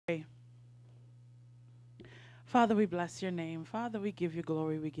Father, we bless your name. Father, we give you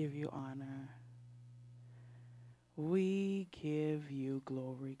glory. We give you honor. We give you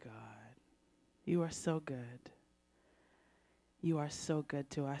glory, God. You are so good. You are so good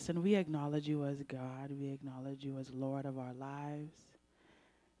to us. And we acknowledge you as God. We acknowledge you as Lord of our lives.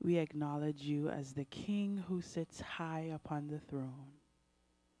 We acknowledge you as the King who sits high upon the throne.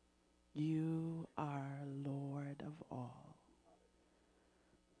 You are Lord of all.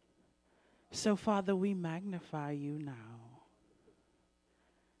 So, Father, we magnify you now.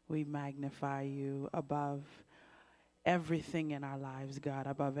 We magnify you above everything in our lives, God,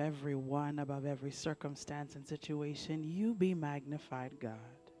 above everyone, above every circumstance and situation. You be magnified, God.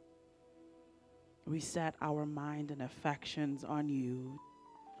 We set our mind and affections on you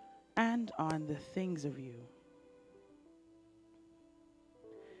and on the things of you.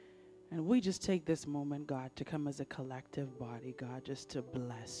 And we just take this moment, God, to come as a collective body, God, just to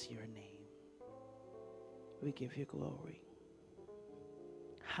bless your name. We give you glory.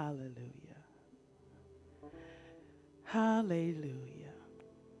 Hallelujah. Hallelujah.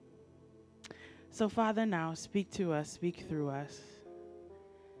 So, Father, now speak to us, speak through us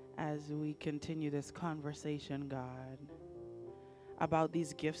as we continue this conversation, God, about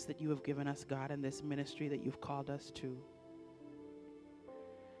these gifts that you have given us, God, and this ministry that you've called us to.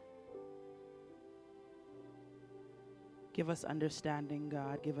 Give us understanding,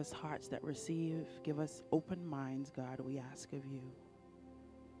 God. Give us hearts that receive. Give us open minds, God, we ask of you.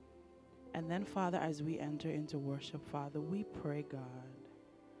 And then, Father, as we enter into worship, Father, we pray, God,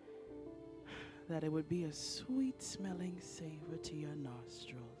 that it would be a sweet-smelling savor to your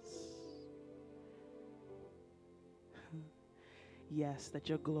nostrils. Yes, that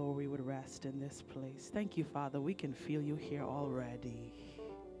your glory would rest in this place. Thank you, Father. We can feel you here already.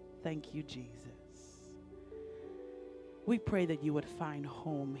 Thank you, Jesus. We pray that you would find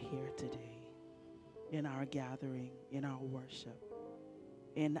home here today in our gathering, in our worship,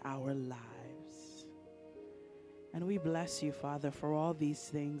 in our lives. And we bless you, Father, for all these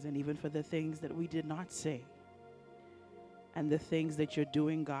things and even for the things that we did not say and the things that you're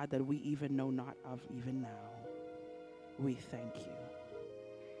doing, God, that we even know not of even now. We thank you.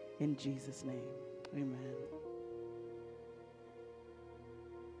 In Jesus' name, amen.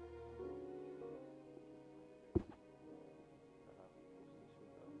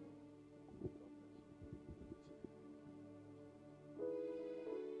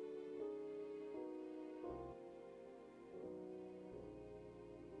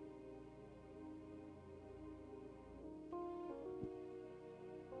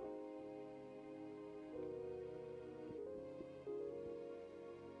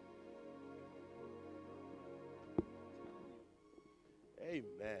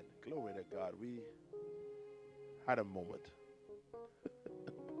 Amen. Glory to God. We had a moment.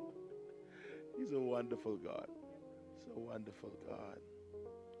 He's a wonderful God. He's a wonderful God.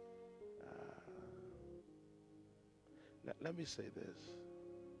 Let me say this.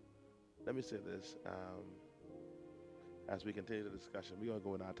 Let me say this. As we continue the discussion, we're going to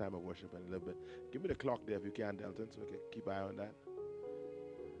go in our time of worship in a little bit. Give me the clock there if you can, Delton, so we can keep an eye on that.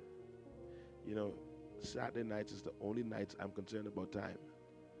 You know, Saturday nights is the only nights I'm concerned about time.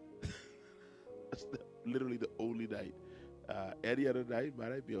 That's literally the only night. Any other night,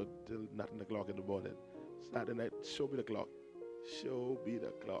 might I be out till nothing o'clock in the morning. Saturday night, show me the clock. Show me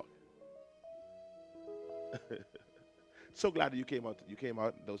the clock. So glad that you came out. You came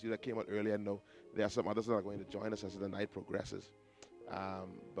out. Those of you that came out early, I know there are some others that are going to join us as the night progresses.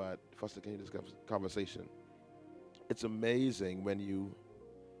 But for us to continue this conversation, it's amazing when you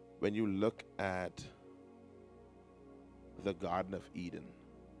look at the Garden of Eden,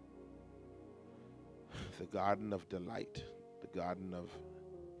 the Garden of Delight, the Garden of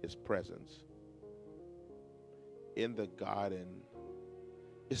His presence. In the garden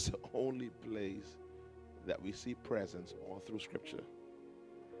is the only place that we see presence all through Scripture,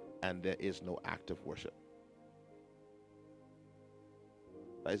 and there is no act of worship.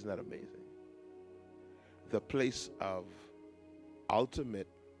 Isn't that amazing? The place of ultimate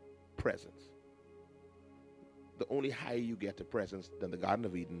presence. The only higher you get to presence than the Garden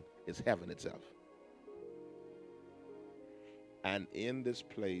of Eden is heaven itself. And in this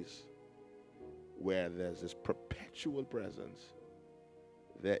place where there's this perpetual presence,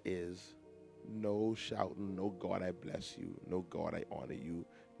 there is no shouting, no God I bless you, no God I honor you,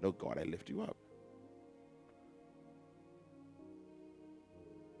 no God I lift you up.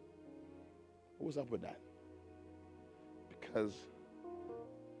 What's up with that? Because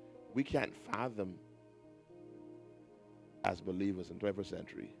we can't fathom as believers in the 21st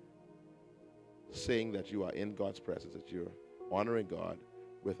century saying that you are in God's presence, that you're honoring God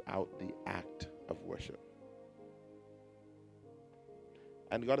without the act of worship.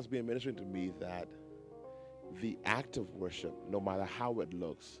 And God has been ministering to me that the act of worship, no matter how it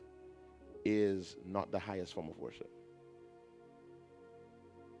looks, is not the highest form of worship.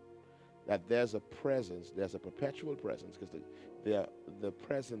 That there's a presence, there's a perpetual presence, because the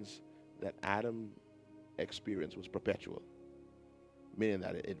presence that Adam experienced was perpetual, meaning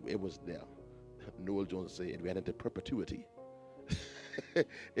that it was there. Noel Jones said it went into perpetuity.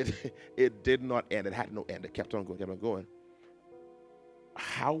 it did not end. It had no end. It kept on going, kept on going.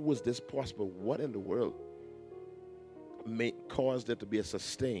 How was this possible? What in the world caused there to be a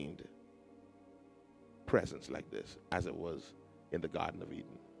sustained presence like this as it was in the Garden of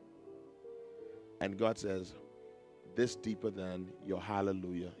Eden? And God says, this deeper than your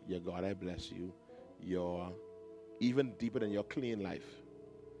hallelujah, your God, I bless you, your even deeper than your clean life,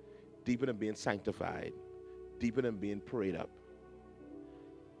 deeper than being sanctified, deeper than being prayed up.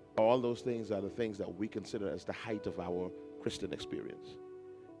 All those things are the things that we consider as the height of our Christian experience.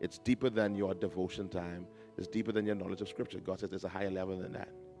 It's deeper than your devotion time. It's deeper than your knowledge of Scripture. God says there's a higher level than that.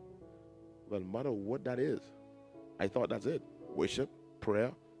 Well, mother, what that is, I thought that's it. Worship,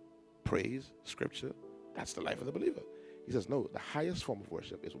 prayer, praise, Scripture. That's the life of the believer. He says, no, the highest form of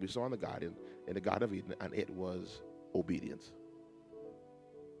worship is what we saw in the garden, in the Garden of Eden, and it was obedience.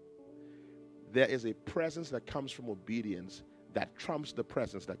 There is a presence that comes from obedience that trumps the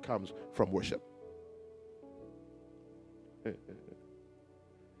presence that comes from worship.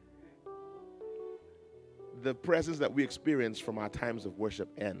 The presence that we experience from our times of worship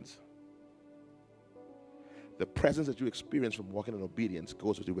ends. The presence that you experience from walking in obedience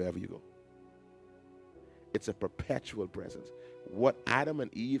goes with you wherever you go. It's a perpetual presence. What Adam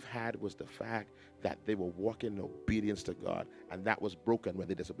and Eve had was the fact that they were walking in obedience to God, and that was broken when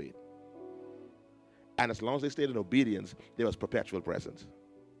they disobeyed. And as long as they stayed in obedience, there was perpetual presence.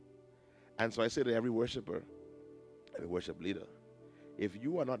 And so I say to every worshiper, every worship leader, if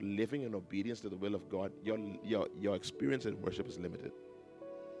you are not living in obedience to the will of God, your experience in worship is limited.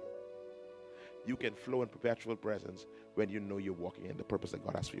 You can flow in perpetual presence when you know you're walking in the purpose that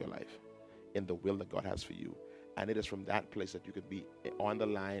God has for your life, in the will that God has for you. And it is from that place that you can be on the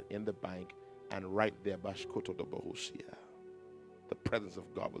line, in the bank, and right there, the presence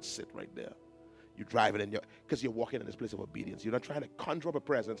of God will sit right there. You drive it in because you're walking in this place of obedience. You're not trying to conjure up a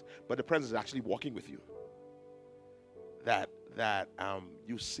presence, but the presence is actually walking with you. That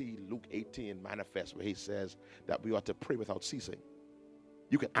you see Luke 18 manifest, where he says that we ought to pray without ceasing.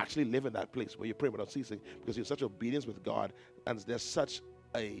 You can actually live in that place where you pray without ceasing because you're such obedience with God, and there's such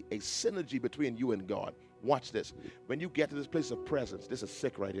a synergy between you and God. Watch this. When you get to this place of presence, this is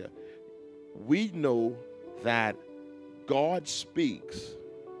sick right here. We know that God speaks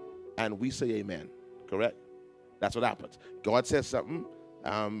and we say amen, correct? That's what happens. God says something.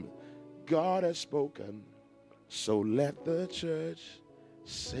 God has spoken, so let the church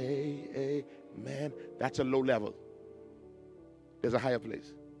say amen. That's a low level. There's a higher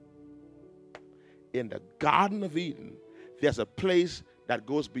place. In the Garden of Eden, there's a place that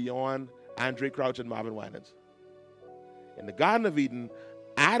goes beyond Andre Crouch and Marvin Winans. In the Garden of Eden,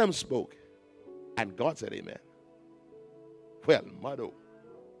 Adam spoke, and God said amen. Well, mother,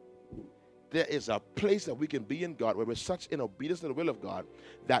 there is a place that we can be in God where we're such in obedience to the will of God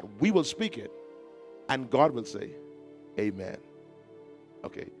that we will speak it, and God will say amen.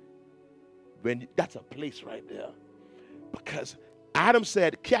 Okay. That's a place right there. Because Adam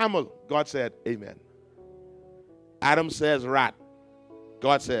said camel, God said amen. Adam says rat,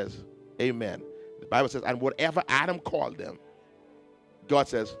 God says amen. The Bible says, and whatever Adam called them, God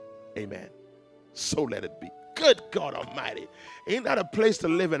says amen. So let it be. Good God Almighty. Ain't that a place to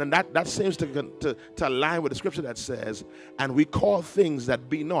live in? And that seems to align with the scripture that says, and we call things that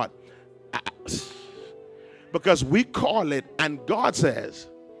be not. Because we call it, and God says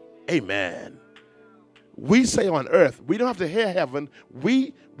amen. We say on earth, we don't have to hear heaven.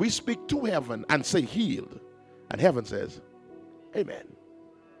 We speak to heaven and say healed. And heaven says, amen.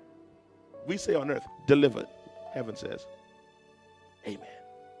 We say on earth, delivered. Heaven says, amen.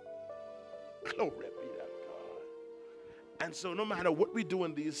 Glory be to God. And so no matter what we do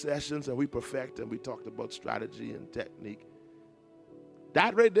in these sessions, and we perfect, and we talked about strategy and technique,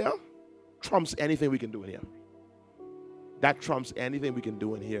 that right there trumps anything we can do in here. That trumps anything we can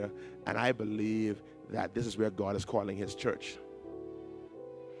do in here. And I believe that this is where God is calling his church.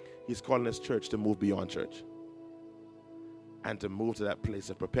 He's calling his church to move beyond church and to move to that place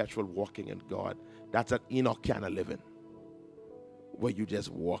of perpetual walking in God. That's an Enoch kind of living, where you just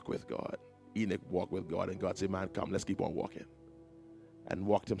walk with God. Enoch walked with God, and God said, man, come, let's keep on walking. And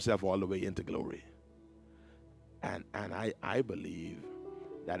walked himself all the way into glory. And I believe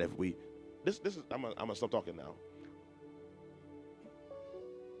that if we, this is, I'm gonna stop talking now.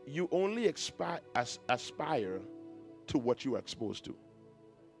 You only aspire to what you are exposed to.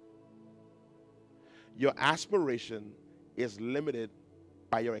 Your aspiration is limited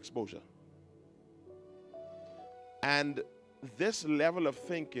by your exposure. And this level of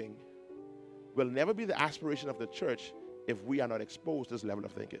thinking will never be the aspiration of the church if we are not exposed to this level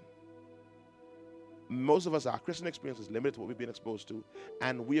of thinking. Most of us, our Christian experience is limited to what we've been exposed to,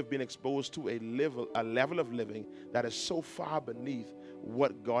 and we have been exposed to a level of living that is so far beneath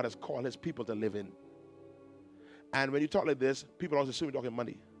what God has called his people to live in. And when you talk like this, people also assume you're talking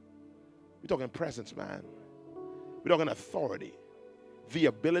money. We're talking presence, man. We're talking authority. The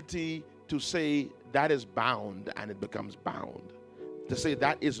ability to say that is bound and it becomes bound. To say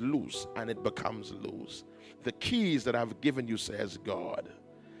that is loose and it becomes loose. The keys that I've given you, says God.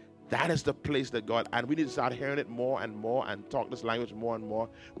 That is the place that God, and we need to start hearing it more and more and talk this language more and more.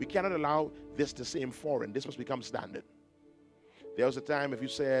 We cannot allow this to seem foreign. This must become standard. There was a time if you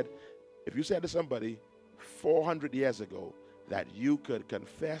said to somebody 400 years ago that you could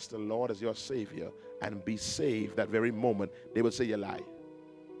confess the Lord as your Savior and be saved that very moment, they would say you lie.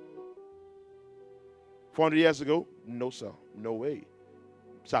 400 years ago, no sir, no way.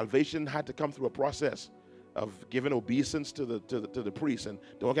 Salvation had to come through a process of giving obeisance to the priest and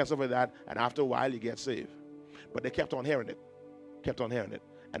all kinds of stuff like that, and after a while you get saved. But they kept on hearing it,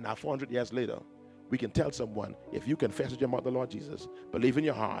 and now 400 years later, we can tell someone, if you confess with your mouth the Lord Jesus, believe in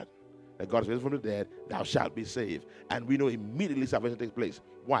your heart that God is raised from the dead, thou shalt be saved. And we know immediately salvation takes place.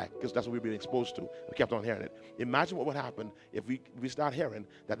 Why? Because that's what we've been exposed to. We kept on hearing it. Imagine what would happen if we start hearing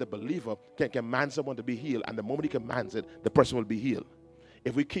that the believer can command someone to be healed, and the moment he commands it, the person will be healed.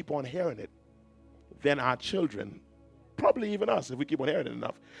 If we keep on hearing it, then our children, probably even us, if we keep on hearing it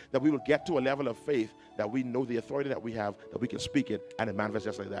enough, that we will get to a level of faith that we know the authority that we have, that we can speak it, and it manifests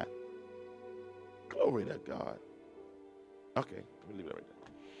just like that. Glory to God. Okay, let me leave it right there.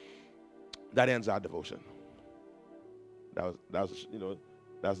 That ends our devotion. That was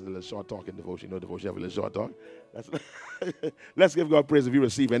that's a little short talking devotion. You know, devotion have a little short talk. Let's give God praise if you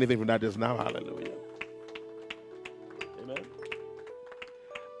receive anything from that just now. Hallelujah. Amen.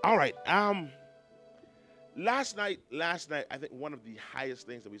 All right. Last night, I think one of the highest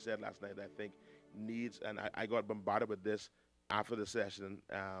things that we said last night that I think needs, and I got bombarded with this after the session,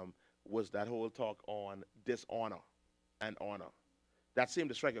 was that whole talk on dishonor and honor. That seemed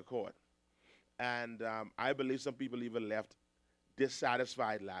to strike a chord. And I believe some people even left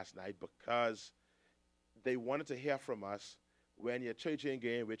dissatisfied last night because they wanted to hear from us when your church ain't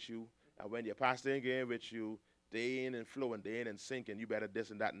getting with you and when your pastor ain't getting with you, they ain't in flow and they ain't in sync and you better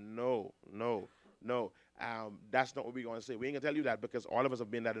this and that. No. That's not what we're going to say. We ain't going to tell you that because all of us have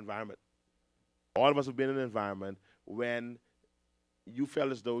been in that environment. All of us have been in an environment when you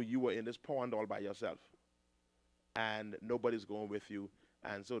felt as though you were in this pond all by yourself and nobody's going with you.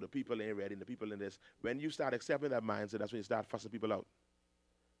 And so the people ain't ready, and the people in this. When you start accepting that mindset, that's when you start fussing people out.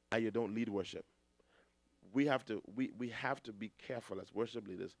 And you don't lead worship. We have to be careful as worship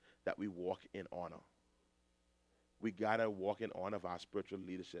leaders that we walk in honor. We gotta walk in honor of our spiritual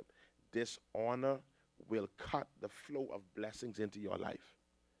leadership. Dishonor will cut the flow of blessings into your life.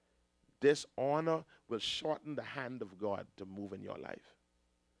 Dishonor will shorten the hand of God to move in your life.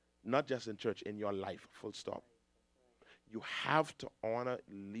 Not just in church, in your life, full stop. You have to honor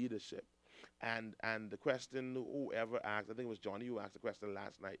leadership. And the question whoever asked, I think it was Johnny who asked the question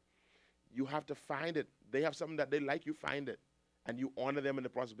last night, you have to find it. They have something that they like, you find it. And you honor them in the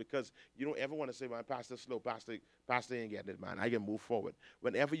process because you don't ever want to say, my pastor's slow, pastor ain't getting it, man. I can move forward.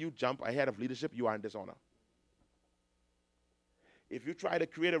 Whenever you jump ahead of leadership, you are in dishonor. If you try to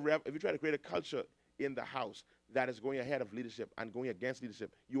create a culture in the house that is going ahead of leadership and going against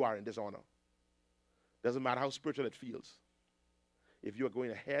leadership, you are in dishonor. Doesn't matter how spiritual it feels. If you are going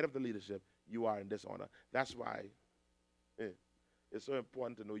ahead of the leadership, you are in dishonor. That's why it's so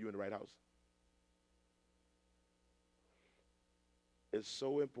important to know you're in the right house. It's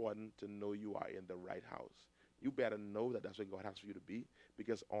so important to know you are in the right house. You better know that that's where God has for you to be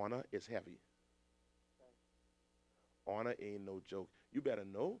because honor is heavy. Honor ain't no joke. You better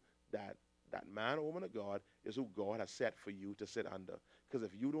know that that man or woman of God is who God has set for you to sit under. Because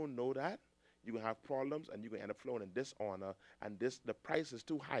if you don't know that, you're going to have problems and you're going to end up flowing in dishonor. And the price is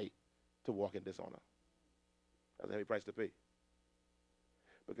too high to walk in dishonor. That's a heavy price to pay.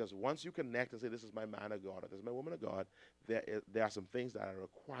 Because once you connect and say, this is my man of God or this is my woman of God, there are some things that are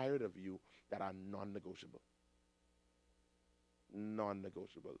required of you that are non-negotiable.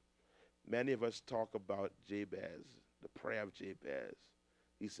 Non-negotiable. Many of us talk about Jabez, the prayer of Jabez.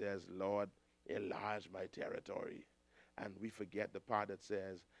 He says, Lord, enlarge my territory. And we forget the part that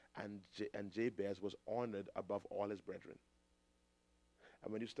says, and Jabez was honored above all his brethren.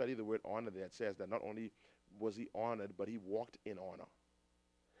 And when you study the word honor there, it says that not only was he honored, but he walked in honor.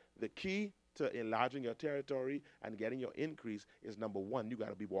 The key to enlarging your territory and getting your increase is, number one, you got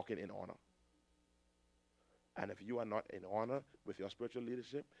to be walking in honor. And if you are not in honor with your spiritual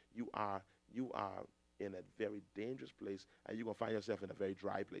leadership, you are in a very dangerous place, and you're going to find yourself in a very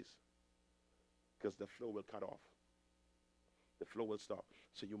dry place because the flow will cut off. The flow will stop.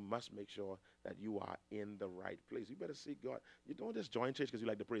 So you must make sure that you are in the right place. You better seek God. You don't just join church because you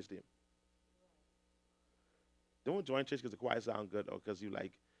like the praise team. Don't join church because the choir sound good or because you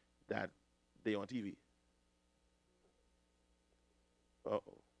like that they on TV. Uh-oh.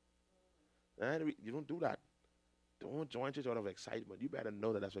 And you don't do that. Don't join church out of excitement. You better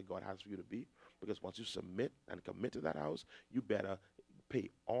know that that's what God has for you to be, because once you submit and commit to that house, you better pay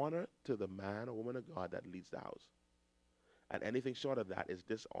honor to the man or woman of God that leads the house. And anything short of that is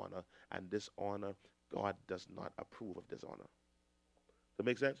dishonor, and dishonor, God does not approve of dishonor. Does that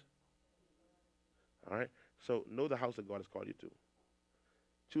make sense? All right? So know the house that God has called you to.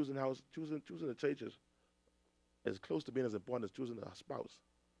 Choosing the church is as close to being as important as choosing a spouse.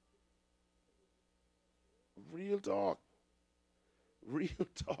 Real talk. Real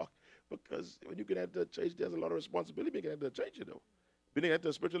talk. Because when you get into the church, there's a lot of responsibility being into the church, you know. Being into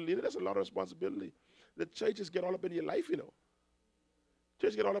a spiritual leader, there's a lot of responsibility. The churches get all up in your life, you know.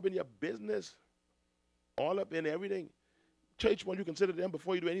 Church get all up in your business. All up in everything. Church, when you consider them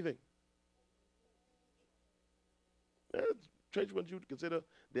before you do anything. Yeah, church, when you consider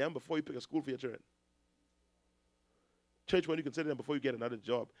them before you pick a school for your children. Church, when you consider them before you get another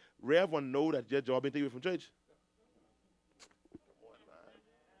job. Rare one know that your job ain't taken away from church. Come on,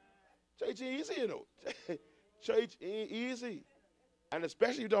 man. Church ain't easy, you know. Church ain't easy. And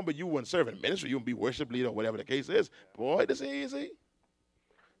especially if you're talking about you and serving ministry, you and be worship leader or whatever the case is. Boy, this ain't easy.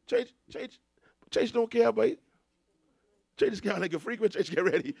 Church don't care about it. Church is kind of like a frequent. Church, get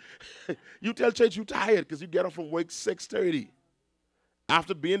ready. You tell church you tired because you get up from work 6:30.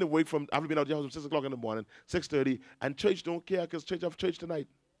 After being out of your house from 6 o'clock in the morning, 6:30, and church don't care because church have church tonight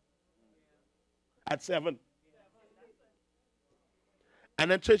at 7.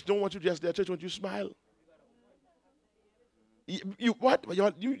 And then church don't want you just there. Church want you to smile. What? What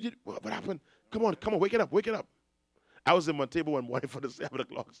happened? Come on, wake it up. I was in Montego one morning for the 7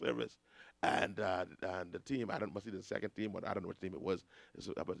 o'clock service, and the team, must be the second team, but I don't know which team it was. It was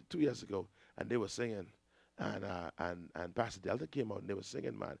about 2 years ago, and they were singing, and Pastor Delta came out, and they were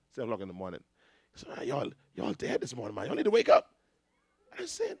singing, man, 7 o'clock in the morning. So y'all dead this morning, man. Y'all need to wake up. And I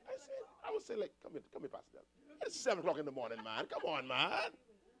was saying, like, come here, Pastor Delta. It's 7 o'clock in the morning, man. Come on, man.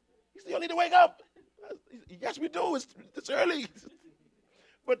 He said, y'all need to wake up. Yes, we do. It's early.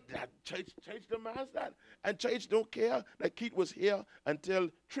 But that church demands that. And church don't care that Keith was here until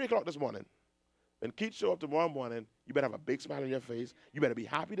 3 o'clock this morning. When Keith show up tomorrow morning, you better have a big smile on your face. You better be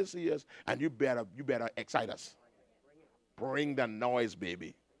happy to see us, and you better excite us. Bring the noise,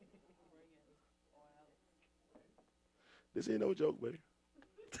 baby. This ain't no joke, baby.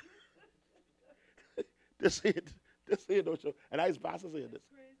 This ain't no joke. And I was pastor saying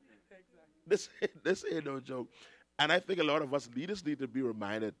this. This ain't no joke. And I think a lot of us leaders need to be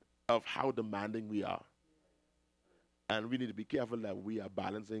reminded of how demanding we are. And we need to be careful that we are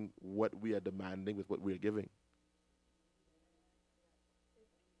balancing what we are demanding with what we are giving.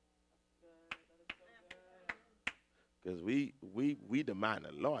 Because we demand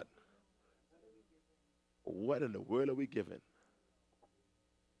a lot. What in the world are we giving?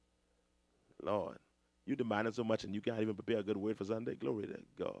 Lord, you demanding so much and you can't even prepare a good word for Sunday? Glory to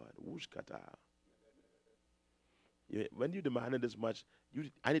God. Whoosh kata. When you demanding this much,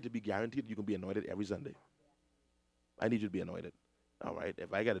 I need to be guaranteed you can be anointed every Sunday. I need you to be anointed. All right?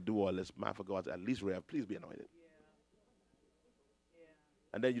 If I got to do all this, man, for God, at least Rev, please be anointed. Yeah.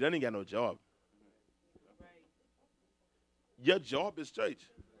 And then you don't even get no job. Right. Your job is church.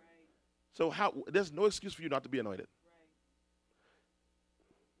 Right. So there's no excuse for you not to be anointed.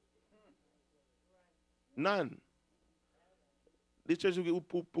 Right. None. These churches who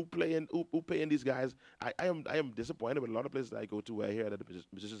paying these guys, I am disappointed with a lot of places that I go to where I hear that the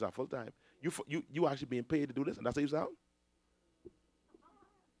musicians are full time. You actually being paid to do this, and that's how you sound?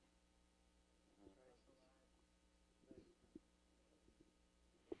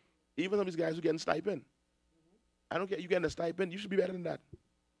 Even some of these guys who getting stipend. I don't care. You getting a stipend, you should be better than that.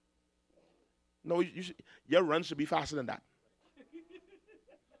 No, your run should be faster than that.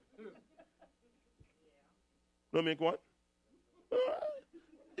 No, I mean, what?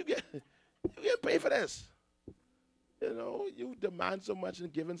 You get paid for this. You know, you demand so much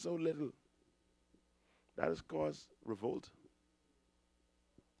and giving so little. That has caused revolt,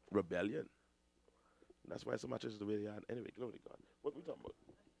 rebellion. That's why so much is the way they are. Anyway, glory to God. What we talking about?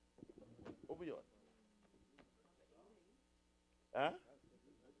 What we on? Huh?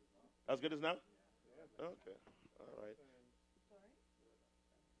 As good as now? Okay. All right.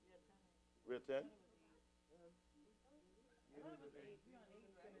 We're at 10?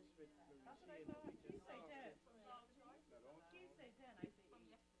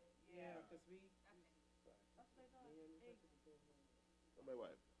 Oh, my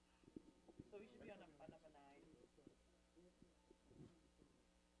wife.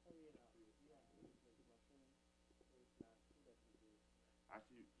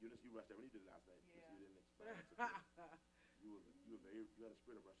 Actually, you rushed that when you did it last night. You didn't expect it. You had a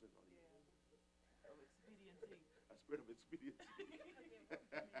spirit of rushing on you. A spirit of expediency.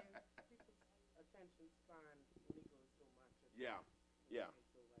 Attention span only goes so much. Yeah. Yeah.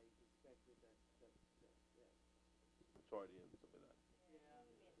 So I expected that. Authority and stuff like that.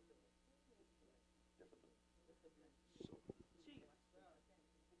 Discipline. So.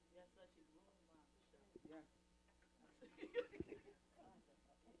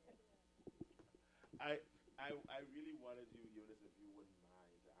 I really wanted you, Eunice, if you wouldn't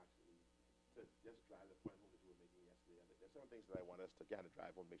mind to actually to just drive the point home that you were making yesterday. And there's some things that I want us to kind of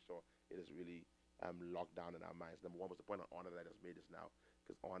drive home, make sure it is really locked down in our minds. Number one was the point on honor that I just made just now,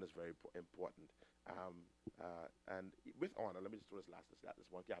 because honor is very important. And with honor, let me just throw this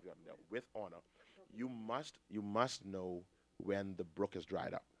one caveat in there. With honor, you must know when the brook is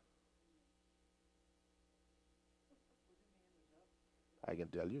dried up. I can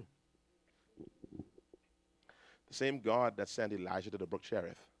tell you. The same God that sent Elijah to the brook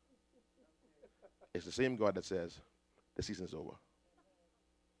Cherith is the same God that says, the season's over.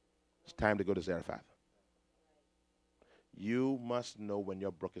 It's time to go to Zarephath. You must know when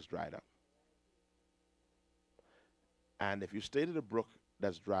your brook is dried up. And if you stay to the brook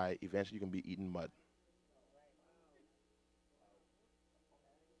that's dry, eventually you can be eating mud.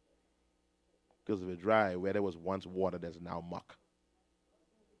 Because if it's dry, where there was once water, there's now muck.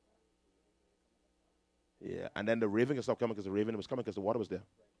 Yeah, and then the raven can stop coming because the raven was coming because the water was there.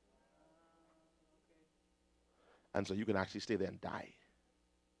 And so you can actually stay there and die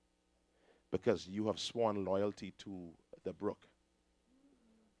because you have sworn loyalty to the brook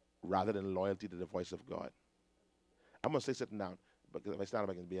rather than loyalty to the voice of God. I'm going to say something now, because if I stand up,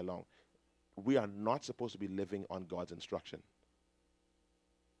 I can be alone. We are not supposed to be living on God's instruction.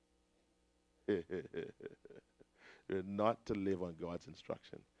 We're not to live on God's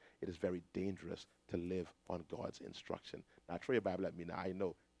instruction. It is very dangerous to live on God's instruction. Now, throw your Bible at me now. I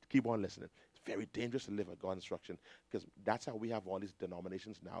know. Keep on listening. It's very dangerous to live on God's instruction because that's how we have all these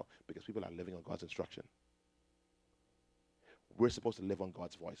denominations now, because people are living on God's instruction. We're supposed to live on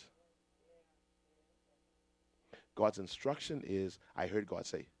God's voice. God's instruction is, I heard God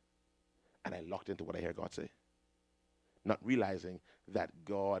say, and I locked into what I heard God say. Not realizing that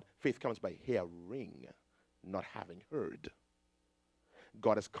faith comes by hearing, not having heard.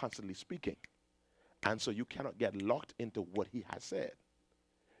 God is constantly speaking. And so you cannot get locked into what he has said.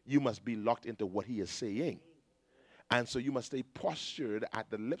 You must be locked into what he is saying. And so you must stay postured at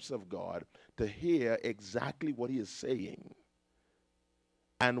the lips of God to hear exactly what he is saying.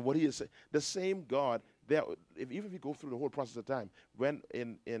 And what he is saying. The same God, even if you go through the whole process of time, when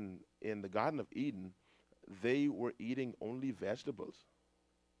in the Garden of Eden, they were eating only vegetables.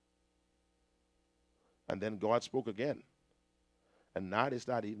 And then God spoke again. And now they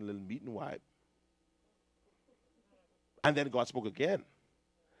start eating a little meat and wipe. And then God spoke again.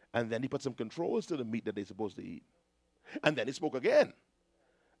 And then he put some controls to the meat that they're supposed to eat. And then he spoke again.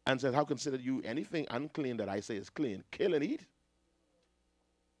 And said, how consider you anything unclean that I say is clean? Kill and eat.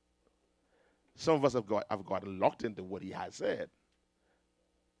 Some of us have gotten locked into what he has said.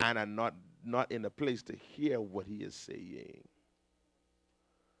 And are not in a place to hear what he is saying.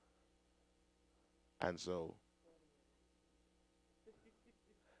 And so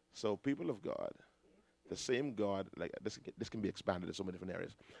people of God, the same God, like this can be expanded in so many different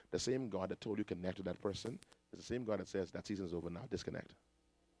areas. The same God that told you connect with that person is the same God that says that season's over now, disconnect.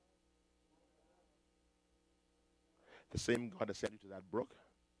 The same God that sent you to that brook,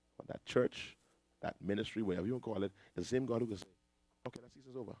 or that church, that ministry, whatever you want to call it, is the same God who can say, okay, that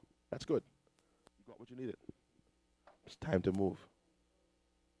season's over. That's good. You got what you needed. It's time to move.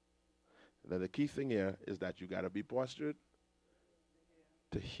 Now the key thing here is that you got to be postured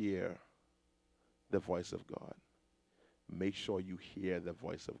to hear the voice of God. Make sure you hear the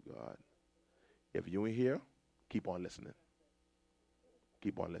voice of God. If you ain't here, keep on listening.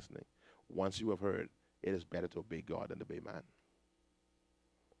 Keep on listening. Once you have heard, it is better to obey God than to obey man.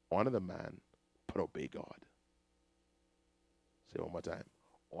 Honor the man, but obey God. Say it one more time.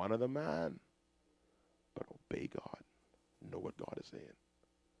 Honor the man, but obey God. Know what God is saying.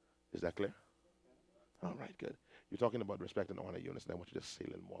 Is that clear? All right, good. You're talking about respect and honor, Eunice, and I want you to say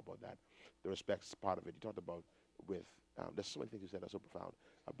a little more about that. The respect's part of it. You talked about with, there's so many things you said that are so profound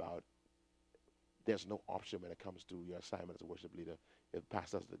about there's no option when it comes to your assignment as a worship leader. If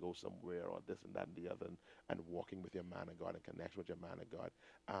pastor has to go somewhere or this and that and the other, and walking with your man of God and connection with your man of God.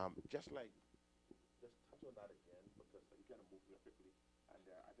 Just touch on that again because you kind of move real quickly, and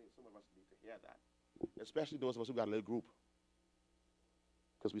I think some of us need to hear that, especially those of us who got a little group,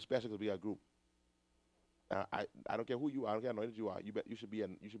 because we special because we got a group. I don't care who you are. I don't care how anointed you are. You should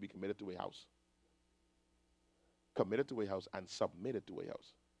be committed to a house. Committed to a house and submitted to a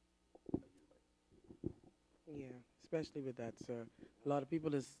house. Yeah, especially with that, sir. A lot of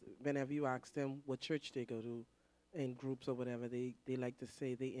people is whenever you ask them what church they go to, in groups or whatever, they like to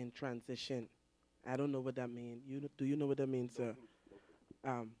say they in transition. I don't know what that means. Do you know what that means, sir?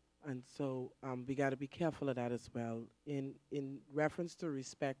 And so we got to be careful of that as well. In reference to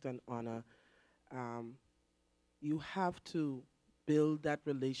respect and honor, you have to build that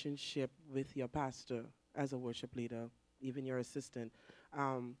relationship with your pastor as a worship leader, even your assistant.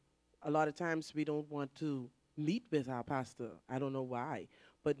 A lot of times we don't want to meet with our pastor. I don't know why,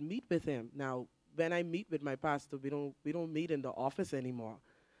 but meet with him. Now, when I meet with my pastor, we don't meet in the office anymore,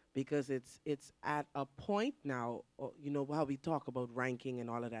 because it's at a point now, you know how we talk about ranking and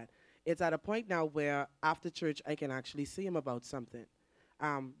all of that. It's at a point now where after church I can actually see him about something.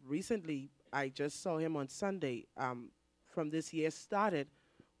 Recently, I just saw him on Sunday. From this year started,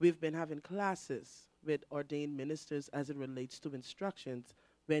 we've been having classes with ordained ministers as it relates to instructions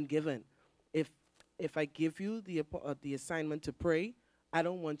when given. If I give you the assignment to pray, I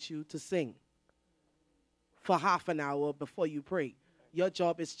don't want you to sing for half an hour before you pray. Your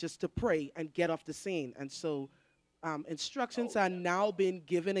job is just to pray and get off the scene. And so instructions are now being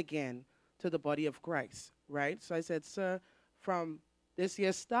given again to the body of Christ, right? So I said, sir, from this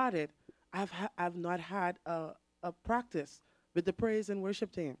year started, I've not had a practice with the praise and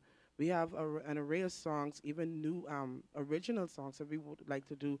worship team. We have an array of songs, even new original songs that we would like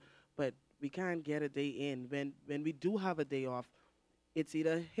to do, but we can't get a day in. When we do have a day off, it's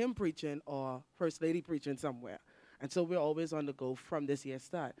either him preaching or First Lady preaching somewhere. And so we're always on the go from this year's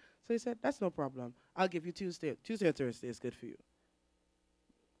start. So he said, that's no problem. I'll give you Tuesday. Tuesday or Thursday is good for you.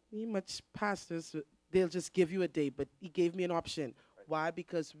 Much pastors, they'll just give you a day, but he gave me an option. Why?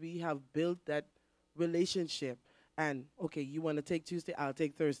 Because we have built that relationship. And, okay, you want to take Tuesday, I'll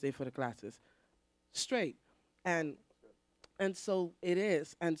take Thursday for the classes. Straight. And so it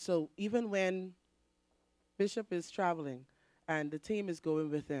is. And so even when Bishop is traveling and the team is going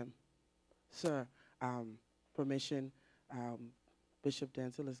with him, sir, permission, Bishop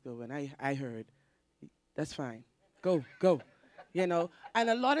Denczil is going. I heard. That's fine. Go. You know, and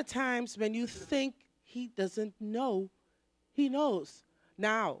a lot of times when you think he doesn't know, he knows.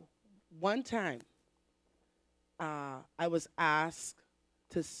 Now, one time, I was asked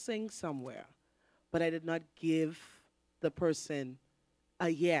to sing somewhere, but I did not give the person a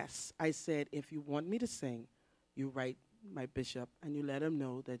yes. I said, if you want me to sing, you write my bishop and you let him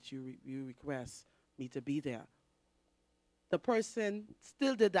know that you request me to be there. The person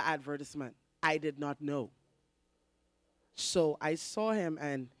still did the advertisement. I did not know. So I saw him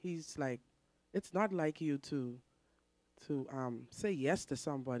and he's like, it's not like you to say yes to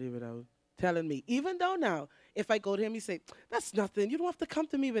somebody without telling me. Even though now, if I go to him, he say, that's nothing. You don't have to come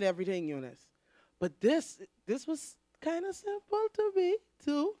to me with everything, Eunice. But this was kind of simple to me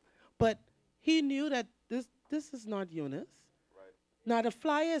too. But he knew that this is not Eunice. Right. Now the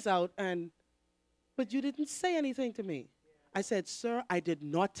flyer is out, but you didn't say anything to me. I said, sir, I did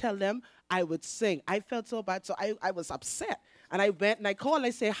not tell them I would sing. I felt so bad, so I was upset. And I went and I called and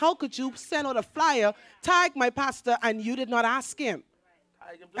I said, how could you send out a flyer, tag my pastor, and you did not ask him?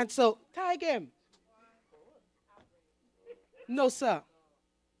 And so, tag him. No, sir.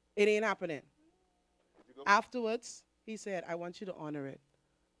 It ain't happening. Afterwards, he said, I want you to honor it.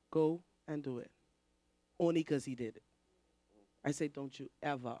 Go and do it. Only because he did it. I said, don't you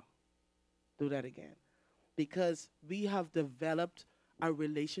ever do that again. Because we have developed a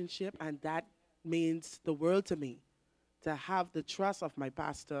relationship, and that means the world to me, to have the trust of my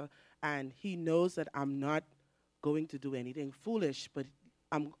pastor, and he knows that I'm not going to do anything foolish, but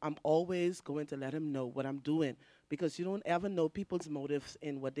I'm always going to let him know what I'm doing, because you don't ever know people's motives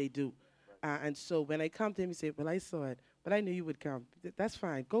in what they do. And so when I come to him, he said, well, I saw it, but I knew you would come. That's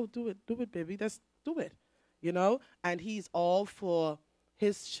fine. Go do it. Do it, baby. Just do it, you know? And he's all for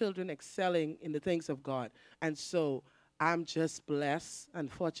his children excelling in the things of God. And so I'm just blessed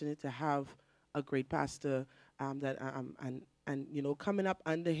and fortunate to have a great pastor and and coming up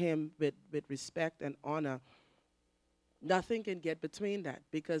under him with respect and honor, nothing can get between that,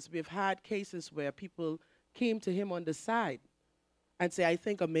 because we've had cases where people came to him on the side and say, I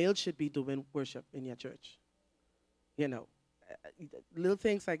think a male should be doing worship in your church. Little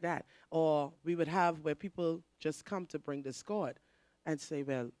things like that. Or we would have where people just come to bring discord and say,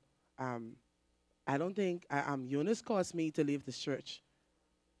 well, I don't think Eunice caused me to leave this church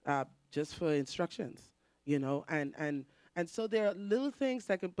just for instructions, and so there are little things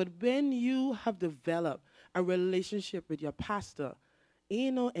that can, but when you have developed a relationship with your pastor,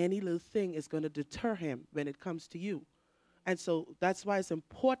 any little thing is going to deter him when it comes to you. And so that's why it's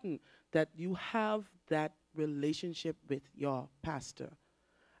important that you have that relationship with your pastor.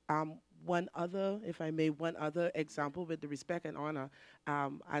 One other example with the respect and honor,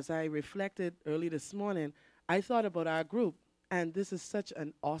 as I reflected early this morning, I thought about our group, and this is such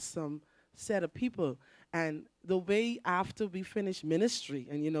an awesome set of people. And the way after we finish ministry,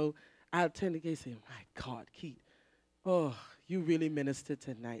 and I'll turn to Keith and say, my God, Keith, oh, you really ministered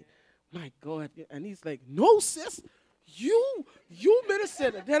tonight. My God. And he's like, no, sis, you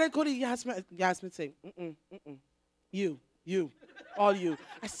ministered. And then I go to Yasmin and say, you, all you.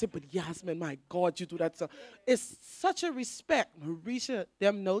 I said, but Yasmin, my God, you do that. So it's such a respect. Marisha,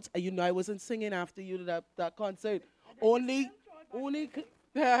 them notes, I wasn't singing after you to that concert. Only,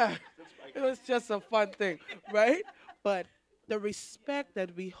 yeah, it was just a fun thing, right? But the respect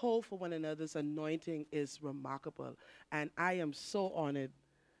that we hold for one another's anointing is remarkable. And I am so honored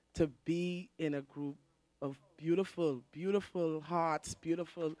to be in a group of beautiful, beautiful hearts,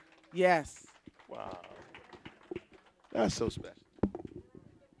 beautiful, yes. Wow. That's so special.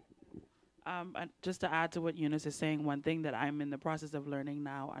 And just to add to what Eunice is saying, one thing that I'm in the process of learning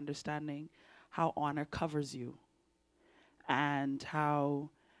now, understanding how honor covers you. And how,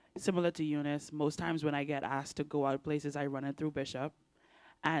 similar to Eunice, most times when I get asked to go out places, I run it through Bishop.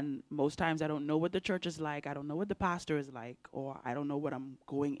 And most times I don't know what the church is like, I don't know what the pastor is like, or I don't know what I'm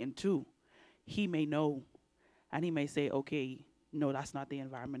going into. He may know, and he may say, okay, no, that's not the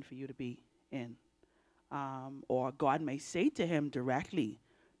environment for you to be in. Or God may say to him directly,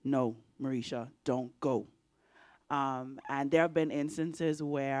 no, Marisha, don't go. And there have been instances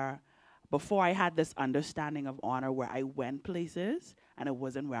where before I had this understanding of honor where I went places and it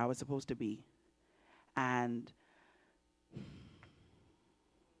wasn't where I was supposed to be. And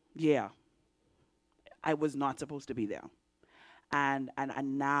yeah, I was not supposed to be there. And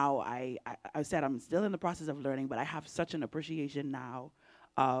now I said I'm still in the process of learning, but I have such an appreciation now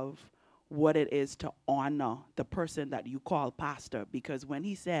of what it is to honor the person that you call pastor. Because when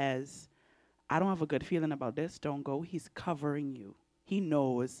he says, I don't have a good feeling about this, don't go, he's covering you. He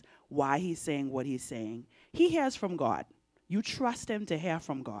knows why he's saying what he's saying. He hears from God. You trust him to hear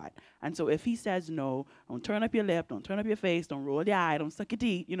from God. And so if he says no, don't turn up your lip, don't turn up your face, don't roll your eye, don't suck your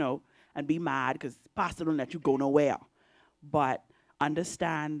teeth, and be mad because pastor don't let you go nowhere. But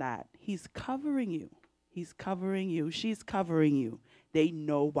understand that he's covering you. He's covering you. She's covering you. They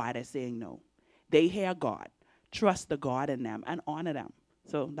know why they're saying no. They hear God. Trust the God in them and honor them.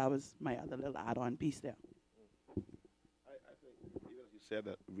 So that was my other little add-on piece there. I think, even as you said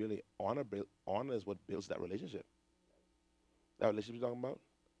that, really honor is what builds that relationship. That relationship you're talking about,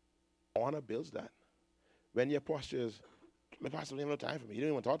 honor builds that. When your posture is, my pastor don't have no time for me. He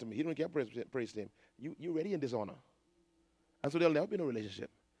don't even talk to me. He don't care praise to him. You're already in dishonor. And so there'll never be no relationship.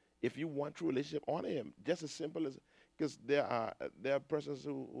 If you want true relationship, honor him. Just as simple as, because there are persons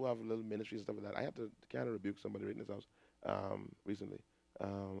who have little ministries and stuff like that. I had to kind of rebuke somebody right in his house recently.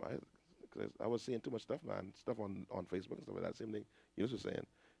 I was seeing too much stuff, man, stuff on Facebook and stuff like that. Same thing you was saying. And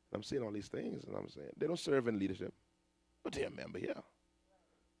I'm seeing all these things, and I'm saying, they don't serve in leadership, but they're a member here.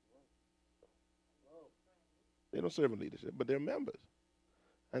 They don't serve in leadership, but they're members.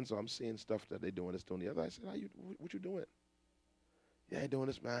 And so I'm seeing stuff that they're doing, this, doing the other. I said, what you doing? Yeah, doing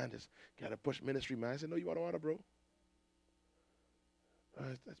this, man. Just got to push ministry, man. I said, no, you out of order, bro.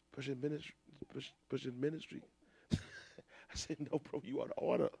 That's pushing ministry. Pushing ministry. I said, no, bro, you out of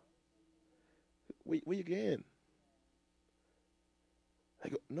order. Where you going? I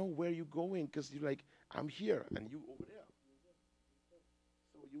go, no, where are you going? Because you're like, I'm here, and you over there.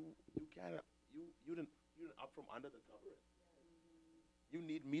 So you kind of, you didn't up from under the covering. You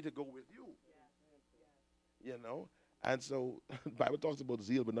need me to go with you. And so the Bible talks about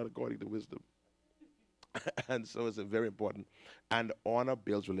zeal, but not according to wisdom. And so it's very important. And honor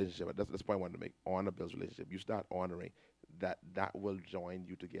builds relationship. That's the point I wanted to make. Honor builds relationship. You start honoring, that will join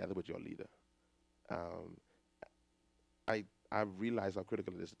you together with your leader. I realize how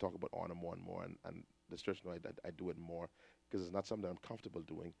critical it is to talk about honor more and more, and the church knows that I do it more because it's not something I'm comfortable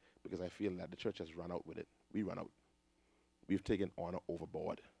doing, because I feel that the church has run out with it. We run out. we've taken honor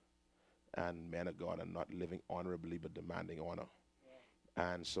overboard. And men of God are not living honorably but demanding honor.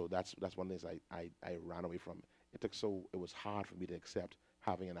 And so that's one of the things I ran away from. It was hard for me to accept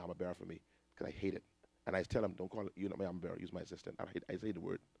having an armor bearer for me because I hate it. And I tell them, don't call it, you're not my armor bearer, use my assistant. I say the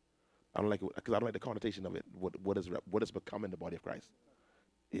word. I don't like it because I don't like the connotation of it. What is become in the body of Christ?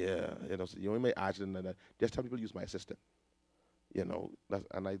 Yeah, so you only may imagine that. Just tell people use my assistant.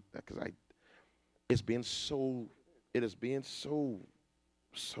 It's been so. It has been so.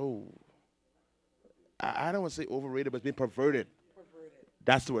 I don't want to say overrated, but it's been perverted.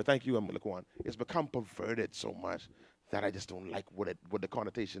 That's the word. Thank you, Laquan. It's become perverted so much that I just don't like what the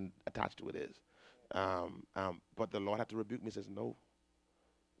connotation attached to it is. But the Lord had to rebuke me. Says no.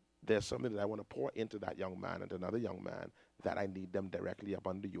 There's something that I want to pour into that young man and another young man that I need them directly up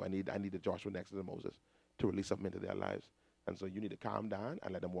under you. I need the Joshua next to the Moses to release something into their lives. And so you need to calm down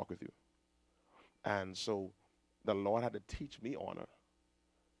and let them walk with you. And so the Lord had to teach me honor.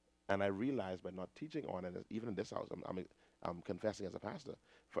 And I realized by not teaching honor, even in this house, I'm confessing as a pastor.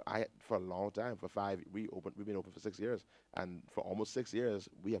 For a long time, we've been open for 6 years. And for almost 6 years,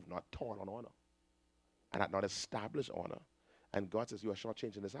 we have not taught on honor. And have not established honor. And God says, you are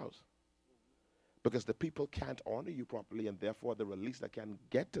shortchanging this house. Because the people can't honor you properly, and therefore the release that can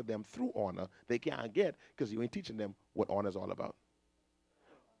get to them through honor, they can't get because you ain't teaching them what honor is all about.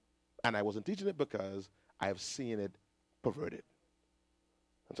 And I wasn't teaching it because I have seen it perverted.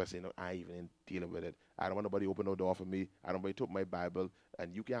 And so I say, no, I even ain't dealing with it. I don't want nobody to open no door for me. I don't want nobody to open my Bible,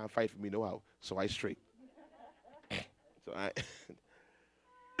 and you can't fight for me no how. So I straight. So I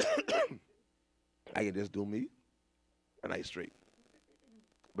can just do me, and I straight.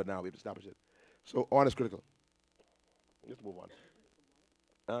 But now we've established it. So honor is critical. Let's move on.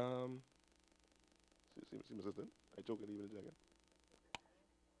 See my sister? I choke it even in a second.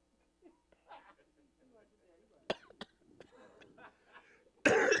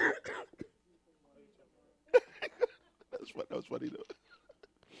 That was funny though.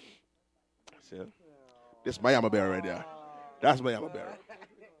 See, this is my armor bearer right there. That's my armor bearer.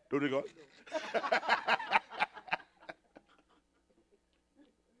 Don't you go?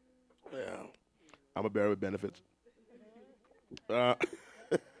 Yeah. I'm a bearer with benefits. All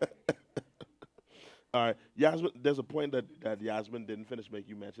right. Yasmin, there's a point that Yasmin didn't finish making.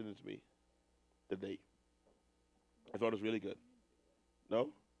 You mentioned it to me today. I thought it was really good. No?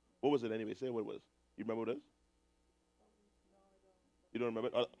 What was it anyway? Say what it was. You remember what it is? You don't remember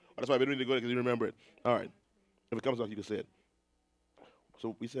it? Oh, that's why we don't need to go there because you remember it. All right. If it comes out, you can say it.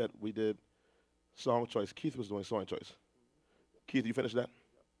 So we did song choice. Keith was doing song choice. Keith, you finished that?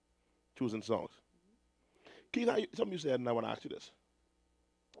 Choosing songs. Keith, something you said, and I want to ask you this.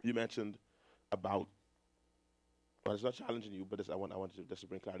 You mentioned about, well, it's not challenging you, but I want to just to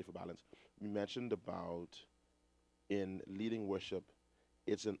bring clarity for balance. You mentioned about in leading worship,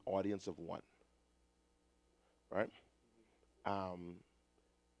 it's an audience of one, right?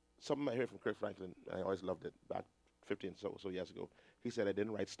 Something I heard from Kirk Franklin, and I always loved it, back 15 so years ago. He said, I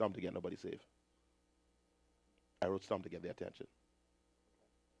didn't write Stump to get nobody saved. I wrote Stump to get their attention.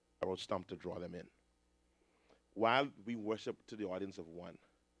 I wrote Stump to draw them in. While we worship to the audience of one,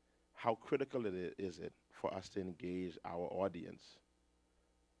 how critical is it for us to engage our audience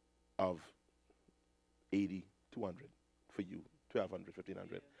of 80, 200, for you, 1,200,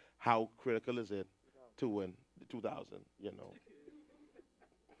 1,500? How critical is it to win 2,000,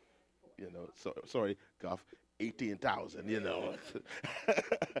 sorry, Guff, 18,000,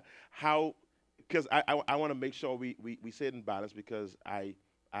 How, because I want to make sure we say it in balance because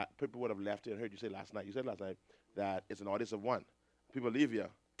people would have left here and heard you say last night. You said last night that it's an audience of one. People leave here,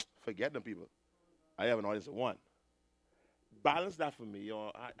 forget them people. I have an audience of one. Balance that for me,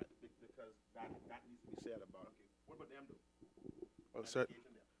 because that needs to be said about, okay, what about them though? Well,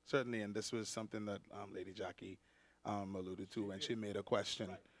 certainly, and this was something that Lady Jackie alluded to when she made a question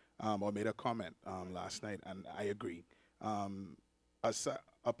or made a comment last night, and I agree.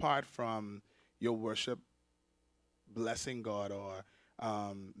 Apart from your worship blessing God or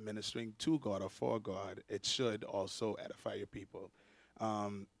ministering to God or for God, it should also edify your people.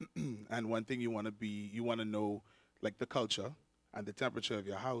 And one thing you want to know, like the culture and the temperature of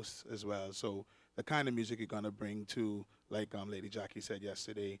your house as well. So the kind of music you're going to bring to, like Lady Jackie said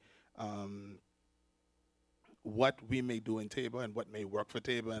yesterday, what we may do in Table and what may work for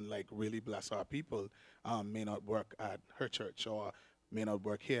Table and like really bless our people may not work at her church or may not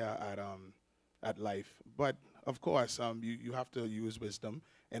work here at Life. But of course, you have to use wisdom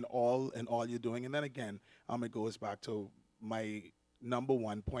in all you're doing. And then again, it goes back to my number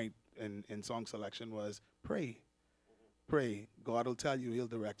one point in song selection was pray. Pray. God will tell you, he'll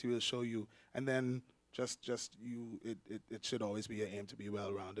direct you, he'll show you. And then Just you. It should always be your aim to be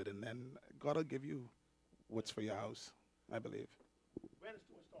well-rounded, and then God will give you what's for your house, I believe. When is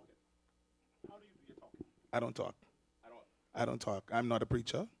too much talking? How do you do your talking? I don't talk. At all. I don't talk. I'm not a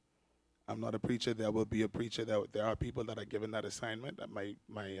preacher. I'm not a preacher. There will be a preacher. There are people that are given that assignment. That my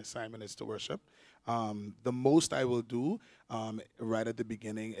assignment is to worship. The most I will do right at the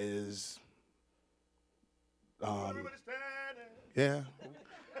beginning is, Everybody standing. yeah,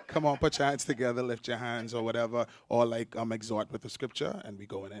 come on, put your hands together, lift your hands or whatever, or like exhort with the scripture, and we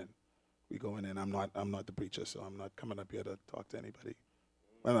going in. We going in. I'm not the preacher, so I'm not coming up here to talk to anybody.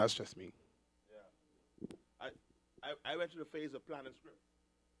 Well, that's just me. I went through the phase of planning script.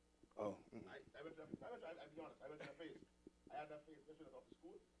 Oh, I'll be honest. I went through that phase. I had that phase, especially when I was off to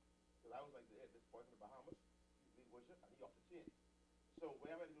school, because I was like at this point in the Bahamas, he lead worship, and he off to 10. So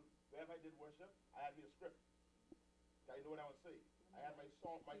wherever I did worship, I had me a script. I know what I would say. I had my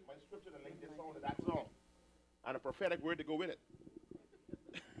song, my scripture to link this song to that song, and a prophetic word to go with it.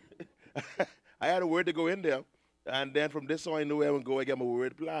 I had a word to go in there, and then from this song I knew where I would go. I get my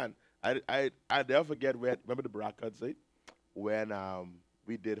word plan. I never forget when, remember the Barack say when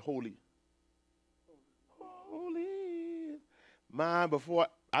we did Holy. Holy. Man, before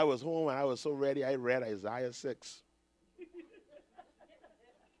I was home and I was so ready, I read Isaiah 6.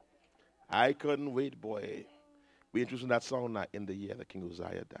 I couldn't wait, boy. We introduced that song now in the year that King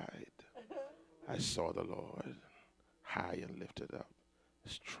Uzziah died. I saw the Lord high and lifted up.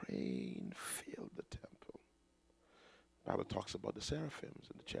 His train filled the temple. The Bible talks about the seraphims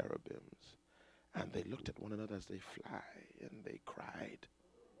and the cherubims. And they looked at one another as they fly, and they cried,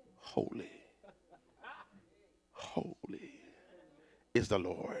 Holy, holy is the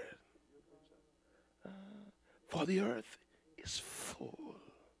Lord. For the earth is full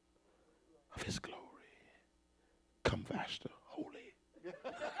of his glory. Come, Vashta, holy.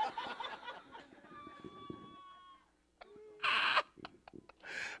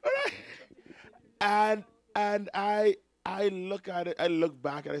 All right. And I look at it, I look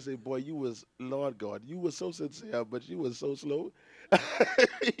back and I say, boy, you was, Lord God, you were so sincere, but you was so slow.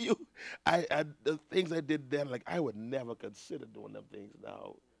 The things I did then, like I would never consider doing them things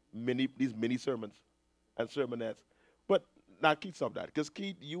now. These mini sermons and sermonettes. But now Keith, stop that. Because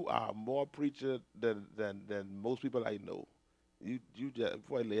Keith, you are more preacher than most people I know. You just,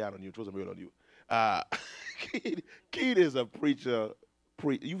 before I lay out on you, throw some real on you. Keith is a preacher.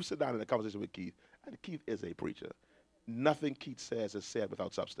 You sit down in a conversation with Keith, and Keith is a preacher. Nothing Keith says is said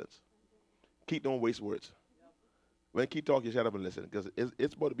without substance. Keith don't waste words. When Keith talks, you shut up and listen, because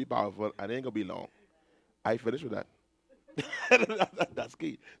it's supposed to be powerful, and it ain't going to be long. I finished with that. That's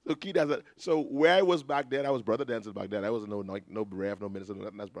Keith. So Keith has a, so where I was back then, I was Brother Denczil back then. I was no Rev, no minister,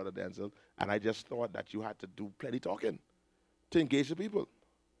 nothing. That's Brother Denczil. And I just thought that you had to do plenty talking to engage the people.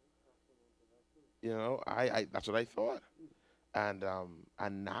 You know, I that's what I thought. And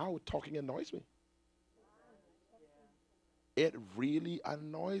now talking annoys me. It really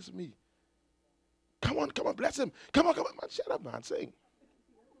annoys me. Come on, bless him. Come on, man. Shut up, man. Sing.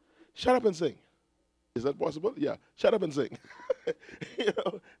 Shut up and sing. Is that possible? Yeah. Shut up and sing. You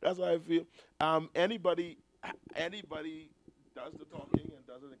know, that's how I feel. Anybody does the talking and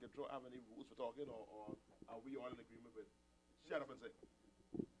doesn't control have any rules for talking, or are we all in agreement with shut up and sing?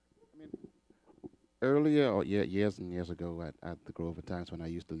 I mean, earlier, or years and years ago at the Grove, at times when I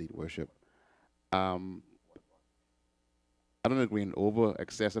used to lead worship, I don't agree in over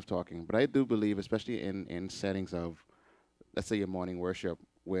excessive talking, but I do believe, especially in settings of, let's say, your morning worship,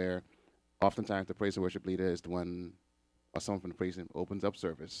 where oftentimes the praise and worship leader is the one, or someone from the praise team opens up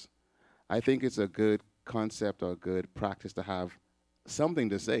service. I think it's a good concept or a good practice to have something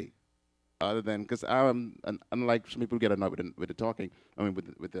to say, other than, because unlike some people get annoyed with the talking. I mean,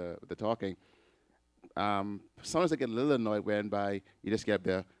 with the talking. Sometimes I get a little annoyed whereby you just get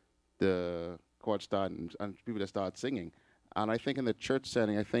the chord start and people just start singing. And I think in the church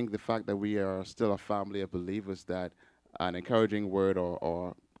setting, I think the fact that we are still a family of believers, that an encouraging word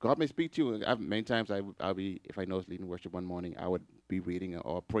or God may speak to you. Many times I'll be, if I know it's leading worship one morning, I would be reading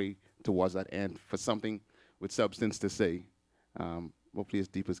or pray towards that end for something with substance to say, hopefully as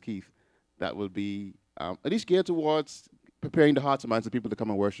deep as Keith, that will be at least geared towards preparing the hearts and minds of people to come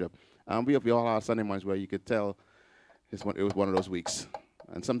and worship. We all have Sunday mornings where you could tell it was one of those weeks.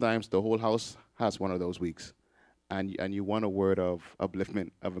 And sometimes the whole house has one of those weeks. And you want a word of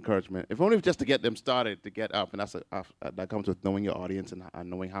upliftment, of encouragement, if only just to get them started, to get up. And that comes with knowing your audience and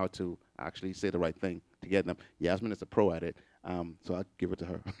knowing how to actually say the right thing to get them. Yasmin is a pro at it, so I'll give it to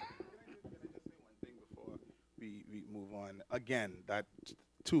her. Can I just say one thing before we move on? Again, that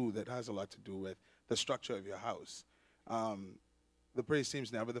has a lot to do with the structure of your house. The praise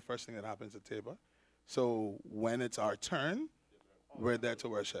team's never the first thing that happens at table. So when it's our turn, we're there to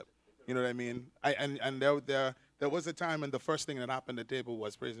worship. You know what I mean? And there was a time when the first thing that happened at the table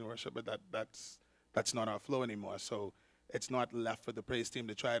was praise and worship, but that's not our flow anymore. So it's not left for the praise team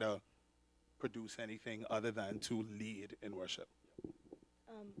to try to produce anything other than to lead in worship.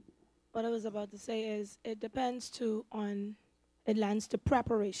 What I was about to say is it depends too on, it lands to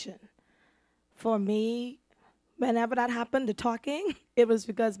preparation. For me, whenever that happened, the talking, it was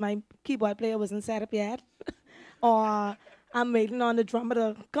because my keyboard player wasn't set up yet. Or I'm waiting on the drummer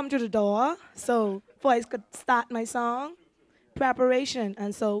to come to the door so before I could start my song. Preparation.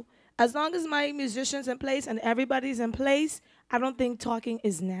 And so as long as my musician's in place and everybody's in place, I don't think talking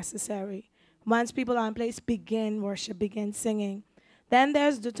is necessary. Once people are in place, begin worship, begin singing. Then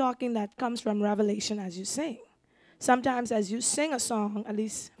there's the talking that comes from revelation as you sing. Sometimes as you sing a song, at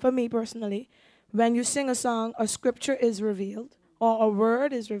least for me personally, when you sing a song, a scripture is revealed or a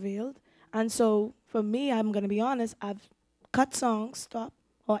word is revealed. And so for me, I'm going to be honest, I've cut songs, stop,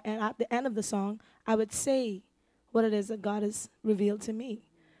 and at the end of the song, I would say what it is that God has revealed to me.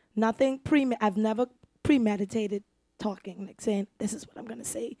 I've never premeditated talking, like saying, this is what I'm going to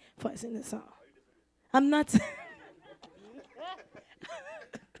say before I sing the song. I'm not...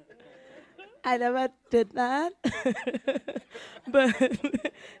 I never did that. But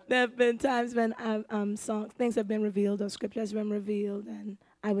there have been times when things have been revealed or scripture has been revealed, and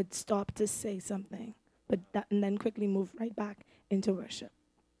I would stop to say something, and then quickly move right back into worship.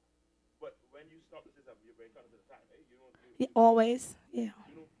 But when you stop to say something, you're very conscious of the time, eh? Yeah, always, yeah.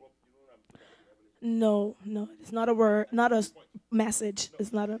 No, it's not a word, not a message.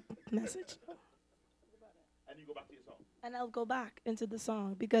 It's not a message. And you go back to your song. And I'll go back into the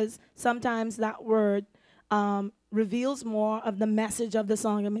song because sometimes that word reveals more of the message of the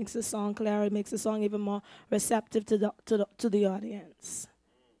song. It makes the song clearer. It makes the song even more receptive to the audience.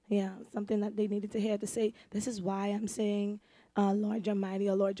 Yeah, something that they needed to hear to say, this is why I'm saying, Lord, you're mighty,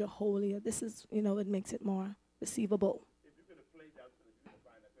 or Lord, you're holy. Or this is, it makes it more receivable. If you could have played down to the people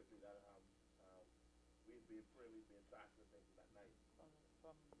find that quickly that we've been praying, we've been fasting things that night.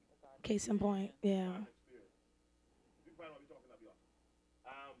 Case in point, yeah. We find what we're talking about.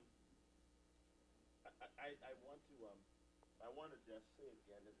 I want to just say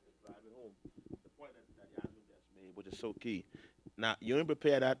again, just to drive it home, the point that Yasmin just made, which is so key. Now, you ain't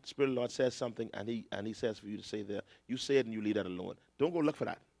prepare that. Spirit of the Lord says something, and he says for you to say there. You say it and you leave that alone. Don't go look for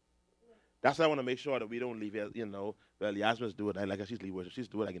that. That's why I want to make sure that we don't leave here, well, Yasmin's do it. I like her, she's lead worship. She's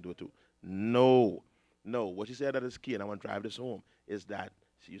do it, I can do it too. No. What she said that is key, and I want to drive this home, is that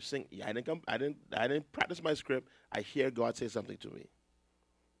you sing. Yeah, I didn't practice my script. I hear God say something to me.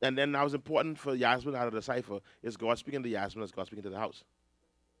 And then that was important for Yasmin out of the cipher. Is God speaking to Yasmin, is God speaking to the house?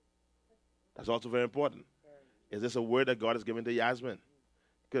 That's also very important. Is this a word that God has given to Yasmin?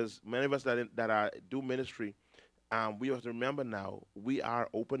 Because many of us that do ministry, we have to remember now, we are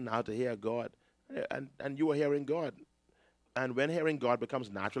open now to hear God. And you are hearing God. And when hearing God becomes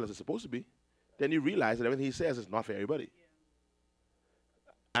natural as it's supposed to be, then you realize that everything he says is not for everybody.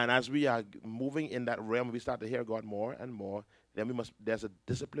 And as we are moving in that realm, we start to hear God more and more, then there's a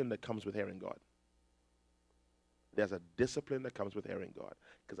discipline that comes with hearing God. There's a discipline that comes with hearing God.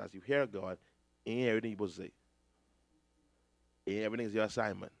 Because as you hear God, ain't everything you're supposed to say. Ain't everything is your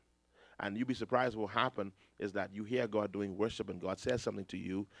assignment. And you'd be surprised what will happen is that you hear God doing worship and God says something to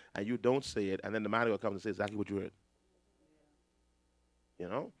you and you don't say it, and then the man will come and say exactly what you heard.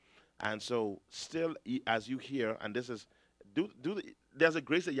 And so still as you hear, and this is, there's a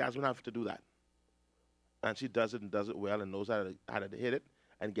grace that Yasmin have to do that. And she does it and does it well and knows how to hit it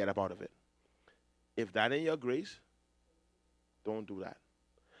and get up out of it. If that ain't your grace, don't do that.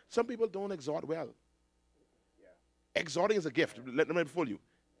 Some people don't exhort well. Yeah. Exhorting is a gift. Let me fool you.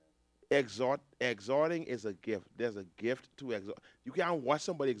 Exhorting is a gift. There's a gift to exhort. You can't watch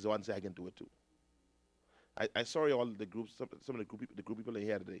somebody exhort and say, I can do it too. I saw all the groups, some of the group people in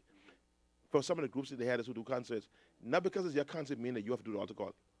here today. For some of the groups that they had who do concerts, not because it's your concert mean that you have to do the altar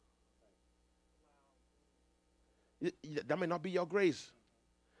call. That may not be your grace.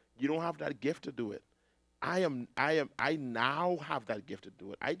 You don't have that gift to do it. I now have that gift to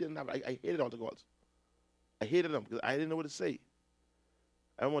do it. I hated altar calls. I hated them because I didn't know what to say.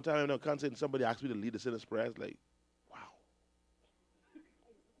 I remember one time in a concert and somebody asked me to lead the sinner's prayer. I was like, wow.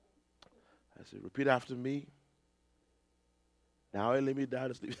 I said, repeat after me. Now I lay me down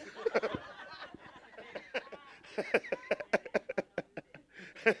to sleep.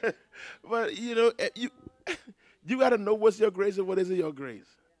 But you got to know what's your grace and what isn't your grace.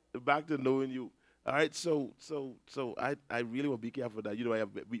 Back to knowing you. All right, so I really want to be careful that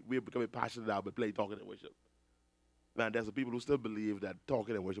we're becoming passionate now about talking and worship. Man, there's some people who still believe that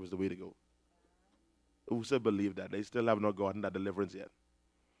talking and worship is the way to go. who still believe that. They still have not gotten that deliverance yet.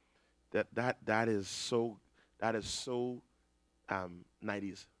 That is so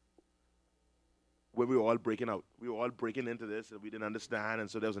 90s. When we were all breaking out. We were all breaking into this and we didn't understand,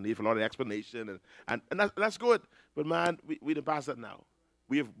 and so there was a need for a lot of explanation, and that's good. But man, we didn't pass that now.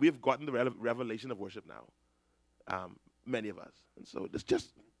 We have gotten the revelation of worship now. Many of us. And so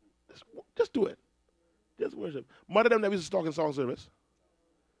just do it. Just worship. One of them that we used to talk in song service.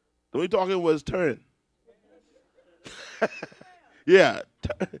 The only talking was turn. Yeah.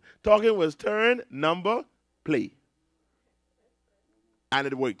 Talking was turn, number, play. And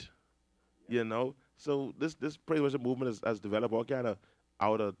it worked. You know? So this praise worship movement has developed all kind of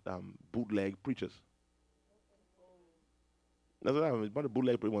out of bootleg preachers. That's what happens. A bunch of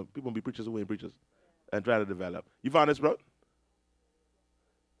bootleg people be preachers who ain't preachers and try to develop. You found this, bro?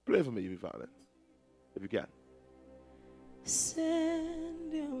 Play for me if you found it. If you can.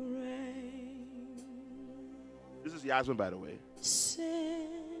 Send your rain. This is Yasmin, by the way.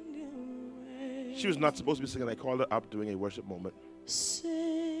 Send your rain. She was not supposed to be singing. I called her up doing a worship moment.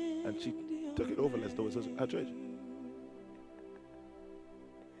 Send And she took it over as though it was her church.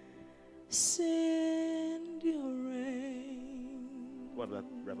 Send your rain. What did that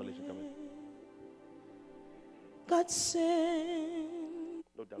revelation come in? God send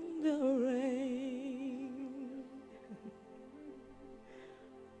No doubt. the rain.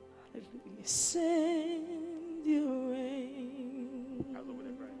 Hallelujah. Send your rain. I was over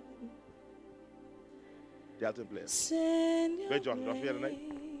there crying. Delton player. Send your Wait, Josh here tonight?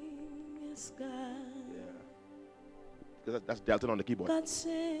 rain. Yes, God. Yeah. Because that's Delton on the keyboard. God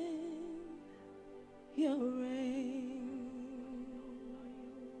send your rain.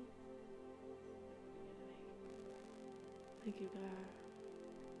 Thank you, God.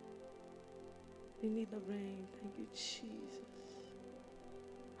 We need the rain. Thank you, Jesus.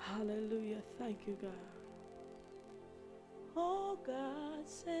 Hallelujah. Thank you, God. Oh, God,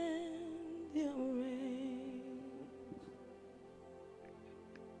 send your rain.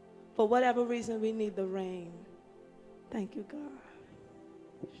 For whatever reason, we need the rain. Thank you, God.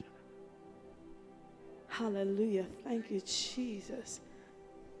 Hallelujah. Thank you, Jesus.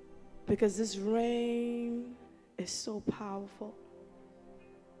 Because this rain is so powerful.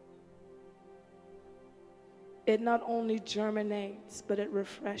 It not only germinates, but it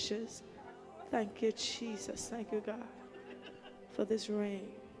refreshes. Thank you, Jesus. Thank you, God, for this rain.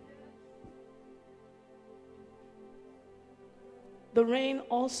 The rain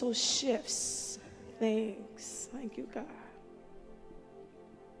also shifts things. Thank you, God.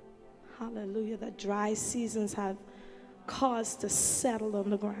 Hallelujah. The dry seasons have caused to settle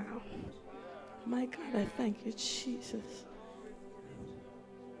on the ground. My God, I thank you, Jesus.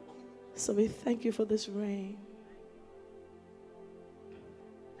 So we thank you for this rain.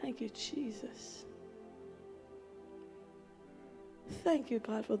 Thank you, Jesus. Thank you,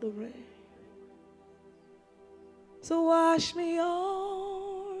 God, for the rain. So wash me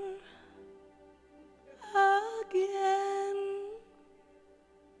over again.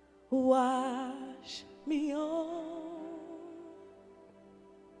 Wash me over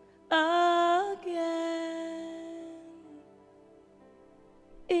again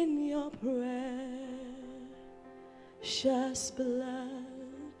in your precious blood.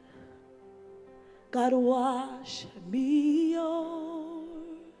 God, wash me over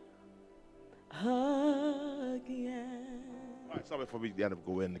again. All right, sorry before we end up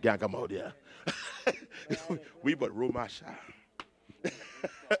going. The gang come out there. We but Romasha.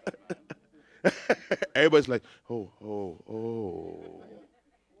 Everybody's like, oh.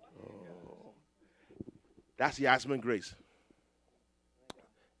 That's Yasmin Grace.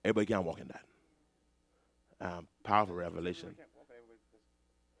 Everybody can't walk in that. Powerful revelation.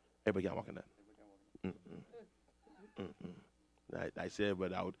 Everybody can't walk in that. I said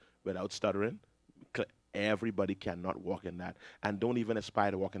without stuttering, everybody cannot walk in that. And don't even aspire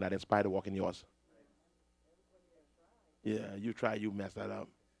to walk in that. Aspire to walk in yours. Yeah, you try, you mess that up.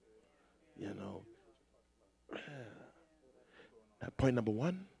 You know. Now, point number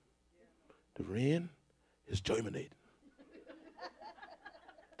one, the rain is germinate.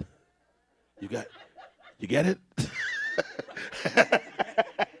 You get it?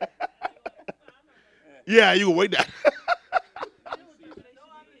 Yeah, you can wait that.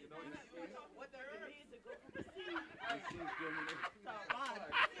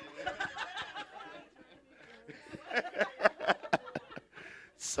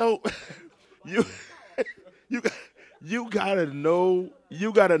 So you gotta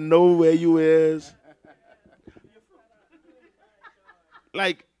know where you is.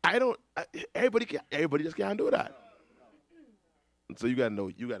 Like everybody just can't do that. So you gotta know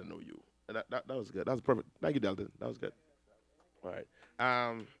you. That was good. That was perfect. Thank you, Delton. That was good. All right.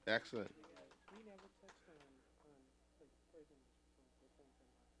 Excellent.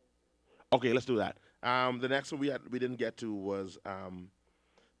 Okay, let's do that. The next one we didn't get to was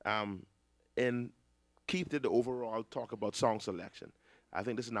and Keith did the overall talk about song selection. I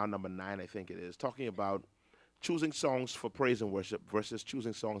think this is now number 9. I think it is talking about choosing songs for praise and worship versus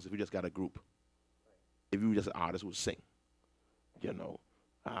choosing songs if you just got a group. If you were just an artist who would sing, you know.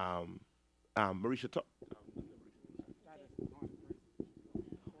 Marisha, talk.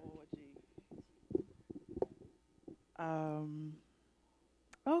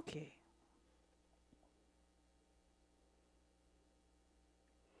 Okay.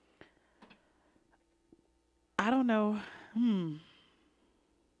 I don't know.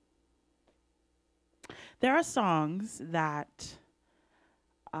 There are songs that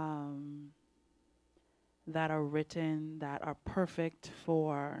that are written that are perfect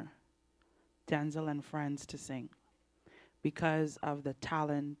for Denczil and friends to sing because of the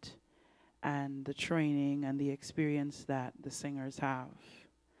talent and the training and the experience that the singers have.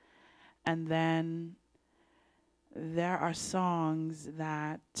 And then there are songs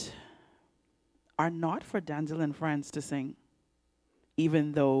that are not for Denczil and friends to sing,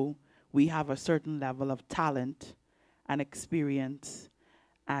 even though we have a certain level of talent and experience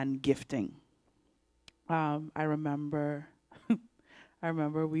and gifting. I remember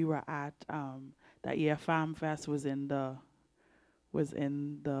we were at that year Fam Fest was in the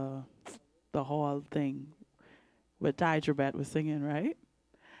hall thing where Ty Trebet was singing, right?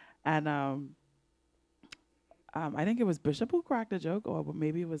 And I think it was Bishop who cracked the joke, or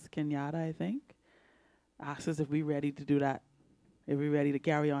maybe it was Kenyatta, I think. Asked us if we ready to do that. If we ready to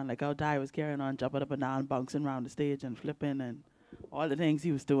carry on like how Ty was carrying on, jumping up and down, bouncing around the stage and flipping and all the things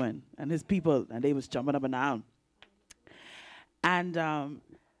he was doing. And his people, and they was jumping up and down. And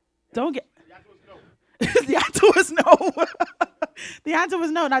don't get... The answer was no. The answer was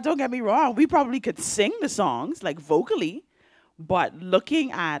no. Now, don't get me wrong. We probably could sing the songs, like vocally, but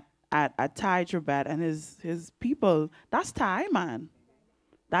looking at Ty Trebet and his people, that's Ty, man.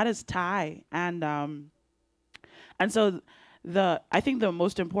 That is Ty. And so I think the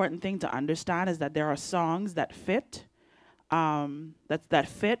most important thing to understand is that there are songs that fit, that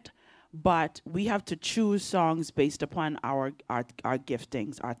fit, but we have to choose songs based upon our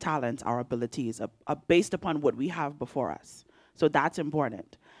giftings, our talents, our abilities, based upon what we have before us. So that's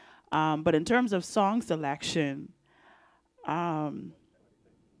important. But in terms of song selection, Keith and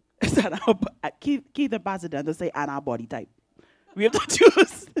Pastor Denczil say, and our body type. We have to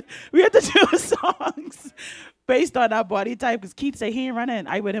choose songs based on our body type. Because Keith say he ain't running.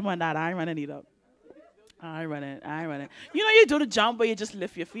 I with him on that. I ain't running either. I ain't running. You know, you do the jump where you just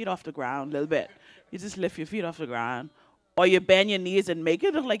lift your feet off the ground a little bit. You just lift your feet off the ground. Or you bend your knees and make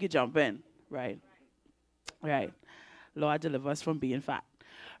it look like you're jumping. Right. Lord, deliver us from being fat.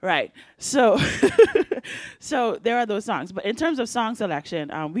 Right. So, so there are those songs. But in terms of song selection,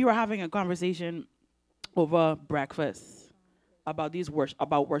 we were having a conversation over breakfast about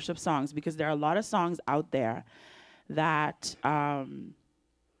about worship songs, because there are a lot of songs out there that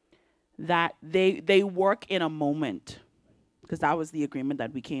that they work in a moment, because that was the agreement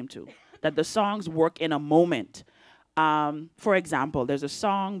that we came to, that the songs work in a moment. For example, there's a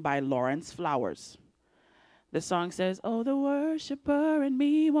song by Lawrence Flowers. The song says, "Oh, the worshiper in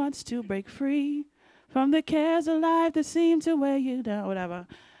me wants to break free from the cares of life that seem to weigh you down," whatever.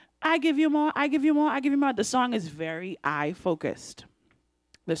 I give you more, I give you more, I give you more. The song is very I-focused.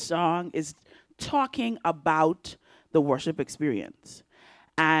 The song is talking about the worship experience.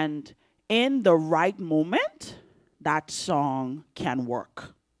 And in the right moment, that song can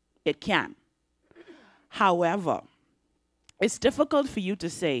work. It can. However, it's difficult for you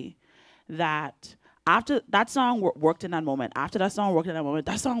to say that after that song worked in that moment, after that song worked in that moment,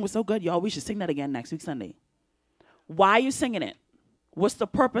 that song was so good, y'all, we should sing that again next week Sunday. Why are you singing it? What's the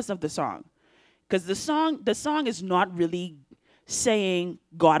purpose of the song? Because the song is not really saying,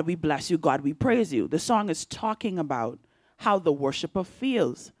 God, we bless you, God, we praise you. The song is talking about how the worshiper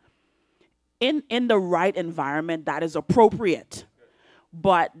feels. In the right environment, that is appropriate.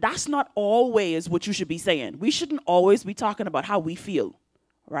 But that's not always what you should be saying. We shouldn't always be talking about how we feel,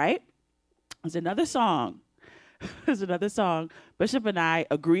 right? There's another song. Bishop and I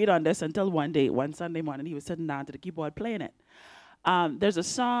agreed on this until one Sunday morning, he was sitting down to the keyboard playing it. There's a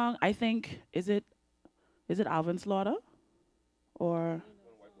song, I think, is it Alvin Slaughter? Or,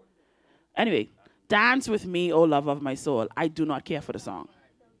 anyway, Dance With Me, O Love of My Soul. I do not care for the song.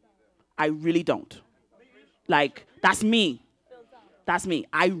 I really don't. Like, that's me. That's me.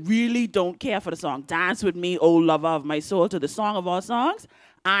 I really don't care for the song. Dance With Me, O Lover of My Soul, to the song of all songs.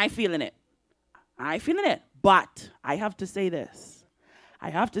 I ain't feeling it. I ain't feeling it. But I have to say this.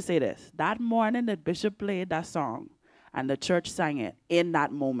 That morning that Bishop played that song and the church sang it, in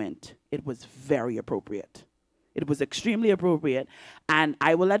that moment, it was very appropriate. It was extremely appropriate. And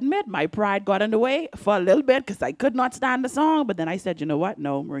I will admit, my pride got in the way for a little bit because I could not stand the song. But then I said, you know what?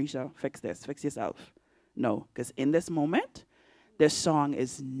 No, Marisha, fix this. Fix yourself. No, because in this moment, this song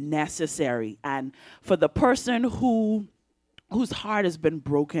is necessary. And for the person whose heart has been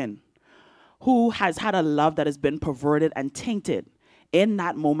broken, who has had a love that has been perverted and tainted, in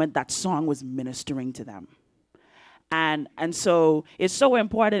that moment, that song was ministering to them. And so it's so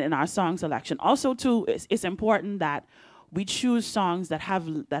important in our song selection. Also, too, it's important that we choose songs that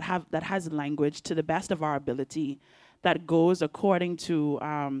has language to the best of our ability, that goes according to.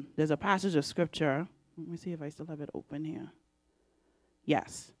 There's a passage of scripture. Let me see if I still have it open here.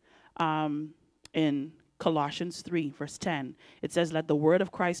 Yes, in Colossians 3, verse 10, it says, "Let the word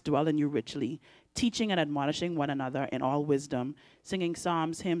of Christ dwell in you richly, teaching and admonishing one another in all wisdom, singing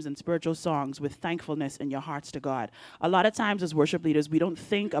psalms, hymns, and spiritual songs with thankfulness in your hearts to God." A lot of times as worship leaders, we don't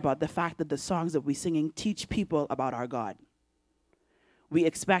think about the fact that the songs that we're singing teach people about our God. We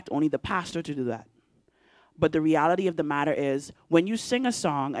expect only the pastor to do that. But the reality of the matter is, when you sing a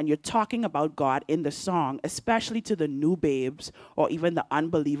song and you're talking about God in the song, especially to the new babes or even the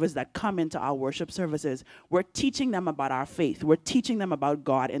unbelievers that come into our worship services, we're teaching them about our faith. We're teaching them about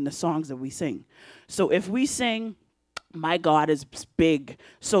God in the songs that we sing. So if we sing, "My God is big,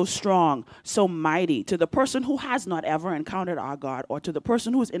 so strong, so mighty," to the person who has not ever encountered our God, or to the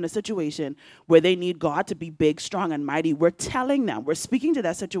person who's in a situation where they need God to be big, strong, and mighty, we're telling them, we're speaking to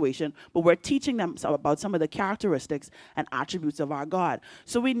that situation, but we're teaching them about some of the characteristics and attributes of our God.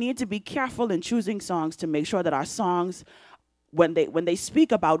 So we need to be careful in choosing songs to make sure that our songs, when they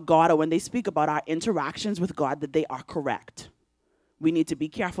speak about God or when they speak about our interactions with God, that they are correct. We need to be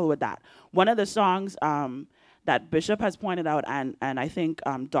careful with that. One of the songs that Bishop has pointed out, and I think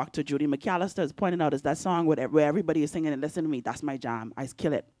Dr. Judy McAllister has pointed out, is that song where everybody is singing and listen to me. That's my jam. I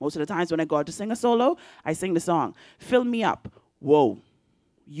kill it. Most of the times when I go out to sing a solo, I sing the song. "Fill me up." Whoa.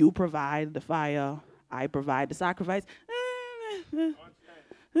 You provide the fire. I provide the sacrifice. That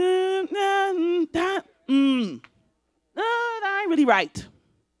ain't really right.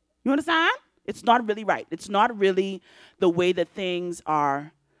 You understand? It's not really right. It's not really the way that things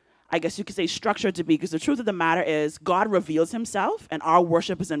are, I guess you could say, structured to be, because the truth of the matter is God reveals himself, and our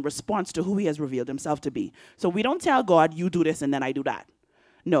worship is in response to who he has revealed himself to be. So we don't tell God, "You do this and then I do that."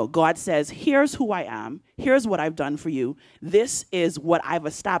 No, God says, "Here's who I am. Here's what I've done for you. This is what I've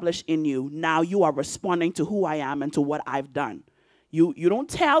established in you. Now you are responding to who I am and to what I've done." You don't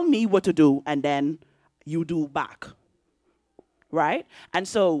tell me what to do and then you do back. Right? And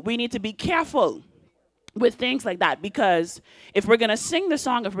so we need to be careful with things like that, because if we're going to sing the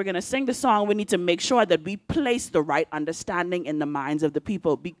song, we need to make sure that we place the right understanding in the minds of the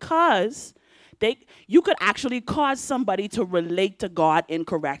people, because you could actually cause somebody to relate to God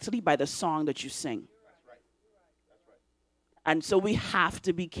incorrectly by the song that you sing. And so we have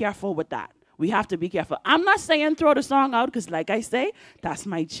to be careful with that. We have to be careful. I'm not saying throw the song out, because like I say, that's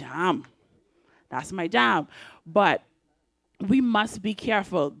my jam. That's my jam. But we must be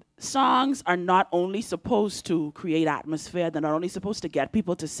careful. Songs are not only supposed to create atmosphere, they're not only supposed to get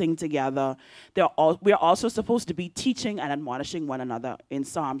people to sing together, we're also supposed to be teaching and admonishing one another in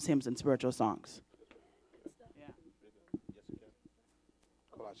psalms, hymns, and spiritual songs.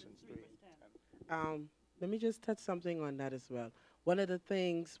 Let me just touch something on that as well. One of the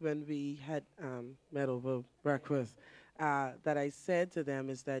things when we had met over breakfast that I said to them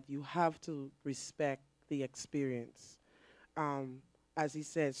is that you have to respect the experience. As he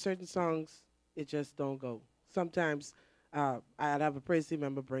said, certain songs, it just don't go. Sometimes I'd have a praise team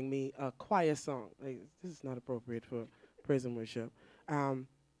member bring me a choir song. Like, this is not appropriate for praise and worship.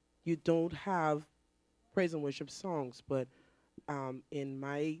 You don't have praise and worship songs, but in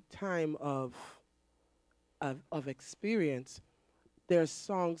my time of experience, there are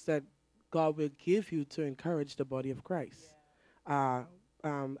songs that God will give you to encourage the body of Christ. An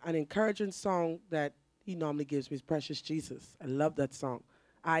encouraging song that he normally gives me is "Precious Jesus." I love that song.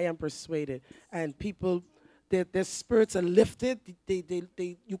 "I Am Persuaded." And people, their spirits are lifted.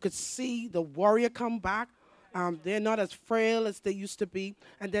 You could see the warrior come back. They're not as frail as they used to be.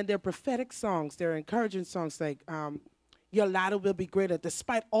 And then there are prophetic songs. There are encouraging songs like, "Your ladder will be greater.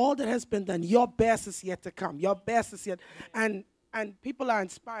 Despite all that has been done, your best is yet to come. Your best is yet." And people are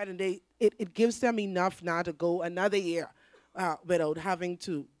inspired, and it gives them enough now to go another year without having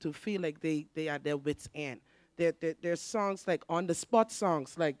to feel like they are their wits' end. There's songs like on-the-spot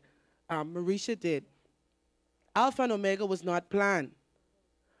songs like Marisha did. Alpha and Omega was not planned.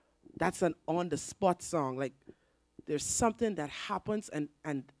 that's an on-the-spot song. Like, there's something that happens, and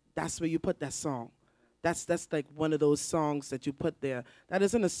that's where you put that song. That's like one of those songs that you put there. That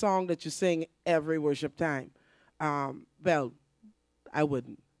isn't a song that you sing every worship time. Well, I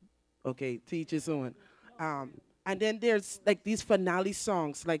wouldn't. Okay, teach his own. And then there's like these finale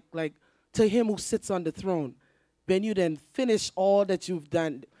songs, like To Him Who Sits on the Throne. When you then finish all that you've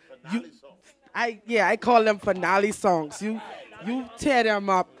done, I call them finale songs. You tear them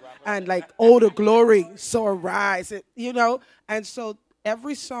up and like, oh, the glory, so arise, and so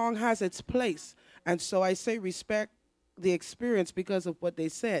every song has its place. And so I say respect the experience because of what they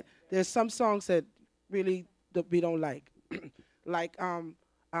said. There's some songs that really we don't like. Like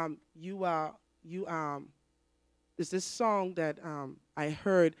there's this song that I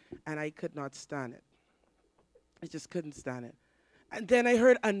heard and I could not stand it. I just couldn't stand it. And then I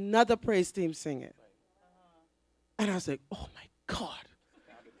heard another praise team sing it. And I was like, oh my God,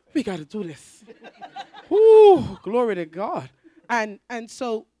 we got to do this. Woo, glory to God. And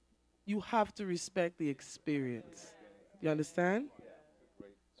so you have to respect the experience. You understand?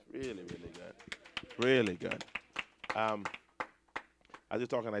 It's really, really good. Really good. As you're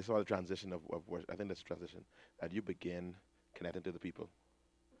talking, I saw the transition of worship. I think that's a transition that you begin connecting to the people.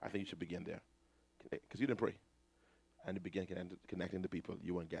 I think you should begin there. Because you didn't pray. And you begin connecting to people.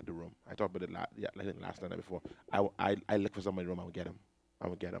 You won't get the room. I talked about it I think last night or before. I look for somebody in the room. I would get them. I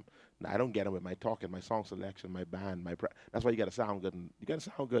would get them. Now, I don't get them with my talking, my song selection, my band, that's why you got to sound good. You got to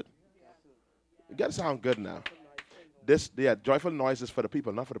sound good. You got to sound good now. Joyful noise is for the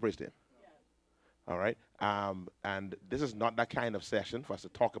people, not for the praise team. All right? And this is not that kind of session for us to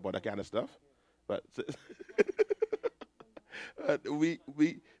talk about that kind of stuff. But we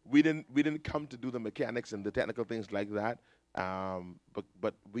didn't come to do the mechanics and the technical things like that.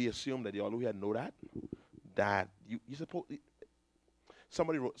 But we assume that y'all who had know that you suppose.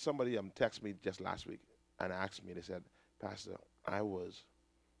 Somebody texted me just last week and asked me. They said, Pastor, I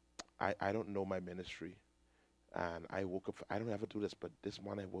don't know my ministry, and I woke up. I don't ever do this, but this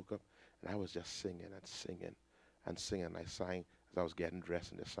morning I woke up and I was just singing and singing and singing. I sang as I was getting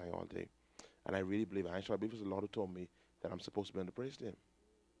dressed and just sang all day. And I really believe, I believe it was the Lord who told me that I'm supposed to be on the praise team.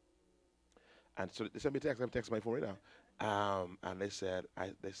 And so they sent me a text. I have text my phone right now. And they said,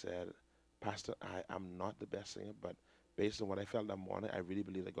 Pastor, I'm not the best singer, but based on what I felt that morning, I really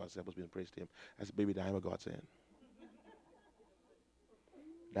believe that God said I was being praised to Him. I said, baby, that ain't what God's saying.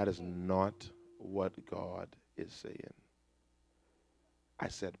 That is not what God is saying. I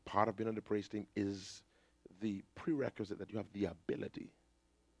said, part of being on the praise team is the prerequisite that you have the ability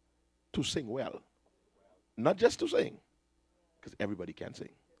to sing well. Not just to sing, because everybody can sing.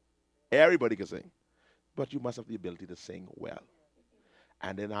 Everybody can sing. But you must have the ability to sing well.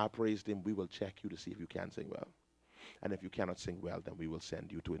 And in our praise team, we will check you to see if you can sing well. And if you cannot sing well, then we will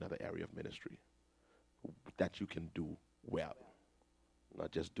send you to another area of ministry that you can do well.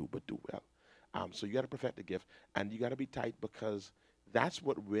 Not just do, but do well. So you got to perfect the gift, and you got to be tight, because that's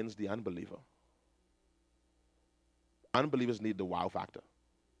what wins the unbeliever. Unbelievers need the wow factor.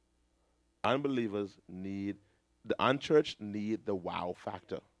 Unbelievers need, the unchurched need the wow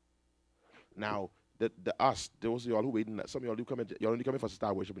factor. Now, those of y'all who waiting, some of y'all do come in, y'all only come in for us to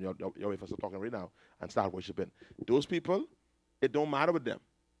start worshiping, y'all wait for us to talking right now and start worshiping. Those people, it don't matter with them,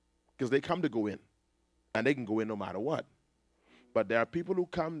 because they come to go in, and they can go in no matter what. But there are people who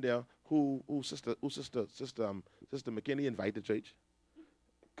come there who Sister McKinney invited to church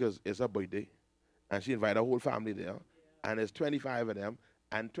because it's her birthday, and she invited her whole family there, and there's 25 of them,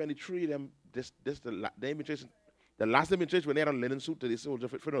 and 23 of them, the last time in church when they had a linen suit to the soldier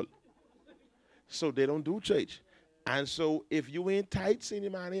funeral. So they don't do church. And so if you ain't tight, senior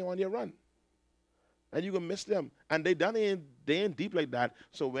man ain't on your run. And you can miss them. And they ain't deep like that.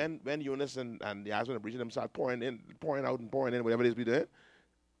 So when Eunice and the husband and Bridget them start pouring out and pouring in, whatever it is we doing,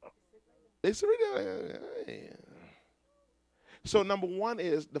 they sit right there. So number one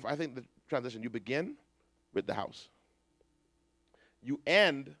is, I think the transition, you begin with the house. You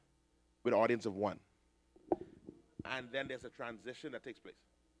end with an audience of one. And then there's a transition that takes place.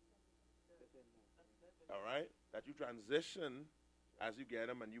 All right? That you transition as you get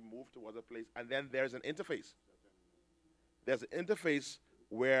them and you move towards a place. And then there's an interface. There's an interface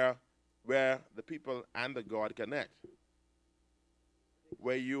where the people and the God connect.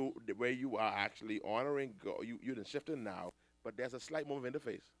 Where you are actually honoring God. You're shifting now, but there's a slight moment of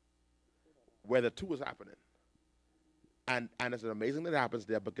interface where the two is happening. And it's amazing that happens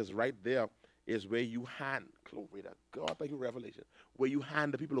there, because right there is where you hand, glory to God, thank you, revelation, where you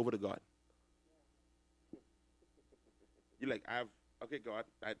hand the people over to God. You're like, okay, God,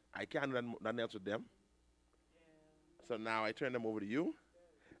 I can't do nothing else with them. So now I turn them over to you.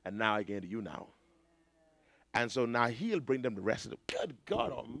 and now I get to you now. And so now he'll bring them the rest of the. Good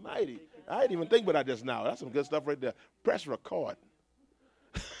God Almighty! I didn't even think about that just now. That's some good stuff right there. Press record.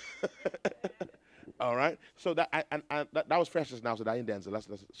 All right. So that was fresh just now. So that in Denczil. That's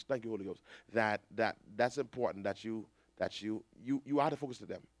thank you, Holy Ghost. That's important. That you are to focus to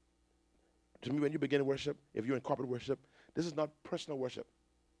them. To me, when you begin to worship, if you're in corporate worship, this is not personal worship.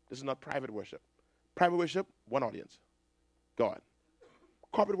 This is not private worship. Private worship, one audience, God.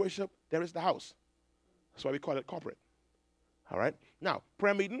 Corporate worship, there is the house. That's why we call it corporate. All right. Now,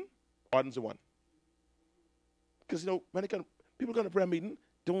 prayer meeting, audience of one. Because when people come to prayer meeting,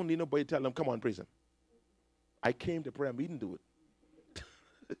 don't need nobody to tell them, come on, praise him. I came to prayer meeting to do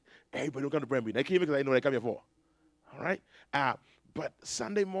it. Everybody don't come to prayer meeting. I came because I know what I come here for. All right? But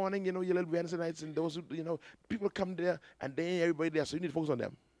Sunday morning, your little Wednesday nights and those who, people come there and they ain't everybody there, so you need to focus on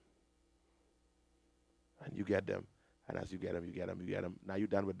them. And you get them. And as you get them, you get them, you get them. Now you're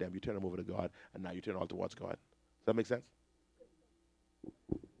done with them. You turn them over to God, and now you turn all towards God. Does that make sense?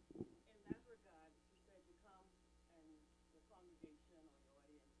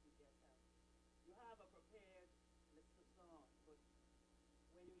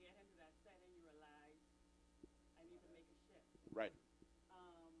 Right.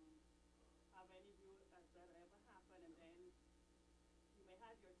 Have any of you has that ever happened, and then you may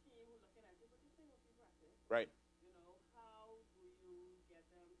have your team who looking at you, but you say what you practice. Right. How do you get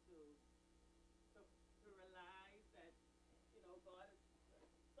them to realize that God is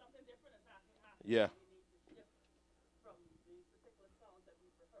something different is happening? Yeah. We need to shift from these particular songs that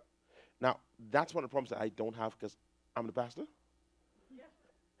we've rehearsed. Now that's one of the problems that I don't have because I'm the pastor. Yeah.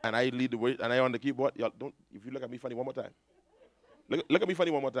 And I lead the way, and I on the keyboard. Y'all don't. If you look at me funny one more time. Look at me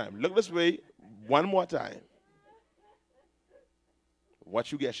funny one more time. Look this way one more time.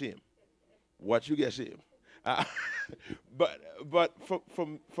 Watch you get shame. Watch you get shame. But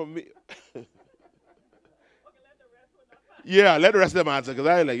for me, yeah, let the rest of them answer because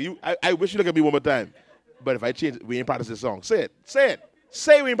I like you. I wish you look at me one more time. But if I change, we ain't practice this song. Say it. Say it.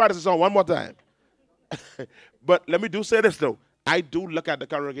 Say we ain't practice this song one more time. But let me say this though. I do look at the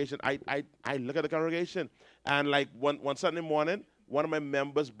congregation. I look at the congregation, and like one Sunday morning, one of my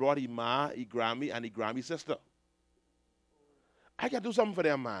members brought Ma, Grammy, and Grammy's sister. I got to do something for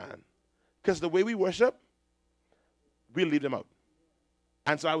them, man. Because the way we worship, we'll leave them out.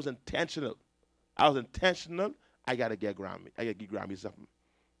 And so I was intentional. I got to get Grammy. I got to give Grammy something.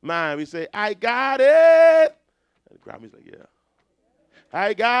 Man, we say, I got it. And Grammy's like, yeah.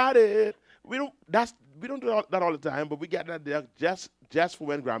 I got it. We don't do that all the time, but we get that there just for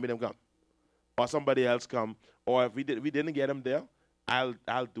when Grammy them come. Or somebody else come. Or if we didn't get them there,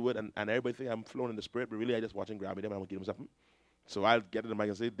 I'll do it, and everybody think I'm flowing in the spirit, but really I just watching Grammy them and I'm going to give them something. So I'll get to the mic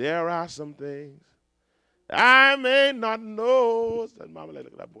and say, there are some things I may not know. And Mama like,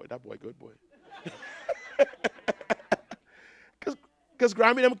 look at that boy, good boy. Because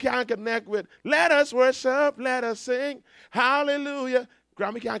Grammy them can't connect with, let us worship, let us sing, hallelujah.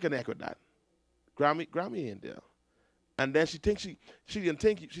 Grammy can't connect with that. Grammy ain't there. And then she thinks she didn't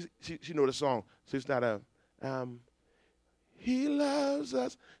think she know the song. So it's not he loves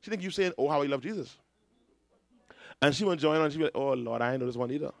us. She think you saying, oh, how he loved Jesus. And she won't join on. She be like, oh, Lord, I ain't know this one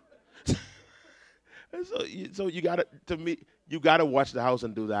either. so you gotta watch the house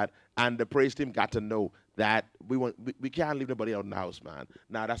and do that. And the praise team got to know that we can't leave nobody out in the house, man.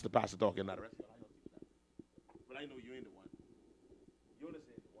 Now that's the pastor talking, not the rest. But I know you ain't the one. You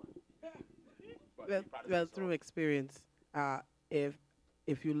understand the one. Well, through experience,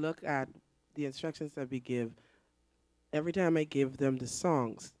 if you look at the instructions that we give, every time I give them the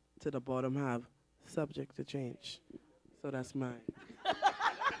songs, to the bottom half, subject to change. So that's mine.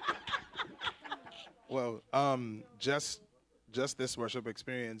 Well, just this worship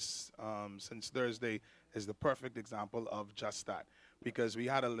experience since Thursday is the perfect example of just that. Because we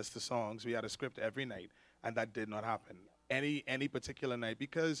had a list of songs, we had a script every night, and that did not happen any particular night.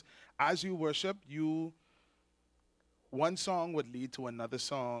 Because as you worship, one song would lead to another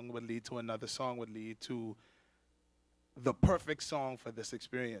song, would lead to another song, would lead to the perfect song for this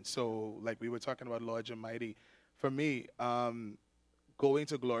experience. So like we were talking about Lord Almighty, for me, going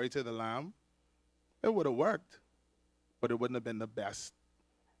to Glory to the Lamb, it would have worked, but it wouldn't have been the best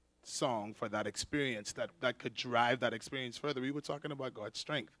song for that experience that could drive that experience further. We were talking about God's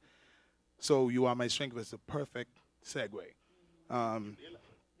strength. So You Are My Strength was the perfect segue.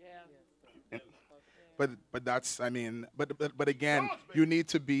 But that's, I mean, but again, you need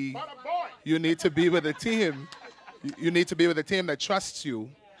to be with a team. You need to be with a team that trusts you,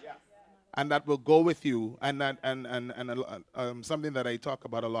 and that will go with you. And that something that I talk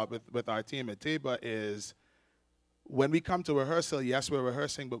about a lot with our team at Taba is when we come to rehearsal, yes, we're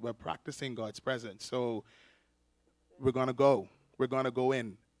rehearsing, but we're practicing God's presence. So we're going to go. We're going to go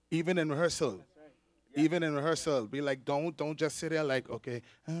in. Even in rehearsal. Even in rehearsal. Be like, don't just sit there like, okay.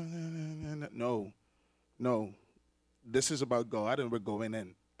 No. No. This is about God, and we're going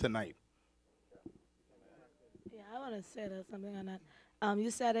in tonight. Yeah, I want to say that something on that. You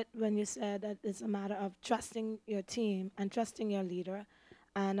said it when you said that it's a matter of trusting your team and trusting your leader.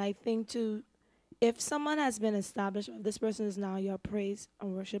 And I think, too, if someone has been established, or this person is now your praise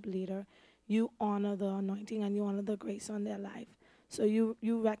and worship leader, you honor the anointing and you honor the grace on their life. So you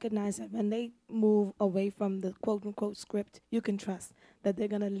recognize that when they move away from the quote-unquote script, you can trust that they're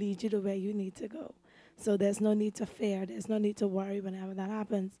going to lead you to where you need to go. So there's no need to fear. There's no need to worry whenever that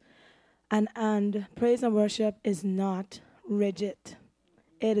happens. And praise and worship is not rigid.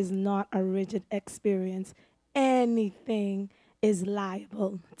 It is not a rigid experience. Anything is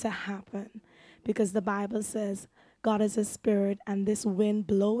liable to happen because the Bible says God is a spirit and this wind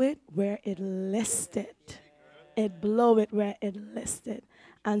blow it where it listed. It blow it where it listed.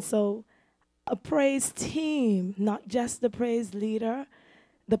 And so a praise team, not just the praise leader,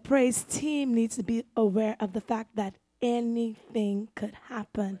 the praise team needs to be aware of the fact that anything could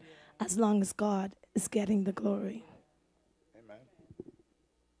happen as long as God is getting the glory. Amen.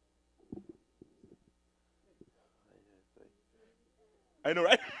 I know,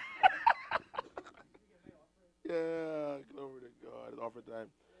 right? Yeah, glory to God. It's offering time.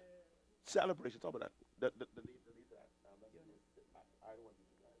 Celebration. Talk about that. The need that. I don't want to do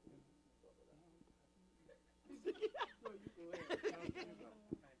that.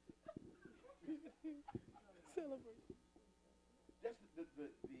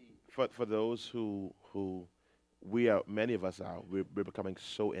 For those who we are, many of us are, we're becoming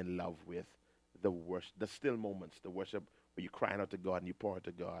so in love with the worship, the still moments, the worship where you're crying out to God and you pour out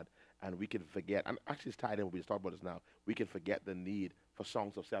to God, and we can forget. And actually, it's tied in. We just talked about this now. We can forget the need for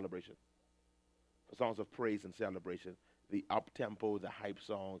songs of celebration, for songs of praise and celebration, the up tempo, the hype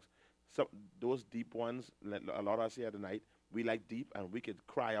songs, some those deep ones. A lot of us here tonight, we like deep, and we could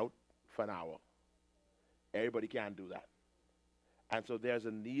cry out for an hour. Everybody can't do that. And so there's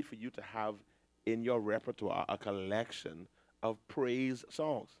a need for you to have in your repertoire a collection of praise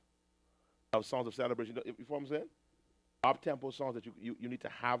songs, of songs of celebration. You know what I'm saying? Up-tempo songs that you need to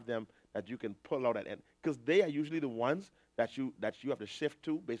have them that you can pull out at end. Because they are usually the ones that you have to shift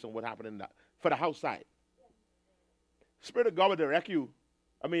to based on what happened in for the house side. Spirit of God will direct you.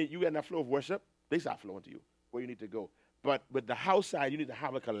 I mean, you get in that flow of worship, they start flowing to you where you need to go. But with the house side, you need to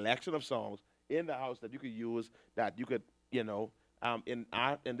have a collection of songs in the house that you could use, that you could, in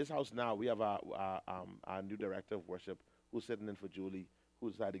this house now, we have our new director of worship who's sitting in for Julie, who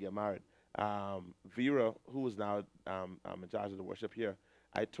decided to get married. Vera, who is now in charge of the worship here,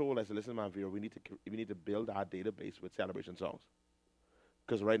 I said, listen, man, Vera, we need to build our database with celebration songs,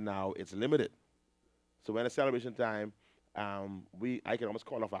 because right now it's limited. So when it's celebration time, I can almost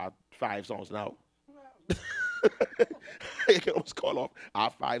call off our 5 songs now. I can almost call off our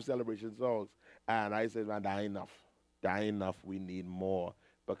 5 celebration songs, and I said, man, that ain't enough. That ain't enough. We need more,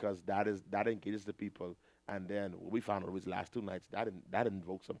 because that engages the people. And then what we found out these last 2 nights, that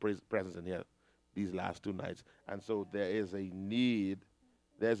invoked some presence in here these last 2 nights. And so there's a need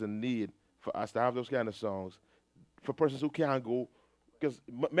for us to have those kind of songs for persons who can't go, because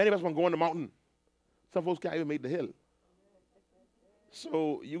many of us want to go on the mountain. Some folks can't even make the hill.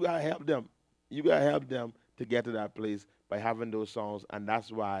 So you got to help them. You got to help them to get to that place by having those songs. And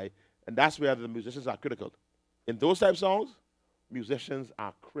that's where the musicians are critical. In those type of songs, musicians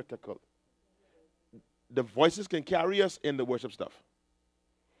are critical. The voices can carry us in the worship stuff.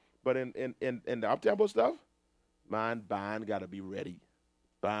 But in the up-tempo stuff, man, band got to be ready.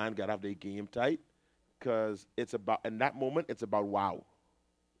 Band got to have their game tight, because it's about, in that moment, it's about wow.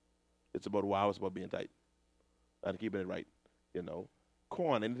 It's about wow. It's about being tight and keeping it right,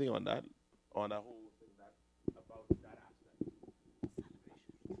 Corn, anything on that whole thing, about that aspect?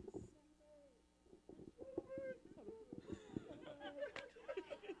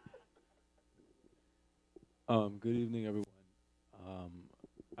 Good evening, everyone.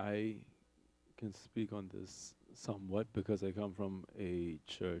 I can speak on this somewhat because I come from a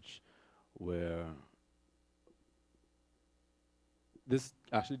church where this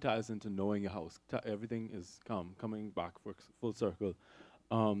actually ties into knowing your house. Everything is coming back for full circle.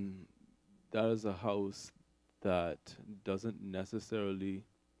 That is a house that doesn't necessarily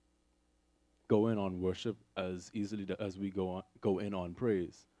go in on worship as easily as we go in on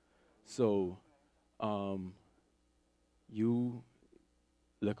praise. So you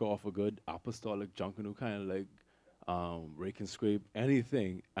lick off a good apostolic Junkanoo kind of like rake and scrape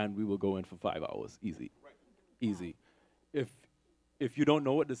anything, and we will go in for 5 hours easy. easy. If if you don't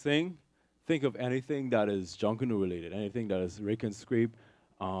know what to sing, think of anything that is Junkanoo related, anything that is rake and scrape,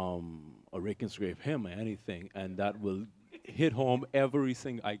 or rake and scrape him, or anything, and that will hit home every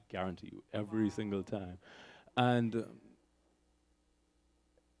single. I guarantee you, every single time, and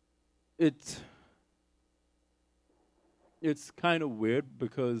it it's kind of weird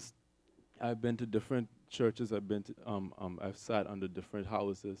because I've been to different churches. I've sat under different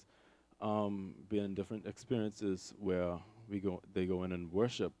houses, been in different experiences where they go in and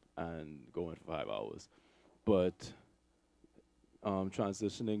worship and go in for 5 hours, but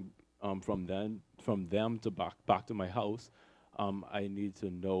transitioning from them to back to my house, I need to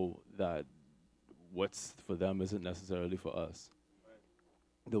know that what's for them isn't necessarily for us.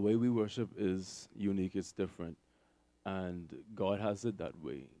 The way we worship is unique, it's different, and God has it that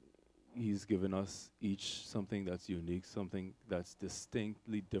way. He's given us each something that's unique, something that's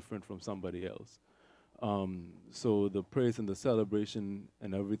distinctly different from somebody else. So the praise and the celebration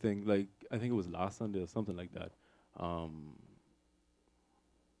and everything, like I think it was last Sunday or something like that. I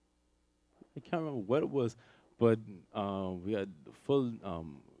can't remember what it was, but we had the full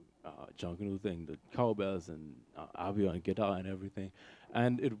Junkanoo thing, the cowbells and Abby on guitar and everything.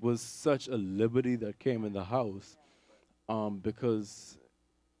 And it was such a liberty that came in the house because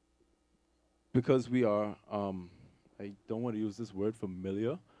we are, I don't want to use this word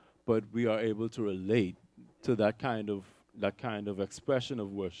familiar, but we are able to relate to that kind of expression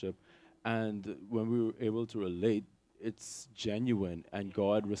of worship. And when we were able to relate, it's genuine, and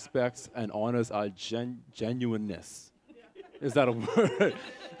God respects and honors our genuineness. Is that a word?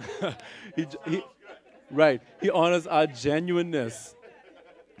 Right. He honors our genuineness.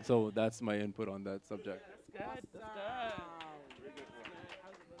 So that's my input on that subject. That's good.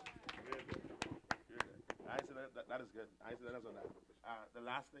 That is good. I answered that on that. The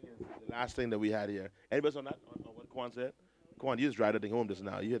last thing that we had here. Anybody's on that? On what Quan said? Quan, you just drive that thing home just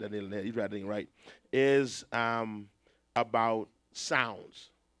now. You hit that nail in there. You drive that thing right. Is about sounds.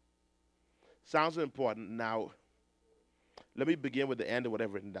 Sounds are important. Now, let me begin with the end of what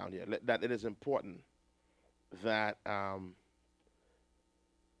I've written down here. That it is important that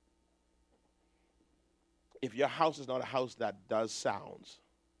if your house is not a house that does sounds,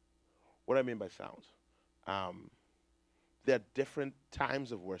 what do I mean by sounds? There are different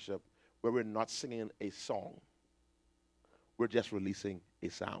times of worship where we're not singing a song. We're just releasing a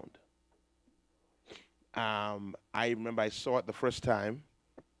sound. I remember I saw it the first time.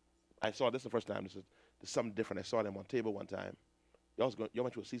 I saw this the first time. This is something different. I saw it on one table one time. Y'all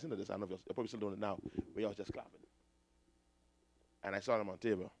went through a season of this. I don't know if you're probably still doing it now, where y'all was just clapping. And I saw them on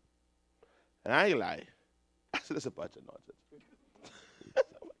table. And I ain't lie. I said, this is a bunch of nonsense.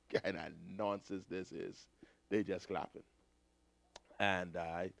 What kind of nonsense this is? They just clapping. And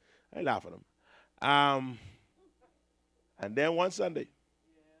I laugh at them. And then one Sunday,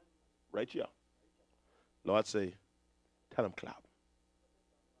 right here, Lord say, tell them clap.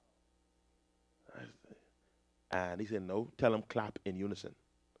 And he said, no, tell them clap in unison.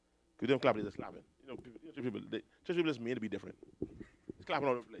 Because they don't clap, they're just clapping. Church people just mean to be different. It's clapping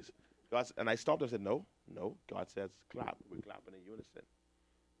all over the place. And I stopped and said, no, God says clap. We're clapping in unison.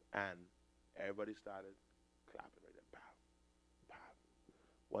 And everybody started clapping right there. Pow, pow.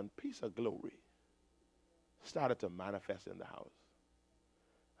 One piece of glory started to manifest in the house.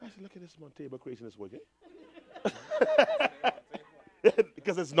 I said, look at this Montego creation this work,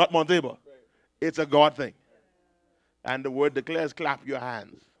 because it's not Montego. It's a God thing. And the word declares, clap your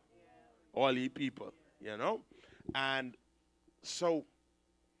hands. All ye people, And so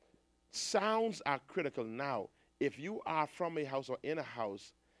sounds are critical. Now, if you are from a house or in a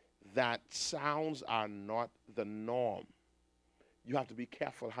house that sounds are not the norm, you have to be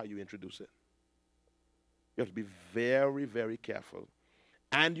careful how you introduce it. You have to be very, very careful.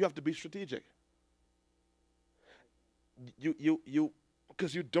 And you have to be strategic.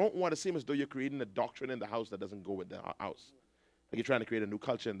 Because you don't want to seem as though you're creating a doctrine in the house that doesn't go with the house. Like you're trying to create a new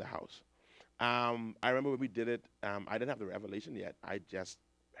culture in the house. I remember when we did it, I didn't have the revelation yet. I just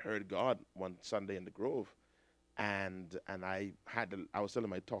heard God one Sunday in the Grove. And I was still in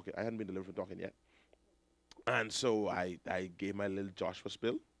my talking. I hadn't been delivered from talking yet. And so I gave my little Joshua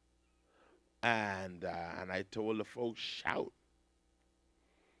spill. And I told the folks, shout.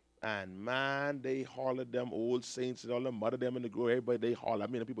 And man, they hollered, them old saints and all them, mother them in the grove, everybody, they hollered. I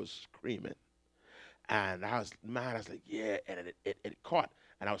mean, the people screaming. And I was like, yeah, and it caught.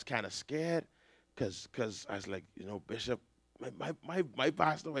 And I was kind of scared because I was like, Bishop, my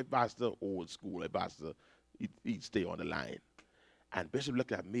pastor, old school, my pastor, he'd stay on the line. And Bishop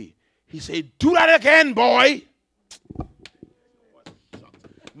looked at me. He said, do that again, boy.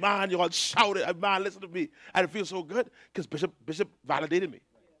 Man, you all shouted. Man, listen to me. And it feels so good because Bishop validated me.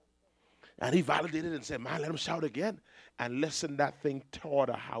 And he validated and said, man, let him shout again. And listen, that thing tore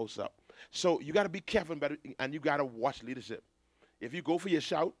the house up. So you got to be careful and you got to watch leadership. If you go for your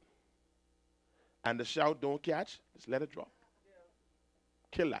shout and the shout don't catch, just let it drop.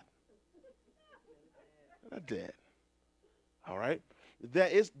 Kill that. Not dead. All right? There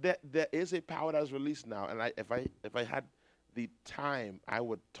is a power that is released now. And if I had the time, I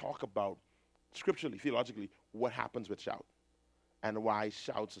would talk about scripturally, theologically, what happens with shout and why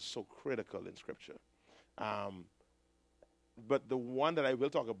shouts are so critical in Scripture. But the one that I will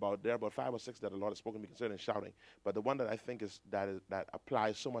talk about, there are about 5 or 6 that the Lord has spoken to me concerning shouting. But the one that I think that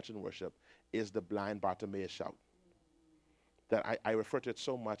applies so much in worship is the blind Bartimaeus shout. That I refer to it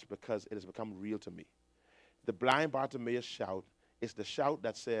so much because it has become real to me. The blind Bartimaeus shout is the shout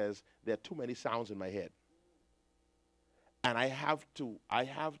that says there are too many sounds in my head. And I have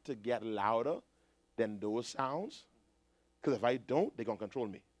to get louder than those sounds, because if I don't, they're going to control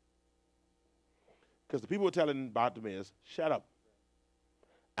me. Because the people were telling Bartimaeus, shut up.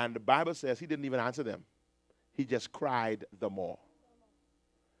 And the Bible says he didn't even answer them. He just cried the more.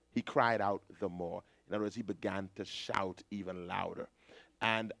 He cried out the more. In other words, he began to shout even louder.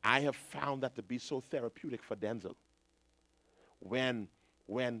 And I have found that to be so therapeutic for Denczil. When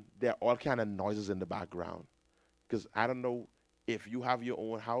there are all kind of noises in the background. Because I don't know if you have your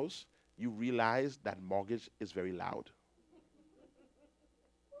own house, you realize that mortgage is very loud.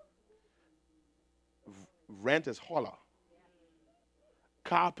 Rent is holler.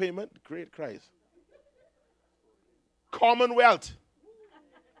 Car payment, great Christ. Commonwealth.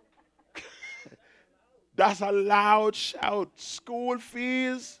 That's a loud shout. School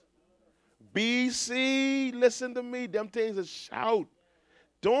fees, BC, listen to me. Them things is shout.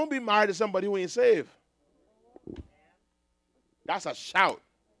 Don't be married to somebody who ain't saved. That's a shout.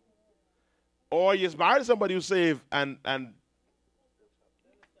 Or you're married to somebody who's saved and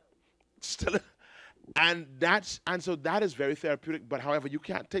still, and so that is very therapeutic. But however, you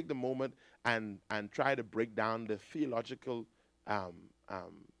can't take the moment and try to break down the theological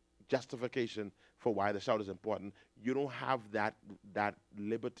justification for why the shout is important. You don't have that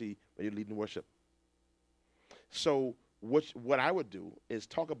liberty when you're leading worship. So what I would do is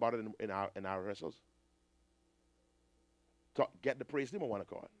talk about it in our rehearsals. Get the praise team on one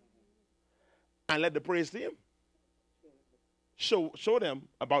accord. And let the praise team show them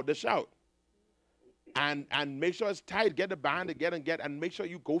about the shout. And make sure it's tight. Get the band together and make sure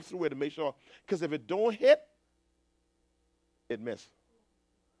you go through it and make sure. Because if it don't hit, it miss.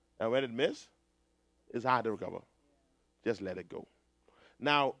 And when it miss, it's hard to recover. Just let it go.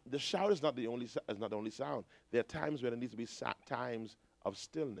 Now, the shout is not the only sound. There are times where there needs to be times of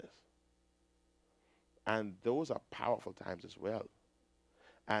stillness. And those are powerful times as well.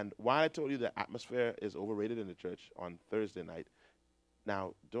 And why I told you the atmosphere is overrated in the church on Thursday night,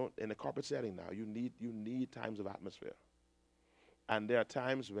 now in a corporate setting now, you need times of atmosphere. And there are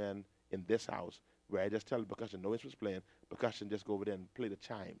times when in this house where I just tell the percussion, no instruments playing, percussion just go over there and play the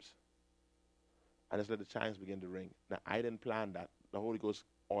chimes. And just let the chimes begin to ring. Now I didn't plan that. The Holy Ghost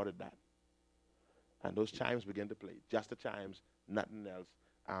ordered that. And those chimes begin to play. Just the chimes, nothing else.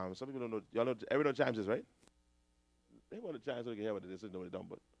 Some people don't know. Y'all know, everyone knows chimes is, right? They want the chimes so they can hear what it is. They know what they don't,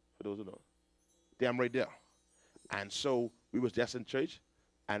 but for those who know, damn right there. And so we was just in church,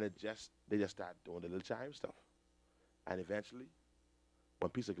 and they just started doing the little chime stuff. And eventually,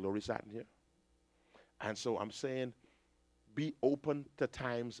 one piece of glory sat in here. And so I'm saying, be open to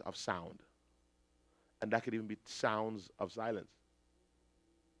times of sound. And that could even be sounds of silence.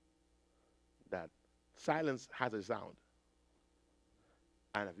 That silence has a sound.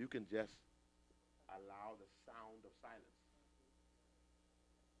 And if you can just allow the sound of silence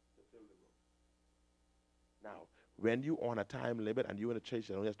to fill the room. Now, when you're on a time limit and you're in a church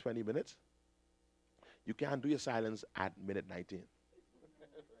that only has 20 minutes, you can't do your silence at minute 19.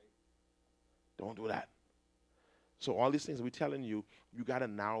 Don't do that. So all these things we're telling you, you got to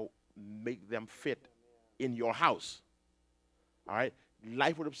now make them fit in your house. All right?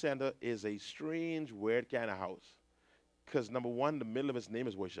 Life Worship Center is a strange, weird kind of house. Because number one, the middle of its name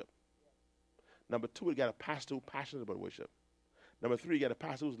is worship. Number two, you got a pastor who's passionate about worship. Number three, you got a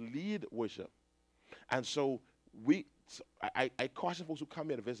pastor who's lead worship. And so I caution folks who come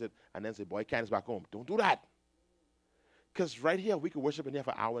here to visit and then say, boy, Candace back home. Don't do that. Because right here, we could worship in here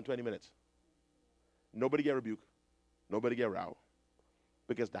for an hour and 20 minutes. Nobody get rebuked. Nobody get row.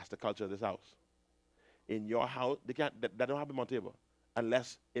 Because that's the culture of this house. In your house, that don't happen on table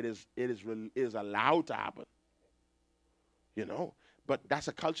unless it is allowed to happen. You know, but that's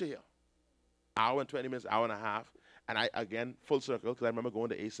a culture here. Hour and 20 minutes, hour and a half. And I, again, full circle, because I remember going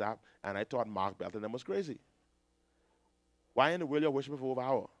to ASAP, and I thought Mark Belton them was crazy. Why in the world you're worshiping for over an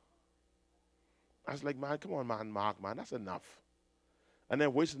hour? I was like, man, come on, man, Mark, man, that's enough. And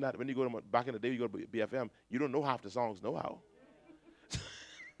then worse than that, when you go to, back in the day, you go to BFM, you don't know half the songs, no how.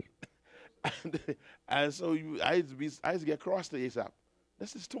 and so I used to get cross to ASAP.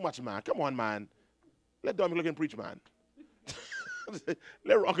 This is too much, man. Come on, man. Let Dominic look and preach, man.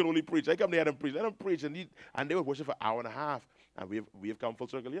 Let Rock and only preach. I come there and preach. Let them preach. And they would worship for an hour and a half. And we have come full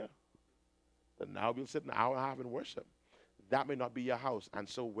circle here. And now we'll sit an hour and a half and worship. That may not be your house. And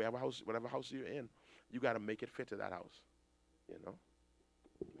so whatever house you're in, you got to make it fit to that house. You know?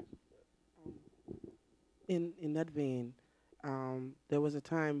 In that vein, there was a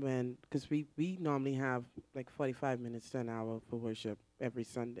time when, because we normally have like 45 minutes to an hour for worship every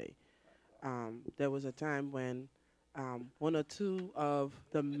Sunday. There was a time when one or two of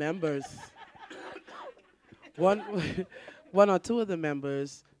the members, one or two of the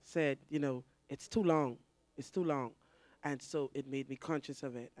members said, you know, it's too long, and so it made me conscious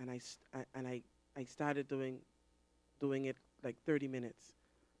of it, and I started doing it like 30 minutes.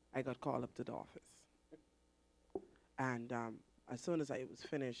 I got called up to the office. And as soon as it was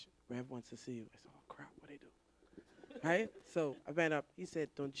finished, Rev wants to see you. I said, oh, crap, what do I do? Right? So I went up. He said,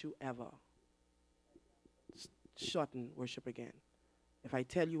 don't you ever shorten worship again. If I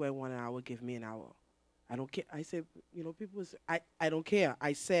tell you I want an hour, give me an hour. I don't care. I said, you know, people say, I don't care.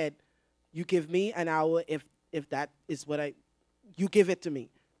 I said, you give me an hour if that is what you give it to me.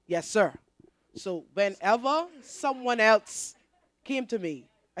 Yes, sir. So whenever someone else came to me,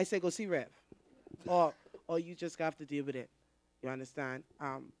 I said, go see Rev. Or you just have to deal with it. You understand? You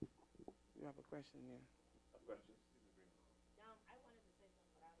have a question, yeah. A question?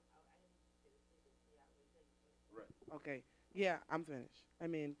 Okay. Yeah, I'm finished. I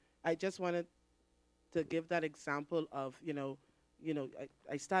mean, I just wanted to give that example of,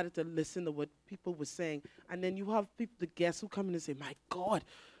 I started to listen to what people were saying, and then you have people, the guests who come in and say, my God,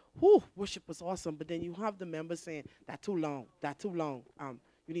 worship was awesome. But then you have the members saying, that's too long.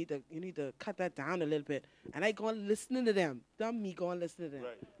 You need to cut that down a little bit. And I go on listening to them. Me go on listening to them.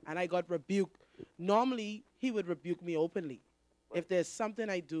 Right. And I got rebuked. Normally, he would rebuke me openly. Right. If there's something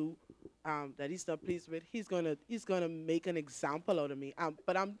I do that he's not pleased with, he's gonna make an example out of me.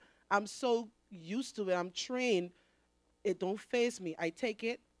 But I'm so used to it. I'm trained. It don't faze me. I take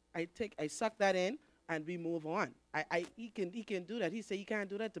it. I suck that in, and we move on. He can do that. He said he can't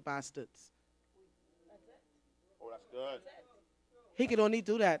do that to bastards. Oh, that's good. He can only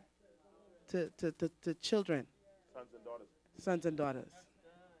do that to children. Sons and daughters. Sons and daughters.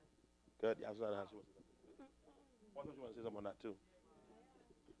 Good. Yeah, I was going to ask you. Why don't you want to say something on that too?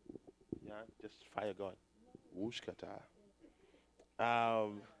 Yeah, just fire God. Whoosh kata.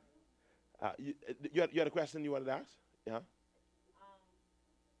 You had a question you wanted to ask? Yeah.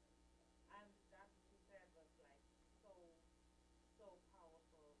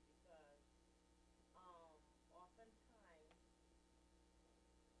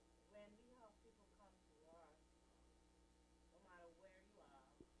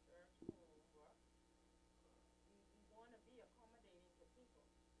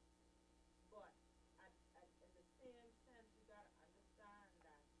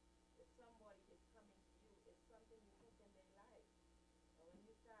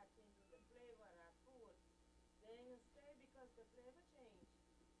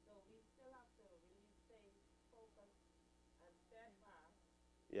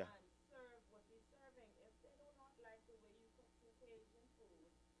 Yeah.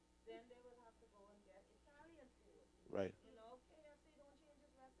 Right.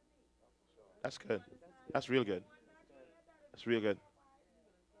 That's good. That's real good. That's real good.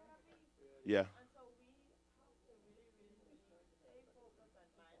 Yeah.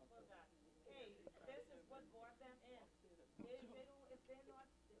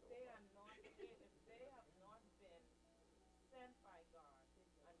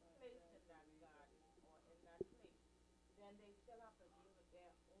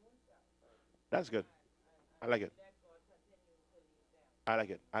 That's good. I like it. I like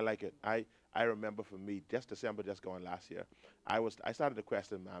it. I like it. I remember for me, just December just going last year, I started to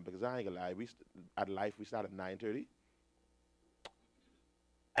question, man, because I ain't gonna lie, at Life we started at 9:30,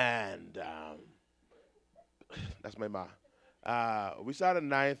 and that's my ma. We started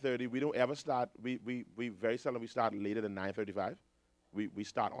at 9:30. We don't ever start. We very seldom we start later than 9:35. We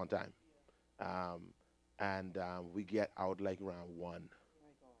start on time, and we get out like around 1.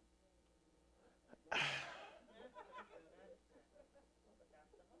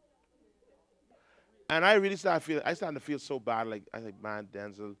 And I really started to feel so bad. Like I think, man,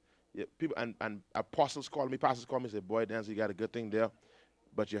 Denczil, Yeah, people and apostles call me, pastors call me, and say, "Boy, Denczil, you got a good thing there,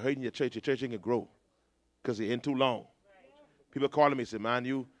 but you're hurting your church. Your church ain't gonna grow because you're in too long." People calling me, say, "Man,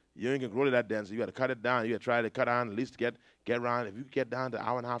 you ain't gonna grow to that, Denczil. You got to cut it down. You got to try to cut down, at least get around. If you get down to an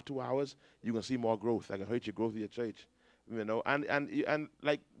hour and a half, 2 hours, you can see more growth. I can hurt your growth of your church, you know." And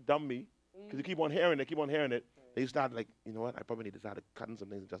like dumb me, because you keep on hearing it. They start like, you know what? I probably need to start cutting some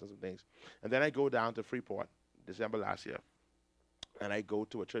things, adjusting some things. And then I go down to Freeport, December last year, and I go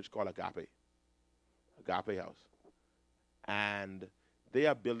to a church called Agape House, and they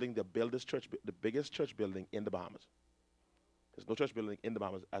are building the biggest church building in the Bahamas. There's no church building in the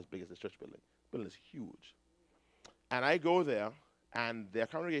Bahamas as big as this church building. The building is huge. And I go there, and their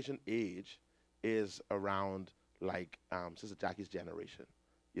congregation age is around like Sister Jackie's generation.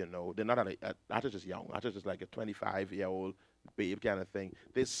 You know, they're not our church is young. Our church is like a 25-year-old babe kind of thing.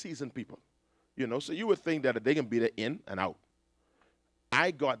 They're seasoned people. You know, so you would think that they can be there in and out.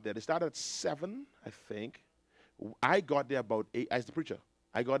 I got there. They started at 7, I think. I got there about 8. I was the preacher.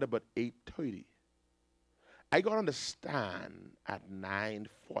 I got there about 8:30. I got on the stand at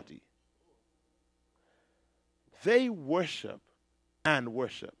 9:40. They worship and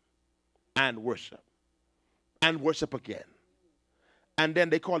worship and worship and worship again. And then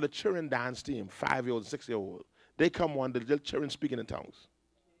they call the children dance team, 5-year-old, 6-year-old. They come on, the little children speaking in tongues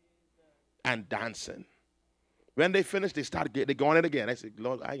and dancing. When they finish, they go on it again. I say,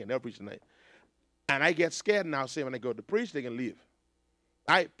 "Lord, I can never preach tonight." And I get scared now, saying when I go to preach, they can leave.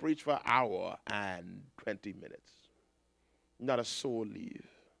 I preach for an hour and 20 minutes. Not a soul leave.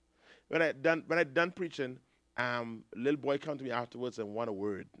 When I done preaching, a little boy come to me afterwards and want a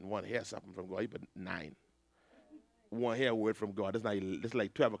word and want to hear something from God. He put 9. Want to hear a word from God. This is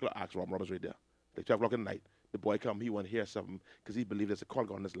like 12 o'clock. Ask Roberts right there. Like 12 o'clock at night. The boy come. He want to hear something because he believes there's a call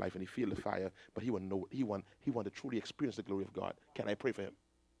God in his life and he feel the fire. But he want to know. He want to truly experience the glory of God. Can I pray for him?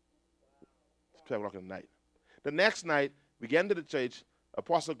 It's 12 o'clock at night. The next night we get into the church.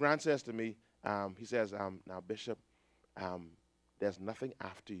 Apostle Grant says to me, he says, "Now Bishop, there's nothing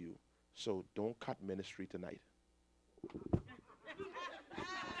after you, so don't cut ministry tonight."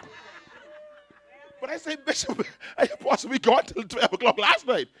 But I say, "Bishop, I possibly got till 12 o'clock last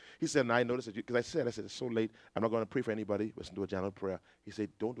night." He said, "No, I noticed it." Because I said, "It's so late. I'm not going to pray for anybody. Listen to a general prayer." He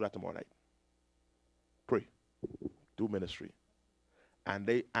said, "Don't do that tomorrow night. Pray. Do ministry." And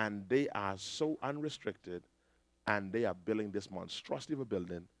they are so unrestricted, and they are building this monstrosity of a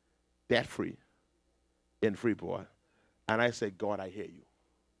building, debt-free, in Freeport. And I say, "God, I hear you."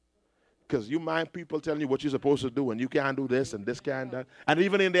 Because you mind people telling you what you're supposed to do, and you can't do this and this can't that. And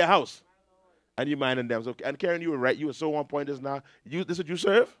even in their house. And you minding them. So, and Karen, you were right. You were so on point just now. This is what you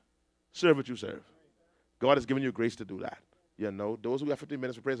serve? Serve what you serve. God has given you grace to do that. You know, those who have 15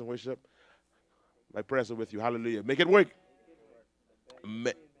 minutes for praise and worship, my prayers are with you. Hallelujah. Make it work.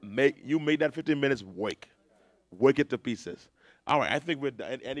 You made that 15 minutes work. Work it to pieces. All right. I think we're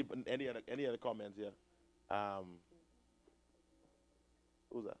done. Any other comments here?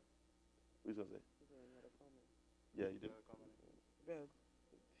 Who's that? Who's going to say? Yeah, you did. Well,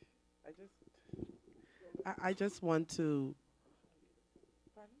 I just want to.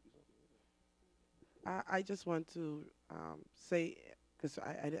 I just want to say, because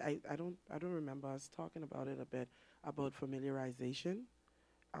I don't remember us talking about it a bit about familiarization.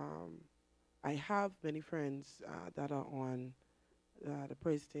 I have many friends that are on the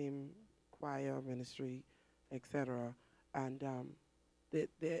praise team, choir, ministry, etc. And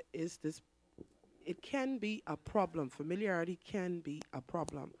there is this. It can be a problem. Familiarity can be a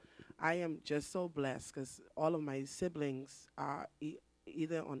problem. I am just so blessed because all of my siblings are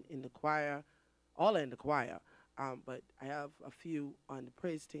either in the choir, all are in the choir, but I have a few on the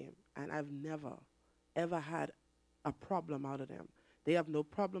praise team, and I've never, ever had a problem out of them. They have no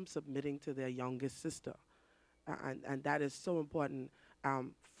problem submitting to their youngest sister, and that is so important.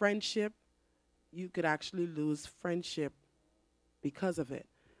 Friendship, you could actually lose friendship because of it.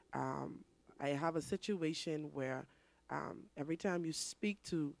 I have a situation where every time you speak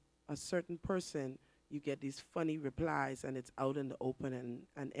to a certain person, you get these funny replies, and it's out in the open.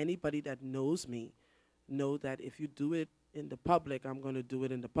 And anybody that knows me know that if you do it in the public, I'm going to do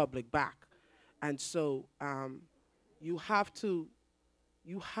it in the public back. And so you have to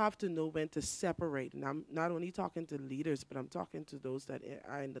know when to separate. And I'm not only talking to leaders, but I'm talking to those that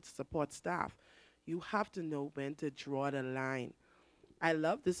are in the support staff. You have to know when to draw the line. I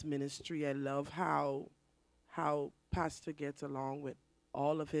love this ministry. I love how Pastor gets along with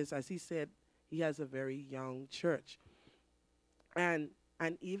all of his, as he said, he has a very young church. And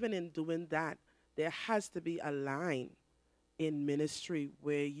even in doing that, there has to be a line in ministry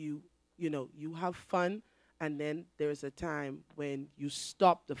where you have fun And then there's a time when you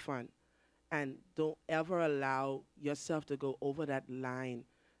stop the fun, and don't ever allow yourself to go over that line.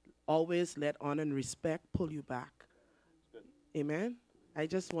 Always let honor and respect pull you back. Amen. I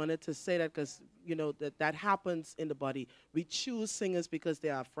just wanted to say that because that happens in the body. We choose singers because they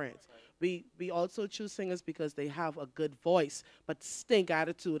are friends. We also choose singers because they have a good voice, but stink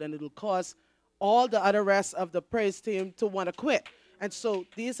attitude, and it'll cause all the other rest of the praise team to want to quit. And so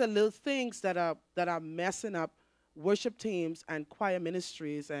these are little things that are messing up worship teams and choir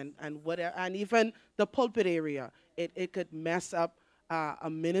ministries and whatever, and even the pulpit area. It could mess up a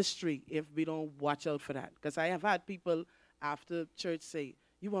ministry if we don't watch out for that. Because I have had people after church say,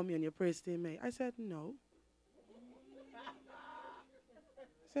 "You want me on your praise team, mate?" I said, "No."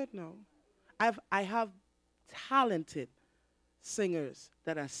 I said, "No." I have talented singers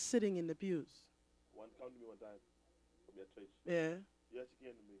that are sitting in the pews. One come to me one time from your church. Yeah. Yes, she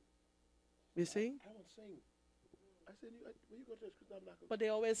came to me. You see? I want to sing. I said, when you go to church, 'cause I'm not going. But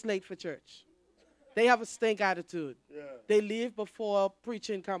they're always late for church. They have a stink attitude. Yeah. They leave before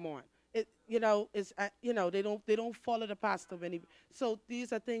preaching come on. They don't follow the pastor of any. So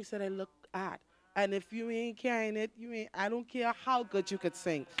these are things that I look at. And if you ain't carrying it, I don't care how good you could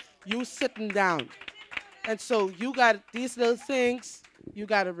sing. You sitting down. And so you got these little things you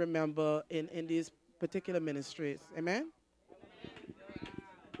got to remember in these particular ministries. Amen?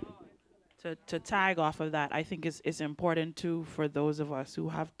 To tag off of that, I think it's important too for those of us who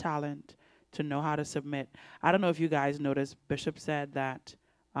have talent to know how to submit. I don't know if you guys noticed, Bishop said that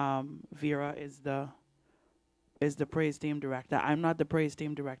Vera is the praise team director. I'm not the praise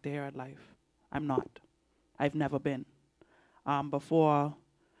team director here at Life. I'm not. I've never been. Before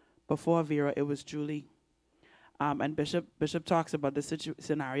Vera, it was Julie. And Bishop talks about the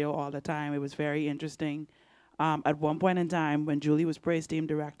scenario all the time. It was very interesting. At one point in time, when Julie was praise team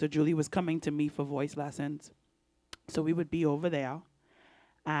director, Julie was coming to me for voice lessons. So we would be over there,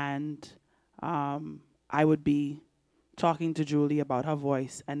 and I would be talking to Julie about her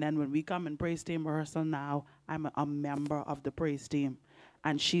voice. And then when we come in praise team rehearsal now, I'm a member of the praise team,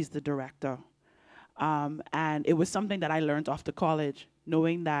 and she's the director. And it was something that I learned after college,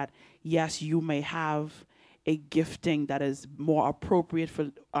 knowing that, yes, you may have a gifting that is more appropriate for,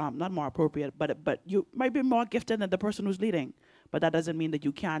 not more appropriate, but you might be more gifted than the person who's leading. But that doesn't mean that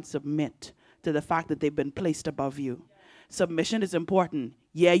you can't submit to the fact that they've been placed above you. Submission is important.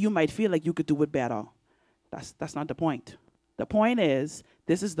 Yeah, you might feel like you could do it better. That's not the point. The point is,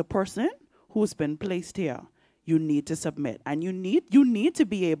 this is the person who's been placed here. You need to submit. And you need to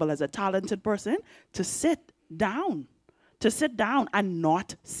be able, as a talented person, to sit down and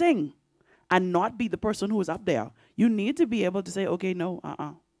not sing. And not be the person who is up there. You need to be able to say, okay, no,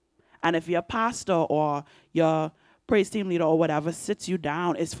 And if your pastor or your praise team leader or whatever sits you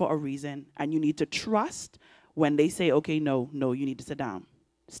down, it's for a reason. And you need to trust when they say, okay, no, you need to sit down.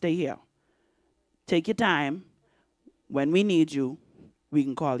 Stay here. Take your time. When we need you, we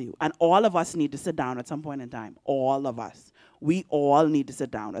can call you. And all of us need to sit down at some point in time. All of us. We all need to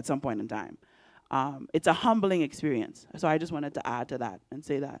sit down at some point in time. It's a humbling experience. So I just wanted to add to that and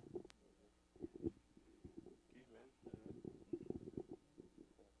say that.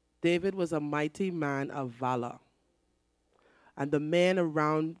 David was a mighty man of valor. And the men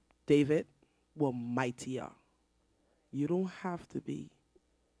around David were mightier. You don't have to be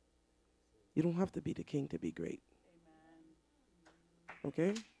the king to be great.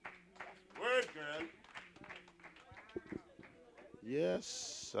 Okay? Word, girl. Yes,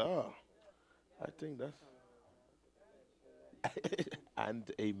 sir. I think that's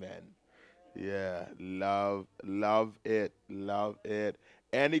and amen. Yeah, love it.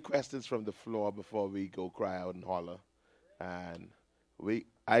 Any questions from the floor before we go cry out and holler? And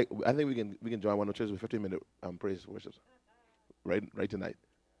I think we can join one of the churches with 15-minute praise worship. Right tonight.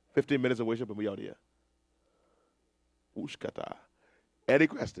 15 minutes of worship and we out here. Ushkata. Any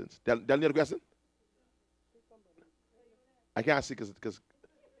questions? Daniel, you have a question? I can't see because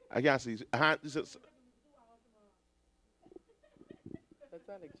I can't see. That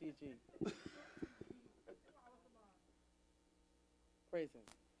sounds like Gigi. Praise him.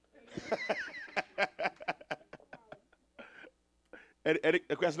 Any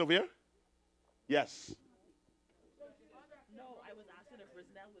a question over here? Yes. No, I was asking if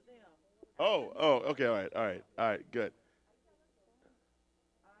Risnell was there. Oh, okay, all right, good.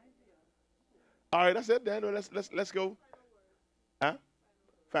 All right, that's it then. Let's go. Huh?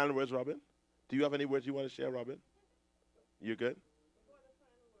 Final words, Robin. Do you have any words you want to share, Robin? You good?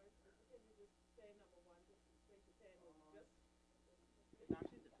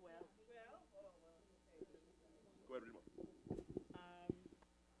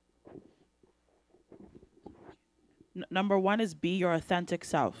 Number one is be your authentic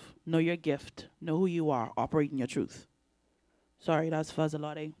self. Know your gift. Know who you are. Operate in your truth. Sorry, that's fuzz a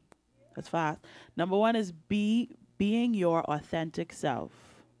lot, eh? That's fast. Number one is being your authentic self.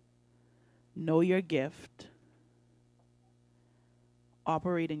 Know your gift.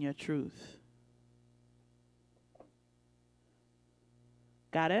 Operate in your truth.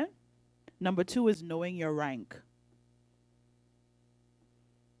 Got it? Number two is knowing your rank.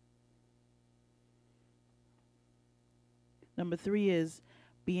 Number three is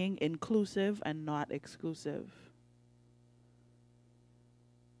being inclusive and not exclusive.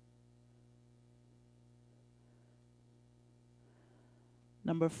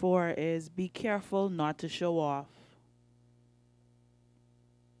 Number four is be careful not to show off.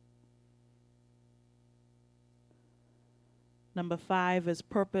 Number five is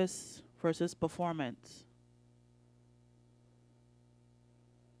purpose versus performance.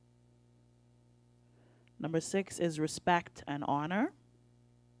 Number six is respect and honor.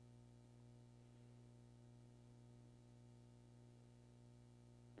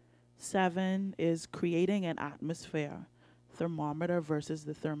 Seven is creating an atmosphere. Thermometer versus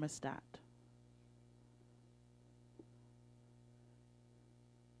the thermostat.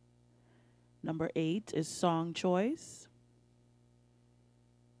 Number eight is song choice.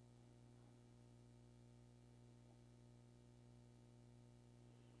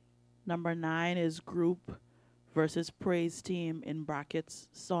 Number nine is group versus praise team in brackets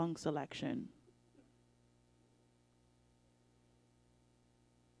song selection.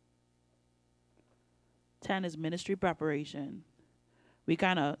 Ten is ministry preparation. We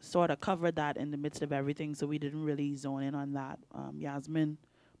kind of sort of covered that in the midst of everything, so we didn't really zone in on that. Yasmin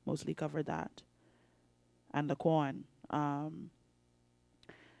mostly covered that. And Laquan.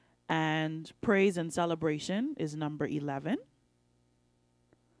 And praise and celebration is number 11.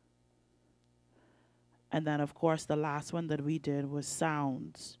 And then, of course, the last one that we did was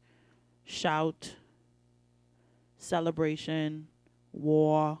sounds. Shout, celebration,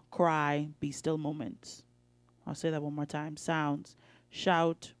 war, cry, be still moments. I'll say that one more time. Sounds,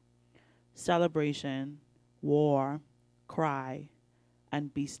 shout, celebration, war, cry,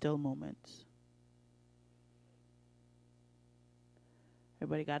 and be still moments.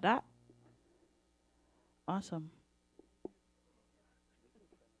 Everybody got that? Awesome.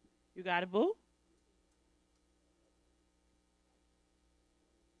 You got it, boo?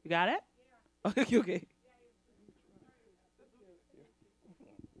 You got it? Yeah. Okay, okay.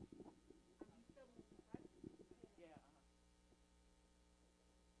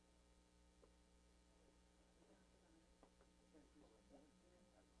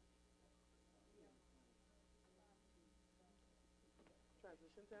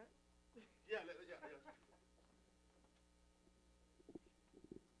 Transition time? Yeah.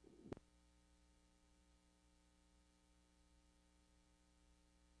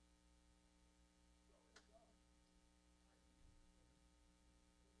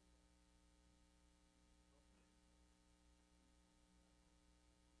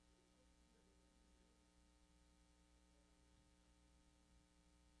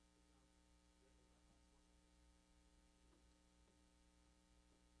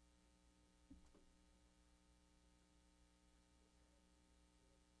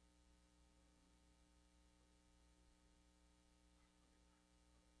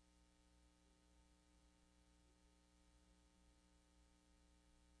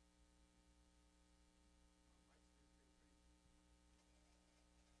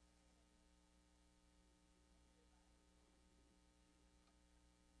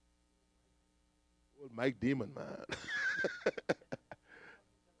 Old Mike Demon, man.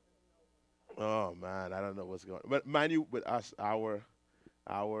 Oh man, I don't know what's going on. But mind you, with us, our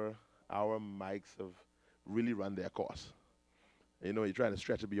mics have really run their course. You know, you're trying to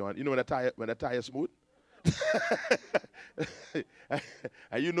stretch it beyond. You know when that tire smooth,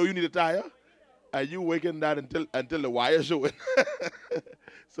 and you know you need a tire, and you working that until the wire showing.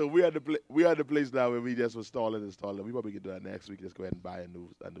 So we are the place now where we just install it. We probably can do that next week. Just go ahead and buy a new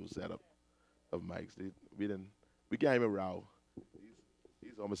setup of mics. We can't even row.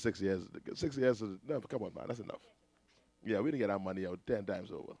 He's almost 6 years. 6 years is no, come on, man, that's enough. Yeah, we didn't get our money out 10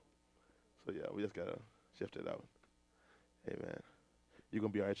 times over. So yeah, we just gotta shift it out. Hey man, you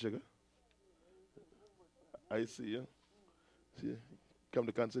gonna be all right, sugar? I see you. See you. Come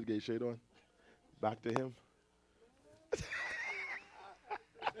to concert, get your shade on. Back to him.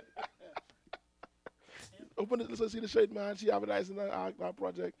 Open it, let's see the shade, man. She advertising our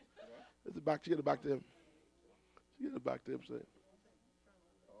project. Let's back. She get it back to him. She get it back to him. Say.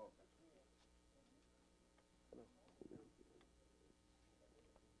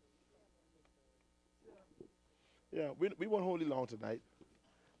 Yeah, we won't hold you long tonight.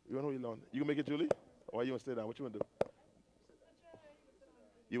 We won't hold you long. You gonna make it, Julie? Or you wanna stay down? What you wanna do?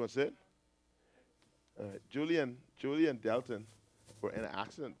 You wanna sit? All right. Julie and Delton were in an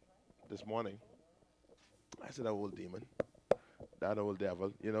accident this morning. I said that old demon, that old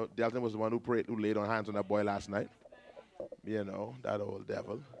devil. You know, Delton was the one who laid on hands on that boy last night. You know, that old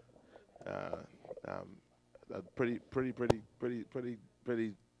devil. A pretty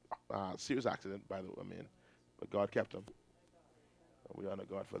serious accident, by the way. I mean, but God kept him. We honor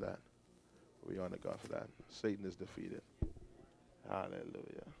God for that. We honor God for that. Satan is defeated.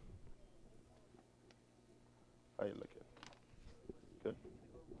 Hallelujah. How you looking? Good.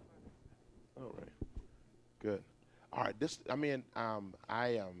 All right. Good. All right.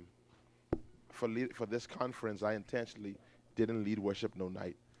 For this conference, I intentionally didn't lead worship no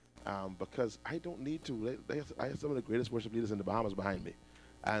night because I don't need to. I have some of the greatest worship leaders in the Bahamas behind me,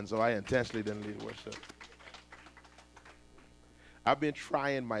 and so I intentionally didn't lead worship. I've been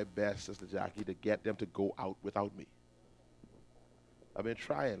trying my best, Sister Jackie, to get them to go out without me. I've been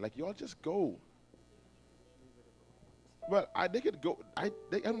trying. Like, y'all just go. Well, they could go.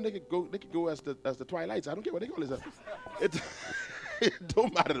 They could go as the Twilights. I don't care what they call it. It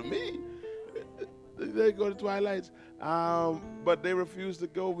don't matter to me. They go to Twilights. But they refuse to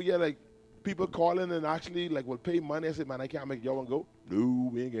go. We get like people calling and actually like will pay money. I said, man, I can't make y'all want to go. No,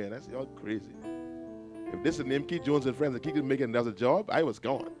 we ain't getting. I said, y'all crazy. If this is named Keith Jones and Friends and Keith can make another job, I was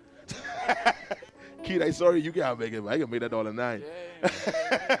gone. Keith, I'm sorry you can't make it, but I can make that $1.09.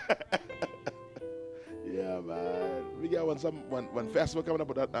 Yeah, man. We got one festival coming up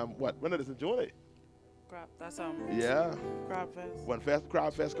with that. When is it in June? Yeah. Crab Fest. One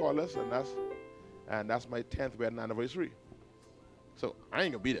Crab Fest called us, and that's my 10th wedding anniversary. So I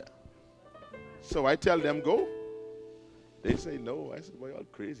ain't gonna be there. So I tell them go. They say no. I said, boy, y'all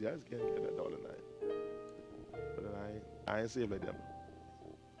crazy. I just can't get that $1.09. But then I ain't saved like them.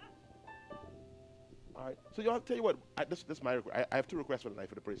 All right. So y'all tell you what. This is my request. I have 2 requests for the night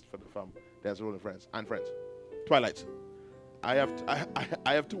for the priest from Denczil and friends. Twilights. I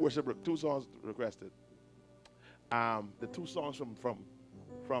have 2 songs requested. The 2 songs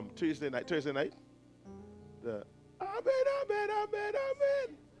from Thursday night. The Amen.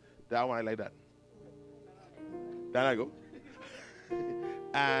 That one I like that. Then I go.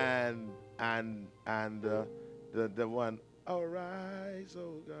 and the one, arise,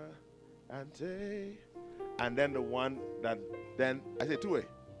 oh God, and take. And then the one that then I say 2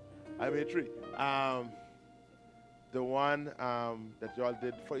 I made 3. The one that y'all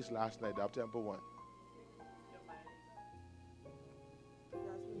did first last night, the up-tempo one.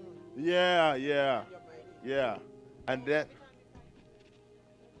 Yeah. And then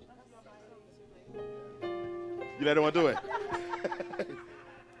you let them do it.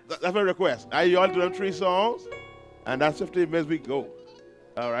 That's my request. Y'all do them 3 songs, and that's 15 minutes we go.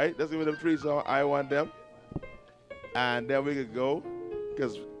 All right, let's give them 3 songs. I want them, and then we could go,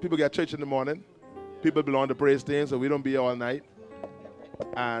 because people get church in the morning. People belong to praise team, so we don't be here all night,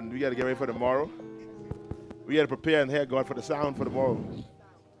 and we got to get ready for tomorrow. We got to prepare and hear God for the sound for tomorrow.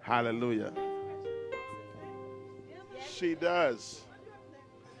 Hallelujah. She does.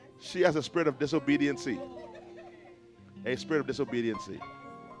 She has a spirit of disobedience. A spirit of disobedience.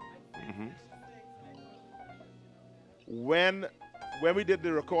 Mm-hmm. When we did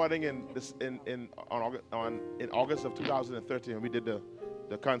the recording in August of 2013, when we did the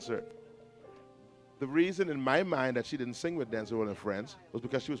concert, the reason in my mind that she didn't sing with Denczil and Friends was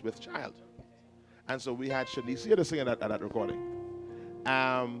because she was with child, and so we had Shanice here to sing at that recording.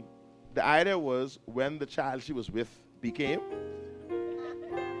 The idea was when the child she was with became,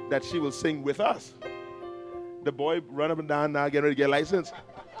 that she will sing with us. The boy run up and down now, getting ready to get licensed.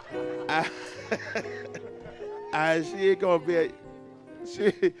 And she ain't gonna be.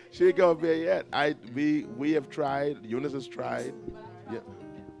 She ain't gonna be yet. We have tried. Eunice has tried. Yeah.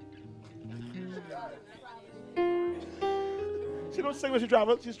 She don't sing when she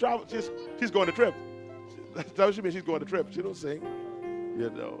travels. She's going to trip. That's what she means. She's going to trip. She don't sing. You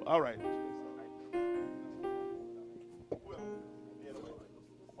know. All right.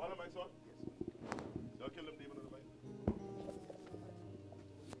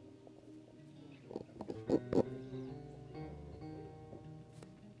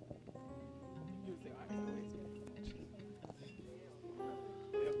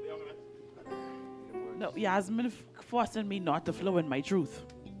 No, Yasmin forcing me not to flow in my truth.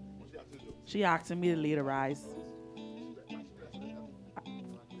 She asking me to lay the rise.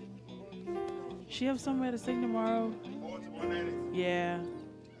 She have somewhere to sing tomorrow? Yeah.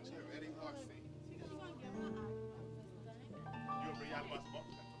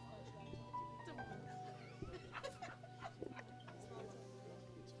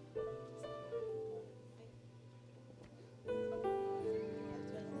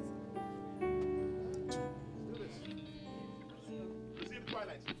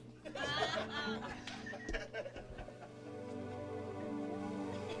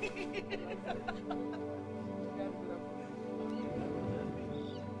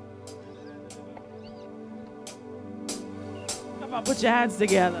 Come on, put your hands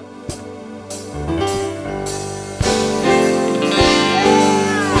together.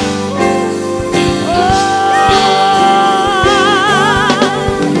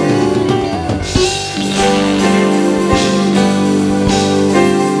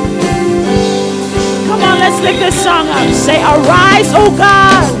 Come on, let's lift this song up. Say, arise, O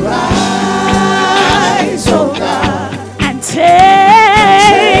God. Arise, O God. And take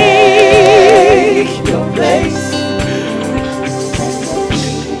your place.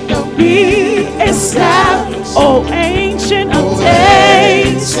 Be established, O ancient of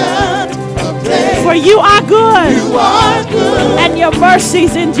days. For you are good. You are good. And your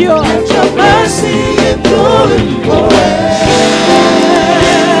mercies endure. And your mercy endure forever.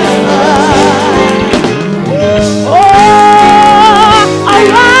 Oh,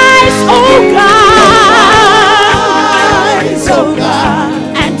 arise, O God. Arise, O God.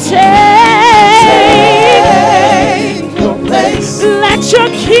 And take your place. Let your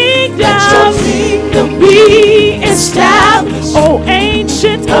kingdom be established, O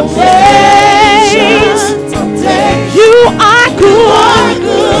ancient of days. You are good,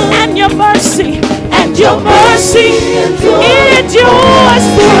 and your mercy endures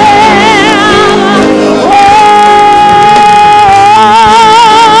forever. Oh,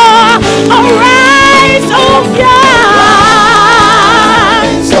 arise, O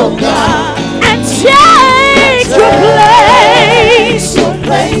God, and take your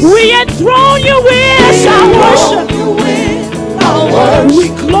place. We enthrone you with our worship. We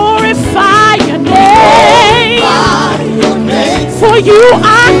glorify your name. For you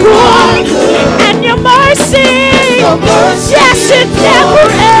are good, and your mercy, yes, it never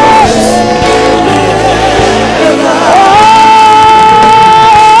ends.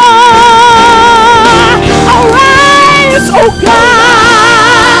 Oh, arise, O God,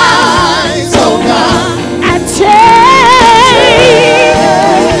 and take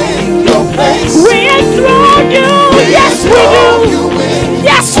your place. We enthrone you, yes we do.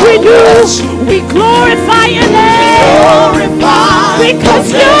 Yes we do. We glorify your name. Because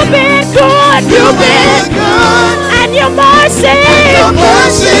you've been good. And your mercy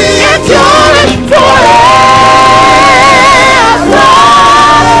endures forever.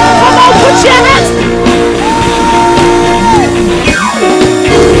 Come on, put your hands.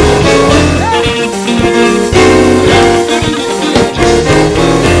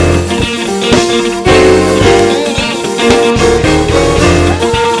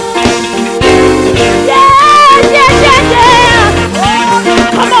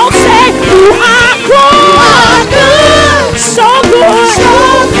 Come on, say, you are good. So good.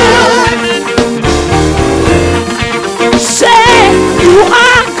 Say, you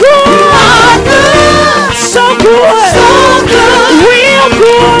are good. So good. Real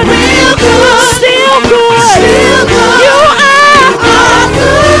good. Still good. You are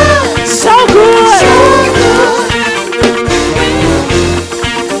good. So good.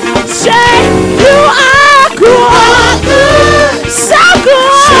 Say, you are good. So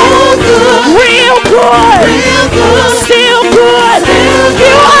good. Real good. Still good.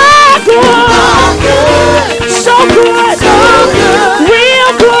 You are good. So good.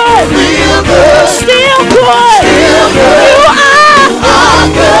 Real good. Still good. You are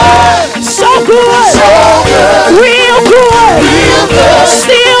good. So good. Real good.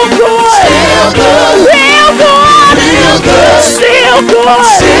 Still good. Real good. Still good.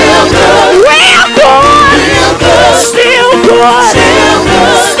 Real good. Still good.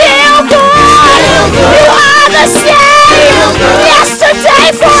 Still good. You are the same. Yesterday,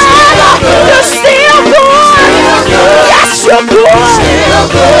 forever. You're still good. Yes, you're good.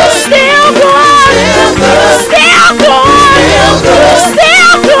 Still good. Still good.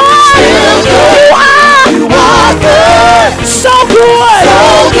 Still good. You are good. So good.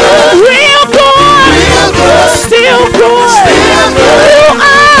 Real good. Still good. You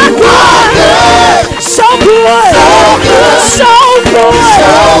are good. So good. So good.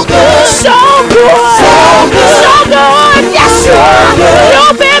 So good. So good. Yes, you are.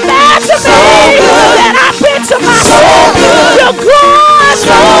 You've been bad to me. And I've been to myself. You're good.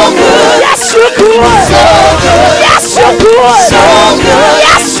 Yes, you're good. Yes, you're good.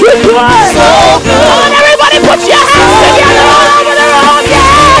 Yes, you're good. Come on, everybody, put your hands together all over the room.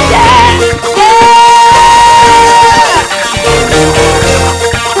 Yeah, yeah.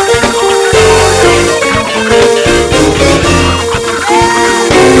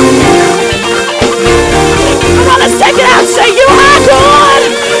 Come on, let's take it out. Say, you are good.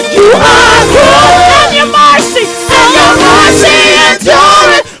 You are good. And your mercy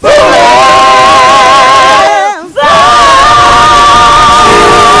endureth forever.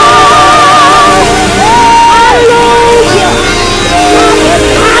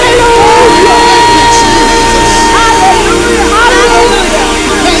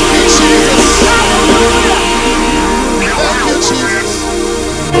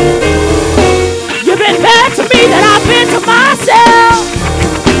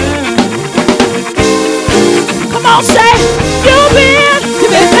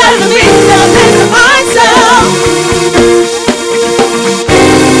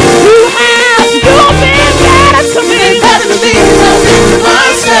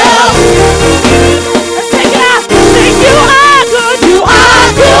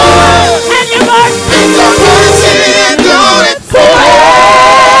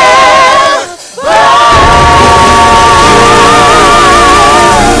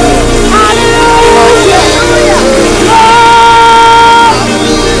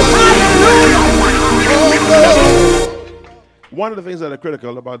 one of the things that are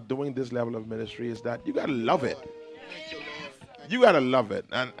critical about doing this level of ministry is that you gotta love it. You gotta love it.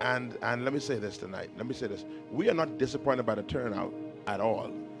 And let me say this tonight. Let me say this. We are not disappointed by the turnout at all,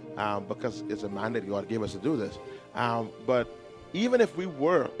 because it's a mandate God gave us to do this. But even if we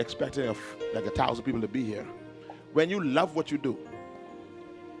were expecting like 1,000 people to be here, when you love what you do,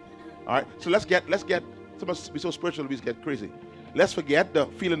 all right. So let's get. Some of us be so spiritual, we get crazy. Let's forget the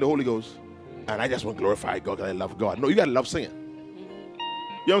feeling the Holy Ghost, and I just want to glorify God because I love God. No, you gotta love singing.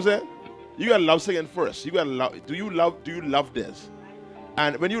 You know what I'm saying? You gotta love singing first. You gotta love. Do you love this?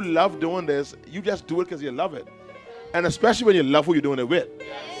 And when you love doing this, you just do it because you love it. And especially when you love who you're doing it with.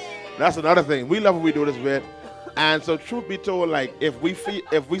 That's another thing. We love who we do this with. And so, truth be told, like if we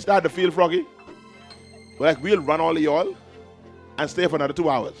start to feel froggy, like we'll run all of y'all and stay for another 2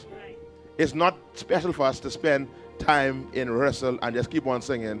 hours. It's not special for us to spend time in rehearsal and just keep on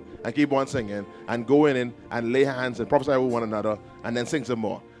singing and go in and lay hands and prophesy with one another and then sing some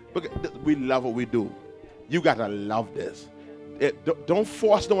more. Because we love what we do. You gotta love this. Don't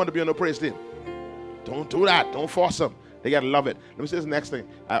force no one to be on the praise team. Don't do that. Don't force them. They gotta love it. Let me say this next thing.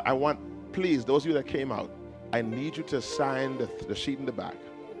 I want, please, those of you that came out, I need you to sign the sheet in the back.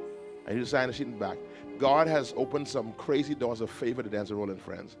 I need you to sign the sheet in the back. God has opened some crazy doors of favor to Denczil, Rolle, and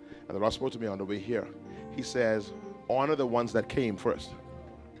friends. And the Lord spoke to me on the way here. He says, honor the ones that came first.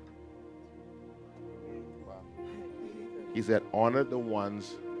 He said, honor the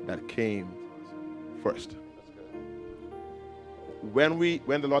ones that came first. When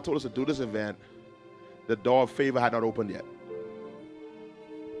the Lord told us to do this event, the door of favor had not opened yet.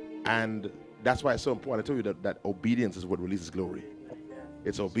 And that's why it's so important. I told you that obedience is what releases glory.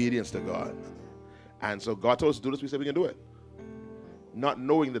 It's obedience to God. And so God told us to do this. We said we can do it. Not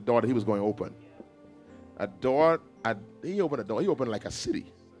knowing the door that he was going to open. He opened a door. He opened like a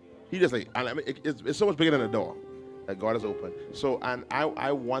city. He just like, it's so much bigger than a door that God has opened. So, and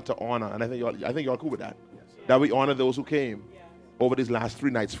I want to honor, and I think y'all cool with that. That we honor those who came over these last 3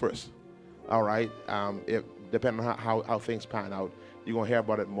 nights first. All right. Depending on how things pan out, you're going to hear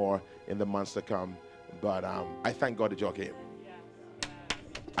about it more in the months to come. But I thank God that y'all came.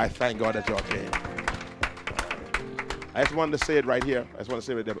 I thank God that y'all came. I just wanted to say it right here. I just want to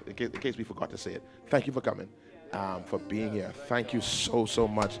say it right there in case we forgot to say it. Thank you for coming, for being here. Thank you so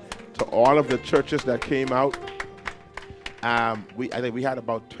much to all of the churches that came out. I think we had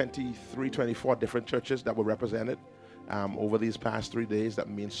about 23, 24 different churches that were represented over these past 3 days. That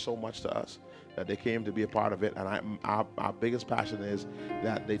means so much to us that they came to be a part of it. And our biggest passion is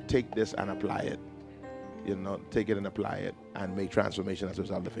that they take this and apply it. You know, take it and apply it and make transformation as a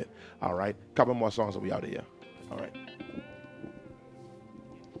result of it. All right. Couple more songs and we out of here. All right.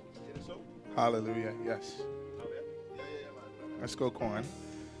 Hallelujah. Yes. Let's go, Corn.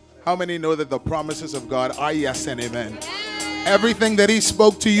 How many know that the promises of God are yes and amen? Everything that he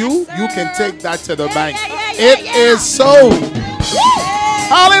spoke to you, you can take that to the bank. It is so.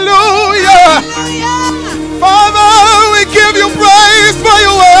 Hallelujah. Father, we give you praise for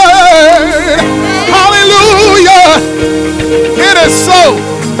your word. Hallelujah. It is so.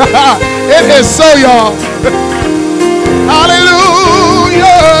 It is so, y'all.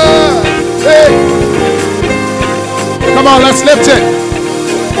 Hallelujah. Hey. Come on, let's lift it.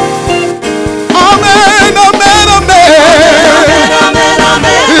 Amen, amen, amen.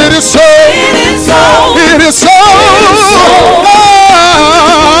 It is so. It is so. It is so.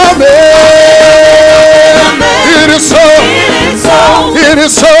 Amen. It is so. It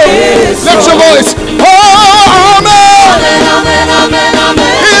is so. Lift your voice. Oh, amen.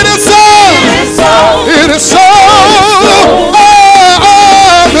 It is so. It is so.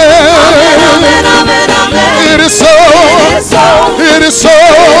 It is so. It is so.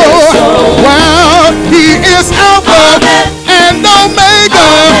 Well, he is Alpha and Omega,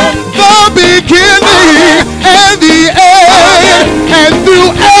 the beginning and the end. And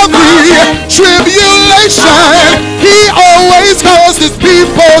through every tribulation, he always calls his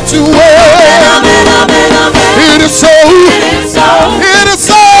people to win. It is so. It is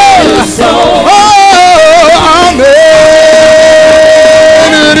so. Oh, amen.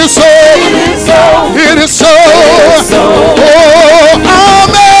 It is so. It is so. Oh,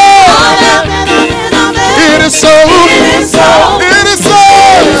 amen. It is so. It is so. It is so.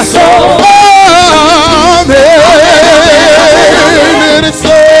 Amen. It is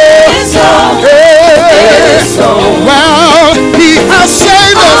so. Well, he has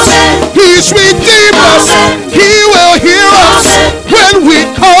saved us. He's redeemed us. He will hear us when we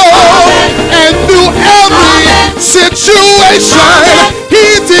call. And through every situation,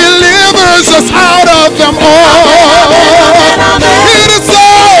 he delivers us out of them all. It is so.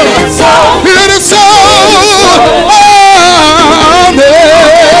 It is so.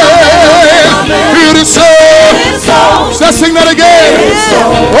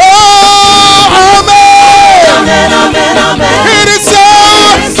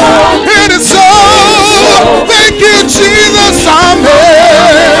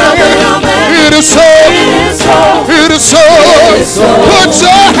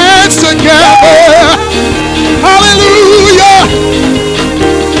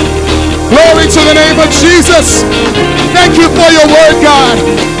 Glory to the name of Jesus. Thank you for your word, God.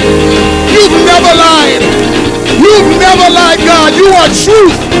 You've never lied. You've never lied, God. You are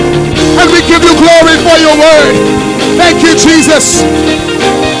truth. And we give you glory for your word. Thank you, Jesus.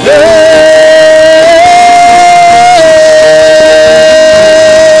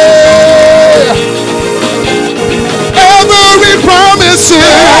 Every promise is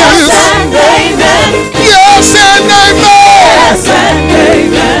yes and amen. Yes and amen. Yes and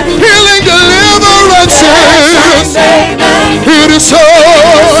amen. Healing, deliverance is yes and amen. It is so.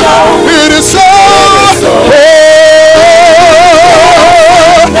 It is so.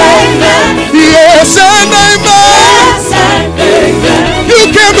 Yes and amen.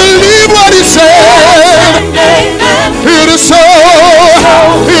 You can believe what he said. It is so.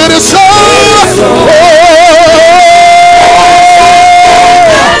 It is so.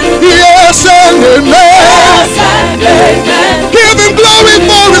 Yes and amen. Give him glory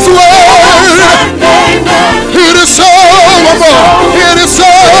for his word. It is so. It is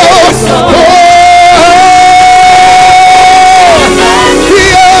so.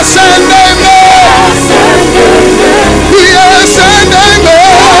 Yes and amen. Yes and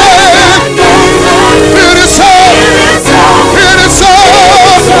amen. It is so. It is so.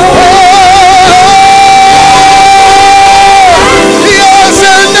 Yes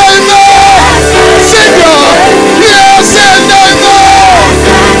and amen. Sing God. Yes and amen.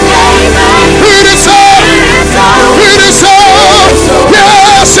 It is so. It is so.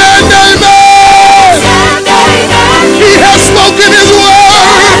 Yes and amen. He has spoken his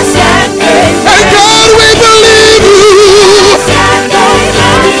word. And God, we believe you.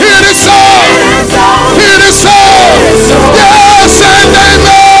 It is so. It is so. Yes and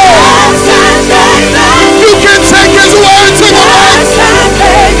amen. You can take his word to the bank.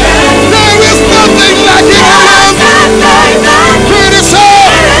 There is nothing lacking in him. It is so.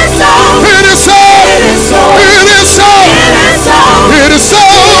 It is so. It is so. It is so.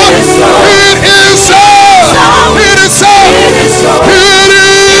 It is so. It is so. It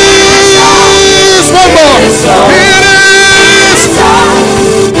is. One more. It is.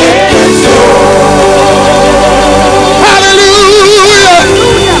 Hallelujah.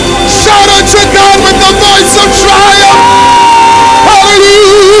 Shout unto God with the voice of triumph.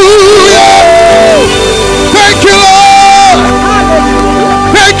 Hallelujah. Thank you, Lord.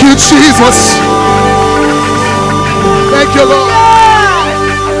 Thank you, Jesus. Thank you, Lord.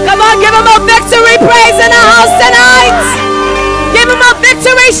 Come on, give him a victory praise in the house tonight. Give him a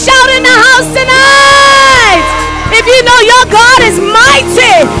victory shout in the house tonight. If you know your God is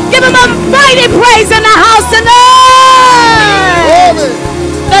mighty, give him a mighty praise in the house tonight.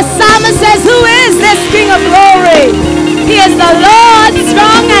 The psalmist says, who is this King of glory? He is the Lord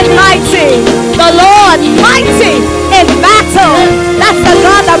strong and mighty. The Lord mighty in battle. That's the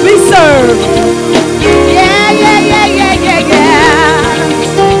God that we serve. Yeah, yeah, yeah, yeah, yeah, yeah.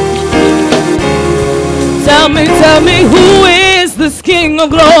 Tell me, who is this King of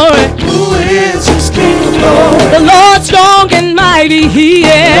glory? Who is this King of glory? The Lord strong and mighty he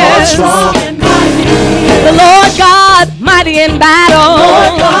is. Lord strong and mighty he is. The Lord God mighty in battle.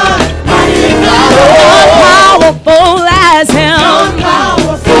 Lord God mighty in battle. Powerful as him.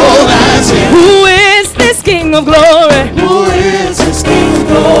 Powerful as him. Who is this King of glory? Who is this King of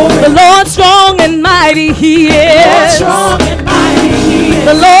glory? The Lord strong and mighty he is. Lord strong and mighty he is.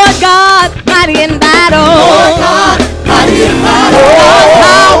 The Lord God mighty in battle. Lord God mighty in battle.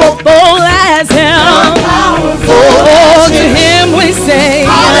 Powerful as him. Powerful Oh, as to him. him we sing.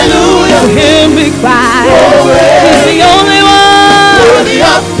 Hallelujah. To him we cry. Glory. He's the only one. Worthy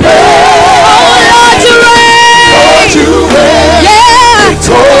of praise. Oh, Lord, you reign. Lord, you reign. Yeah.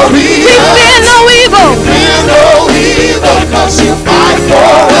 Victorious. We fear no evil. Fear no evil, 'cause you fight for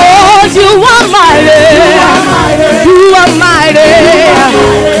us. Oh, you are mighty. You are mighty.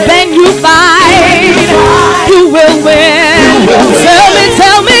 Then you fight. You will win.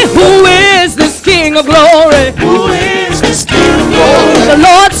 Tell me, who is this King of glory? Who is this King of glory? The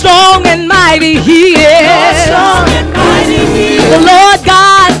Lord strong and mighty he Lord is. strong and mighty he is. The Lord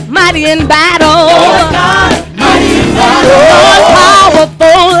God mighty in battle. Lord God mighty in battle. Lord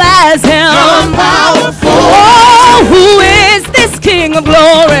powerful as him. Powerful. Oh, who is this King of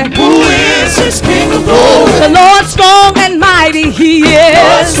glory? Who is this King of glory? The Lord strong and mighty he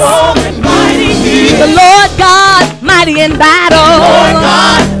Lord is. strong and mighty he is. The Lord God mighty in battle. Lord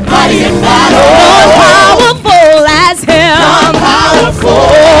God mighty in battle. Lord powerful as him. Powerful.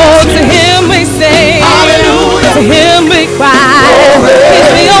 Oh, to him we sing. Hallelujah. To him we cry. He's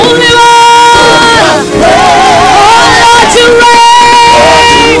the only one. Oh, Lord, you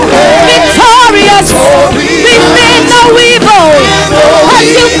reign. Victorious. We fear no evil. 'Cause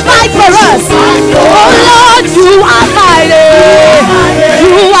you fight for us.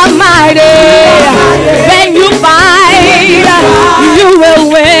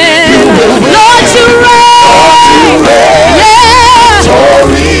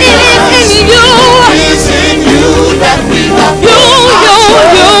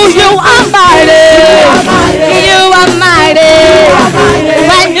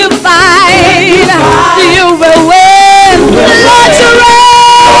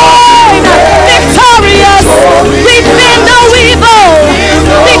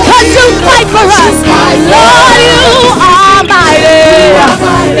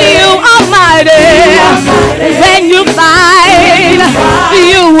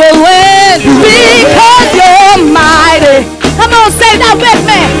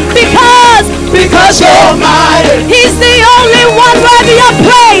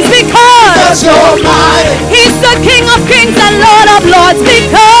 King of kings and Lord of lords,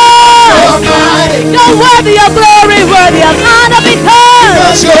 because you're worthy of glory, worthy of honor,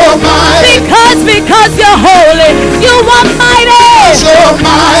 because you're mighty. Because you're holy, you are mighty. You're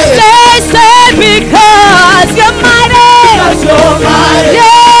mighty. Say, because you're mighty. Because you're mighty.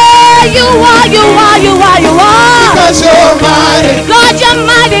 Yeah, you are. Because you're mighty. God, you're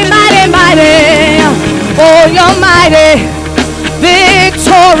mighty, mighty, mighty. Oh, you're mighty,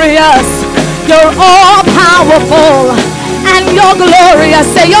 victorious. You're all powerful and you're glorious.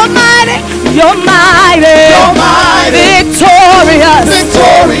 Say, you're mighty. You're mighty, victorious,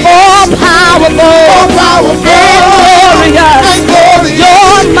 all powerful, and glorious.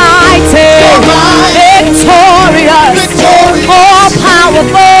 You're mighty, victorious, all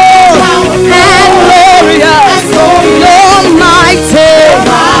powerful, and glorious. You're mighty,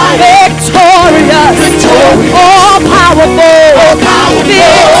 victorious, all powerful,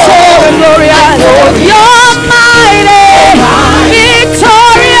 victorious, glorious. You're mighty,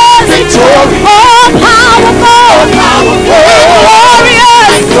 victorious, all powerful, and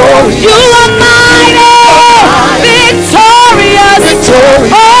glorious. You are mighty, victorious,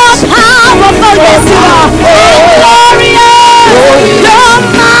 all powerful. Yes, you are, and glorious. You're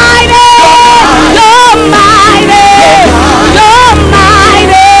mighty, you're mighty, you're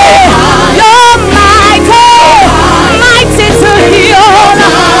mighty, you're mighty, mighty to heal.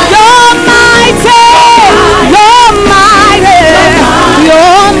 You're mighty, you're mighty,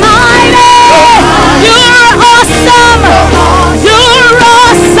 you're mighty. You're awesome. You're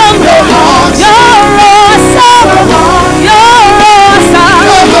awesome. You're awesome. You're awesome.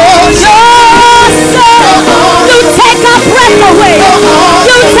 You're awesome. You take our breath away.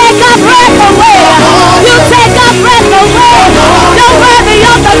 You take our breath away. You take our breath away. You're worthy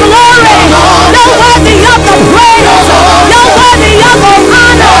of the glory. You're worthy of the praise. You're worthy of the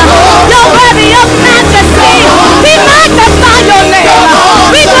honor. You're worthy of majesty. We magnify your name.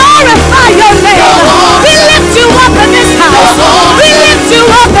 We glorify your name. We lift you up in this house. We lift you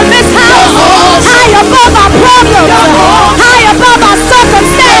up in this house. High above our problems. High above our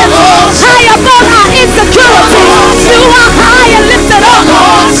circumstances. High above our insecurities. You are high and lifted up.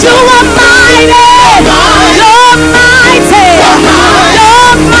 You are mighty. You're mighty.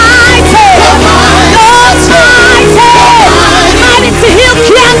 You're mighty. You're mighty. Mighty to heal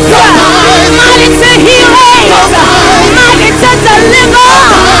cancer. Mighty to heal AIDS. Mighty to deliver.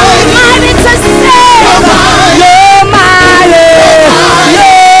 Mighty to save. You're mighty.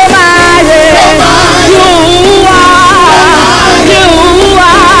 You're mighty. You are.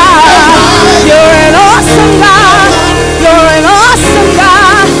 You're an awesome God. You're an awesome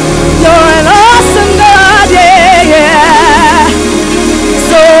God. You're an awesome God. Yeah, yeah.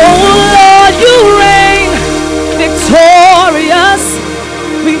 So, Lord, you reign victorious.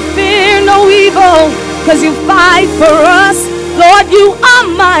 We fear no evil, 'cause you fight for us. Lord, you are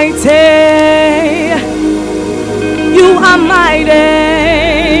mighty. You are mighty.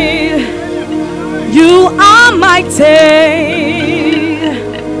 You are mighty.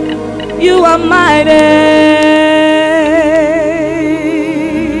 You are mighty.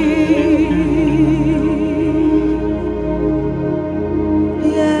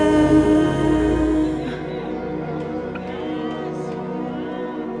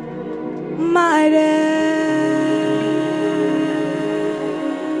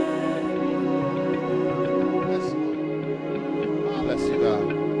 Bless you,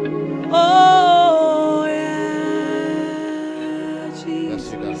 God. Oh, yeah,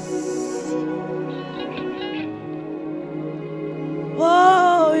 Bless you, God.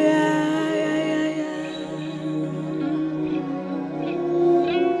 oh, yeah, yeah.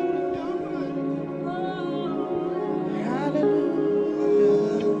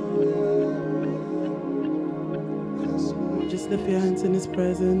 Just lift your hands in his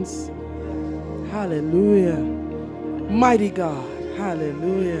presence. Hallelujah. Mighty God.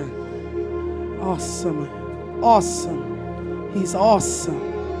 Hallelujah. Awesome. Awesome. He's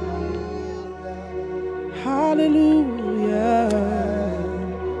awesome. Hallelujah.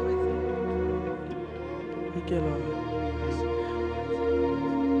 Thank you, Lord.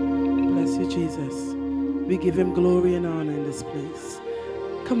 Bless you, Jesus. We give him glory and honor in this place.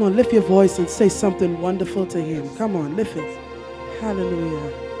 Come on, lift your voice and say something wonderful to him. Come on, lift it.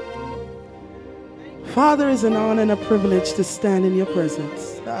 Hallelujah. Father, it's an honor and a privilege to stand in your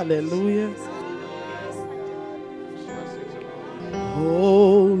presence. Hallelujah.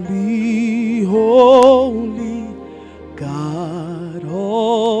 Holy, holy, God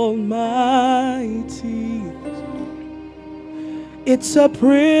Almighty. It's a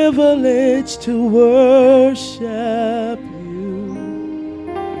privilege to worship you.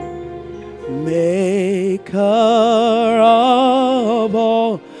 Maker of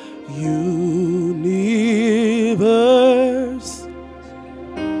all universe.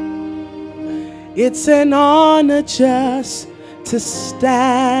 It's an honor just to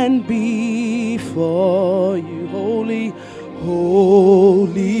stand before you. Holy,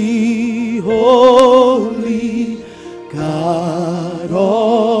 holy, holy God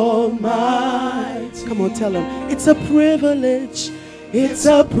Almighty. Come on, tell him. It's a privilege. It's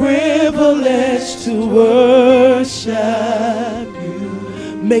a privilege to worship you.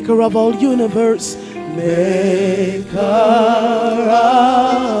 Maker of all universe. Maker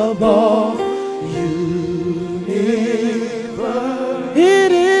of all universe.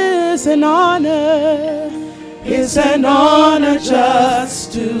 It is an honor. It's an honor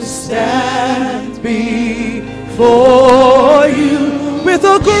just to stand before you. With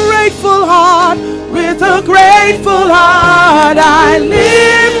a grateful heart, with a grateful heart, I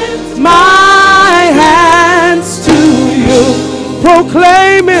lift my hands to you,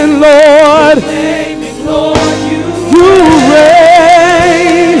 proclaiming, Lord, you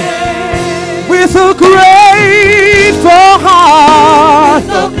reign. With a grateful heart,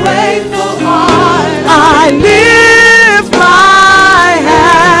 I lift my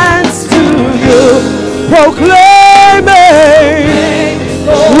hands to you, proclaiming,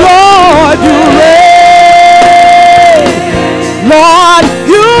 Lord, you reign. Lord,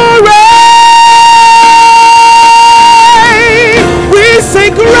 you reign. We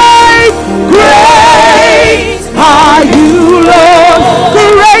sing great, great are you, Lord.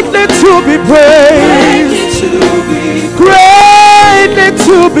 Greatly to be praised. Greatly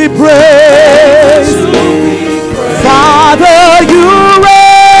to be praised. Father, you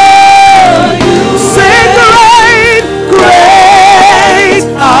reign. Sing great, great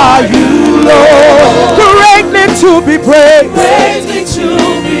are you, Lord. Greatly to be praised.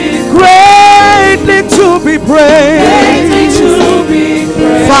 Greatly to be praised.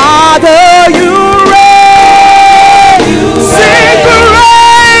 Father, you reign. Sing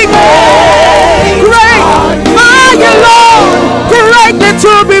great, great are you, Lord. Greatly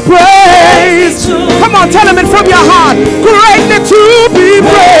to be praised. Come on, tell him it from your heart. Greatly to be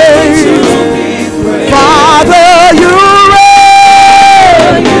praised. Father, you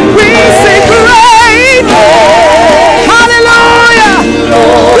reign. We sing great. Hallelujah.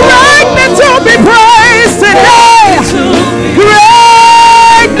 Greatly to be praised today.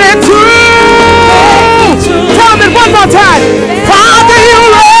 Greatly to. Tell me one more time. Father, you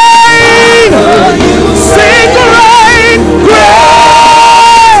reign. Sing great, great.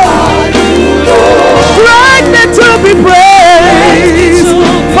 Greatly to be praised.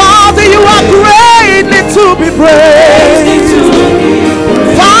 Father, you are greatly to be praised.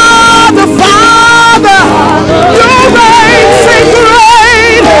 Father, Father, you reign. Sing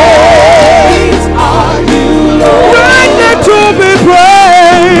great. Greatly to be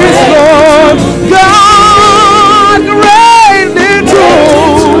praised, Lord God. Greatly to.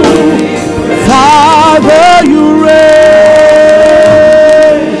 Father, you reign.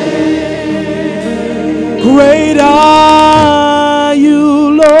 Great are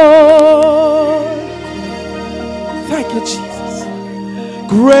you, Lord. Thank you, Jesus.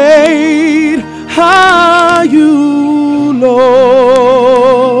 Great are you,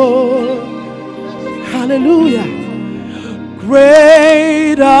 Lord. Hallelujah.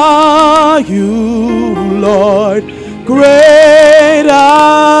 Great are you, Lord. Great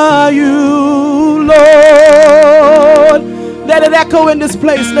are you, Lord. Let it echo in this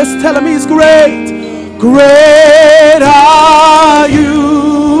place. Let's tell him he's great. Great are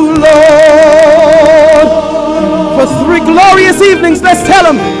you, Lord. For 3 glorious evenings, let's tell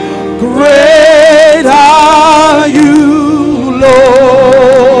him, great are you,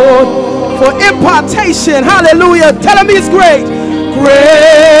 Lord. For impartation, hallelujah, tell him he's great.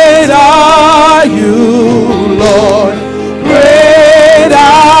 Great are you, Lord. Great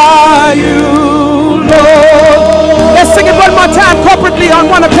are you, Lord. Let's sing it one more time corporately on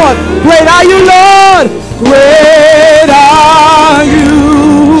one accord. Great are you, Lord. Great are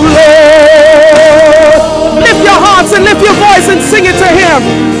you, Lord. Lift your hearts and lift your voice and sing it to him.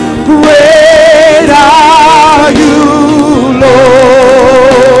 Great are you,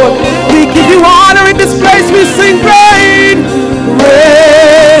 Lord. We give you honor in this place. We sing great.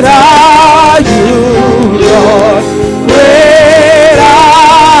 Great are you, Lord. Great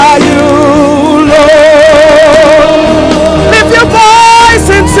are you, Lord. Lift your voice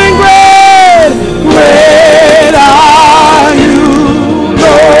and sing great. Great are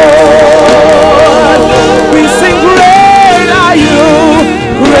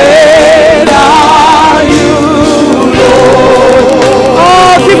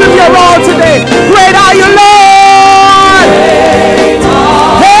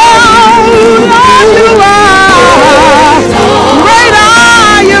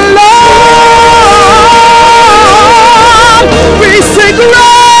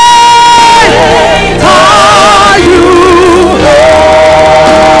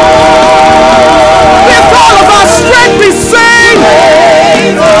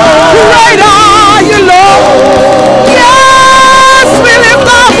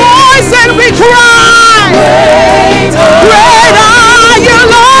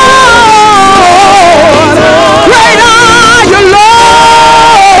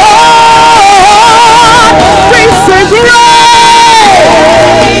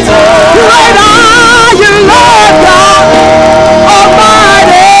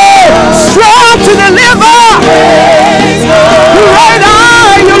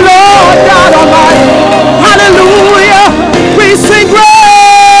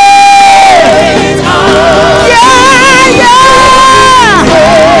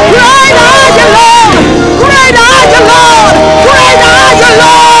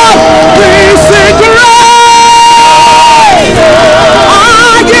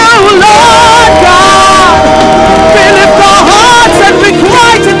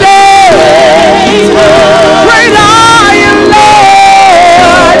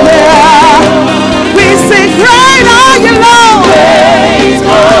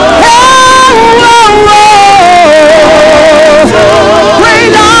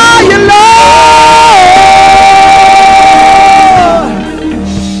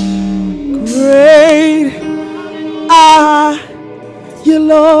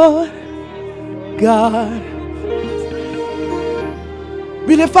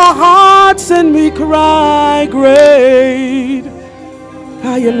We lift our hearts and we cry, great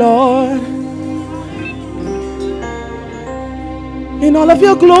are you, Lord. In all of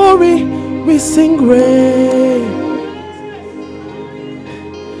your glory, we sing great,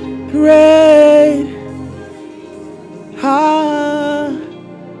 great are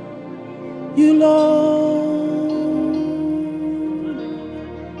you, Lord.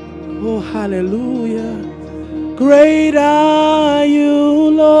 Oh, hallelujah. Great are you,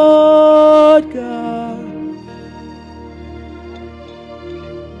 Lord God.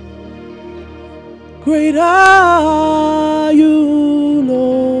 Great are you,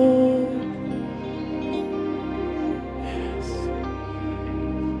 Lord.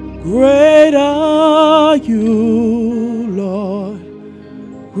 Great are you, Lord.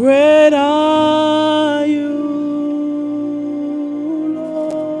 Great are you,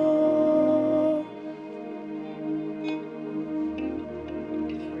 Lord.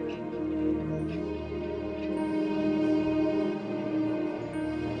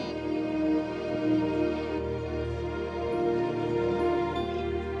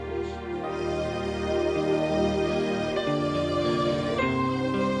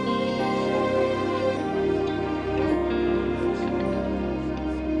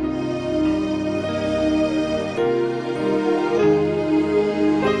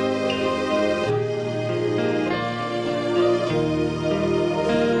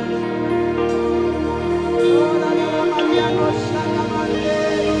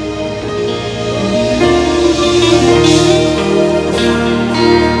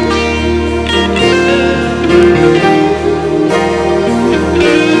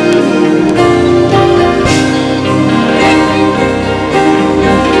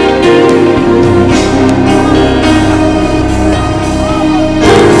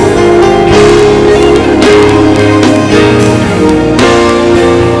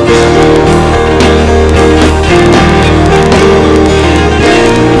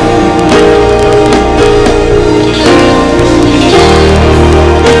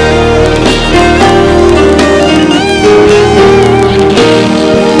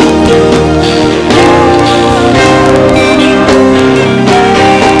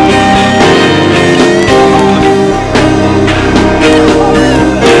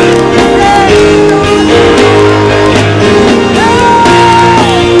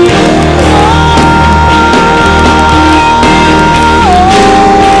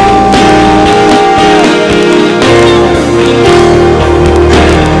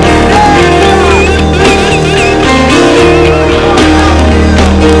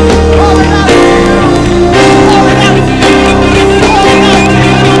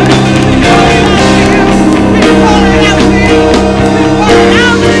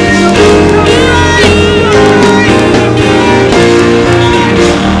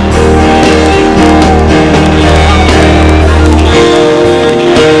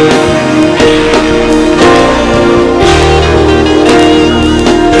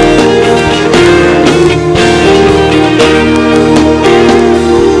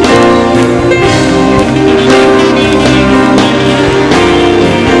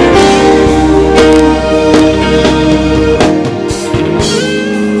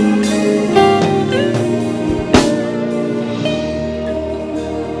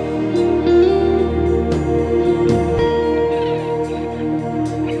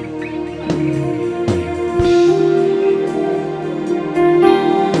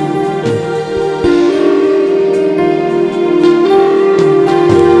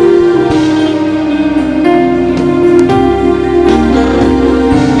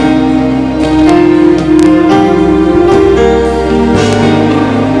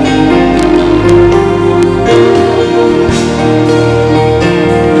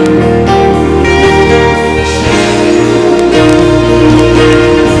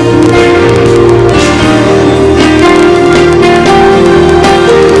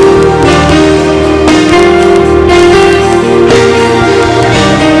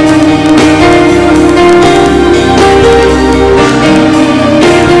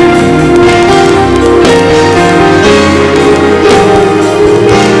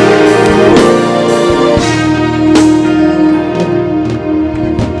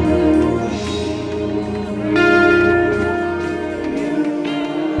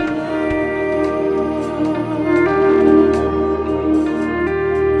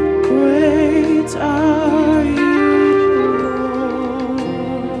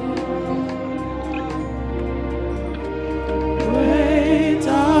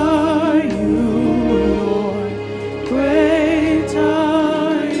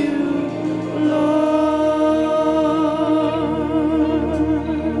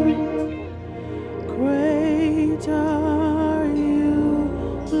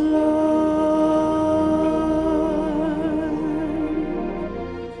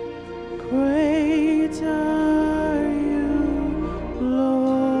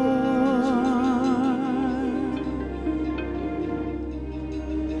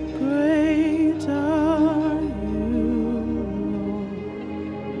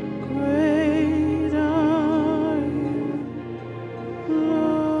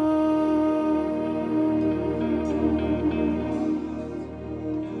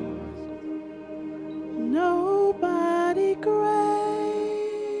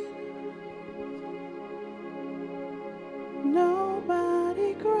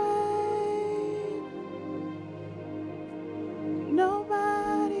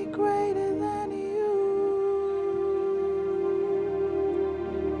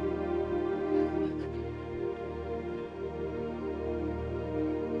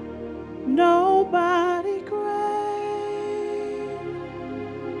 Nobody great.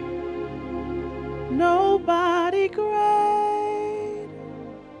 Nobody great.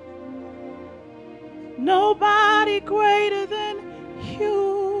 Nobody greater than you.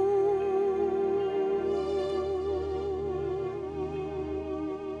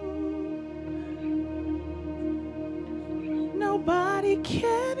 Nobody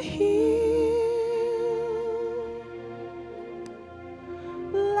can heal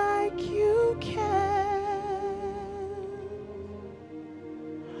like you can.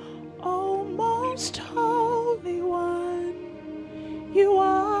 Oh, most holy one, you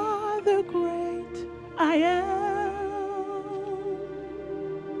are the great I am.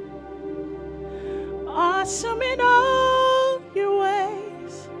 Awesome in all your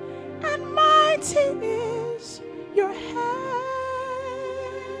ways, and mighty is your hand.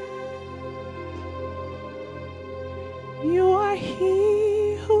 You are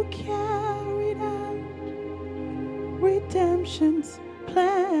he who carried out redemption's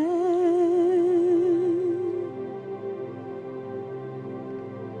plan.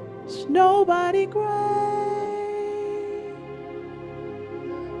 There's nobody great,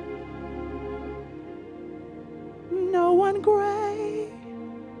 no one great,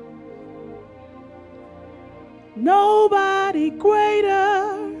 nobody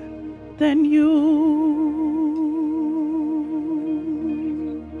greater than you.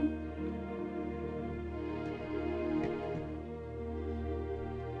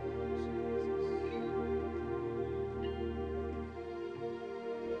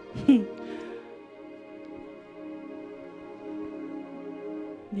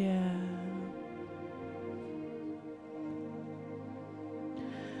 Yeah.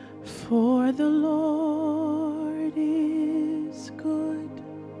 For the Lord is good,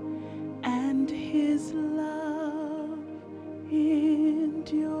 and his love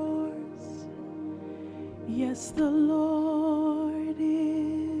endures. Yes, the Lord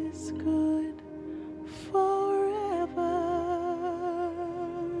is good forever,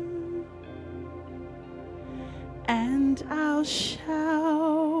 and I'll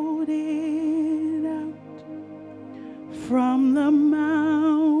shout it out from the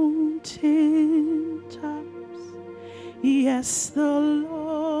mountain tops. Yes, the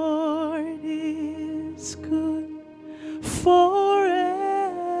Lord is good forever,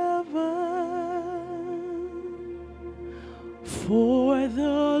 for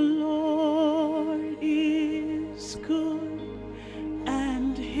the Lord is good,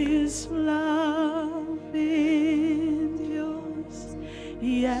 and his love endures.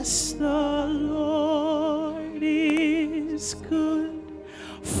 Yes, the Lord is good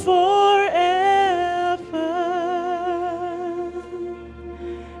forever,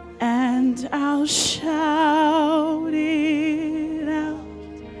 and I'll shout it out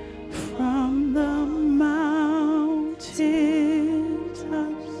from the mountain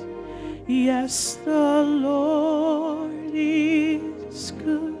tops. Yes, the Lord is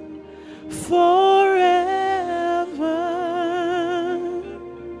good forever.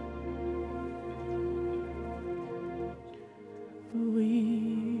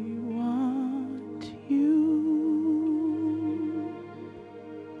 We want you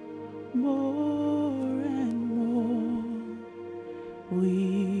more and more. We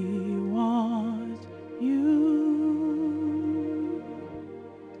want you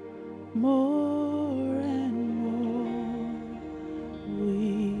more and more. We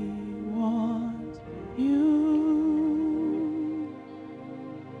want you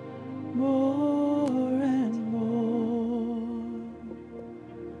more and more.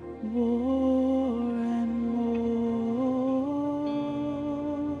 More and more.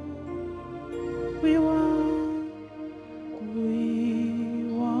 We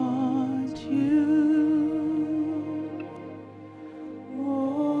want you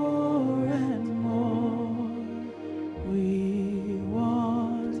more and more. We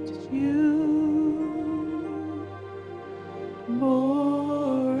want you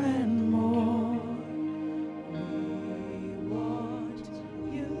more and more.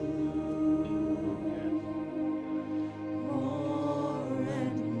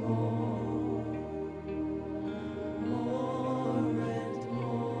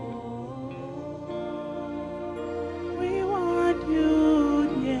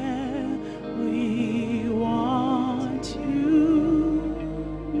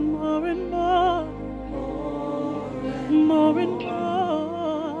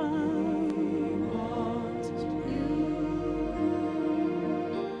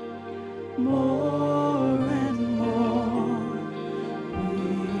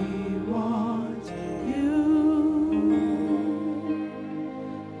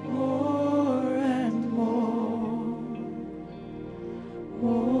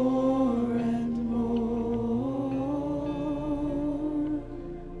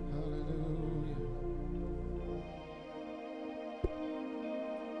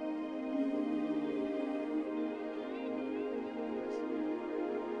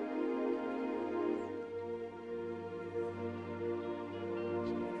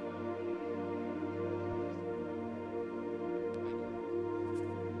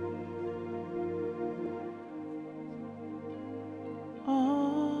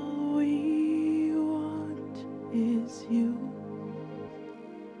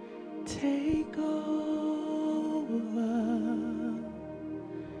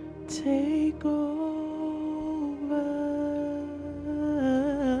 Take over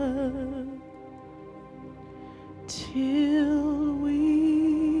till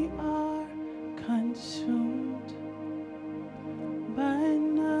we are consumed by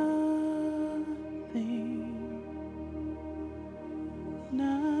nothing.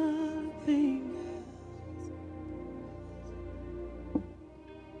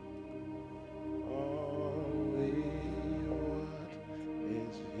 All we want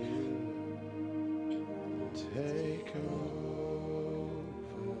is you. Take over.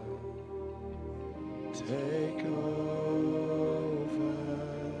 Take over.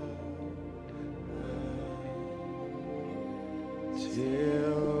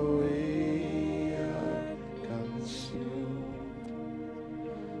 Till we are consumed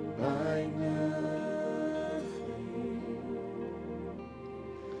by nothing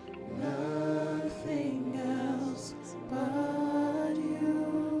else but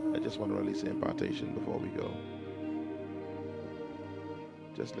you. I just want to release the impartation before we go.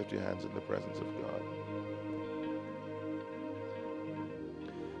 Just lift your hands in the presence of God.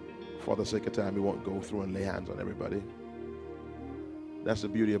 For the sake of time, we won't go through and lay hands on everybody. That's the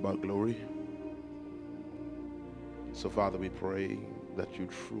beauty about glory. So, Father, we pray that you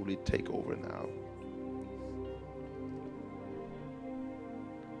truly take over now.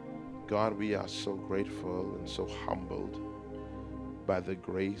 God, we are so grateful and so humbled by the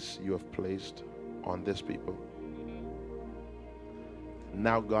grace you have placed on this people.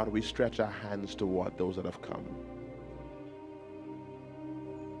 Now, God, we stretch our hands toward those that have come.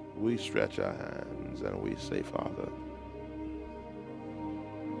 We stretch our hands and we say, Father,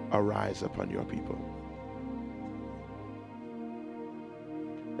 arise upon your people.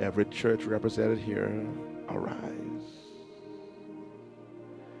 Every church represented here, arise.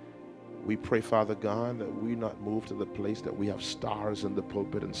 We pray, Father God, that we not move to the place that we have stars in the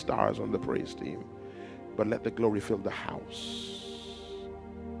pulpit and stars on the praise team, but let the glory fill the house.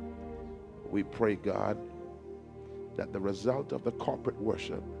 We pray, God, that the result of the corporate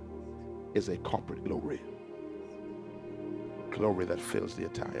worship is a corporate glory. Glory that fills the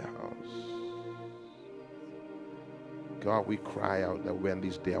entire house. God, we cry out that when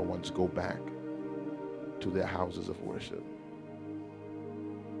these dear ones go back to their houses of worship,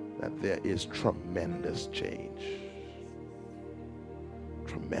 that there is tremendous change.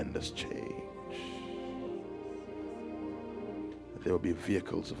 Tremendous change. That there will be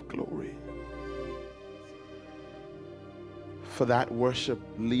vehicles of glory. For that worship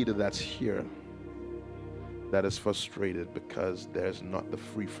leader that's here, that is frustrated because there's not the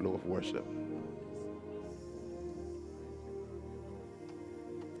free flow of worship.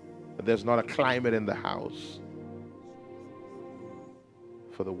 There's not a climate in the house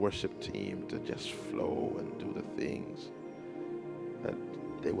for the worship team to just flow and do the things that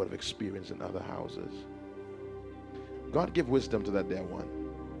they would have experienced in other houses. God, give wisdom to that dear one.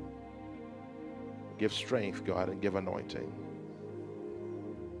 Give strength, God, and give anointing.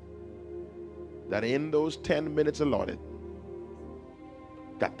 That in those 10 minutes allotted,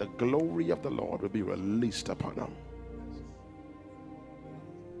 that the glory of the Lord will be released upon them.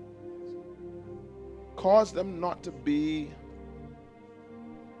 Cause them not to be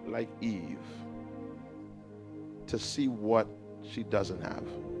like Eve, to see what she doesn't have,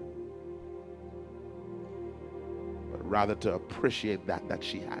 but rather to appreciate that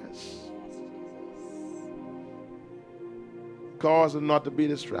she has. Cause them not to be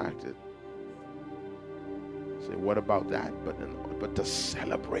distracted. Say, what about that? But to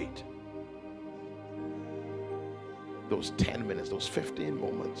celebrate those 10 minutes, those 15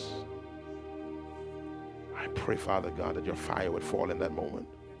 moments. I pray, Father God, that your fire would fall in that moment.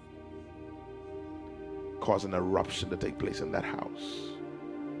 Cause an eruption to take place in that house.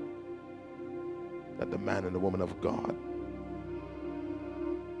 That the man and the woman of God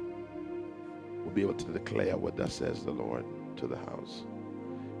will be able to declare what thus says the Lord to the house.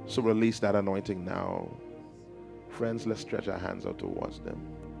 So release that anointing now. Friends, let's stretch our hands out towards them.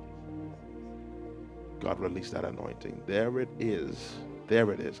 God, release that anointing. There it is.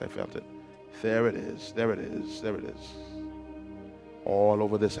 There it is. I felt it. There it is. There it is. There it is. All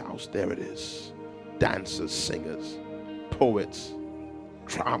over this house. There it is. Dancers, singers, poets,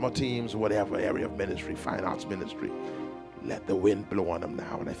 drama teams, whatever area of ministry, fine arts ministry. Let the wind blow on them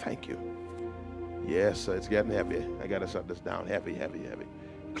now, and I thank you. Yes, it's getting heavy. I got to shut this down. Heavy, heavy, heavy.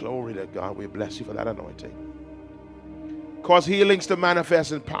 Glory to God. We bless you for that anointing. Cause healings to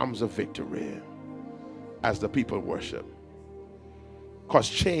manifest in palms of victory as the people worship. Cause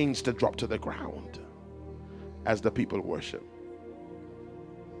chains to drop to the ground as the people worship.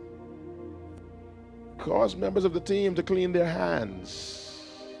 Cause members of the team to clean their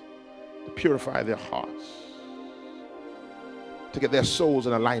hands purify their hearts, to get their souls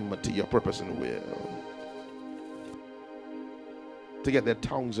in alignment to your purpose and will, to get their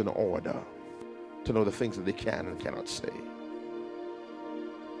tongues in order, to know the things that they can and cannot say.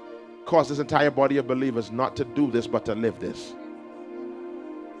 Cause this entire body of believers not to do this, but to live this,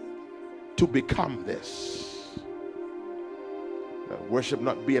 to become this. That worship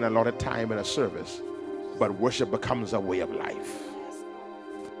not being a lot of time in a service, but worship becomes a way of life.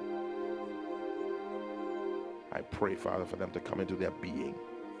 I pray, Father, for them to come into their being.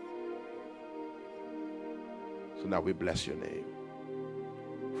 So now we bless your name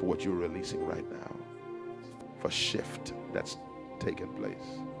for what you're releasing right now, for shift that's taken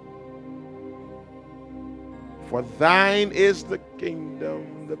place. For thine is the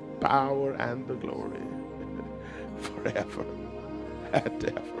kingdom, the power, and the glory forever and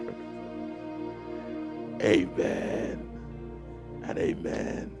ever. Amen and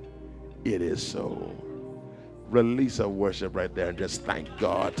amen. It is so. Release a worship right there and just thank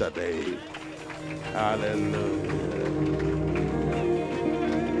God today. Hallelujah.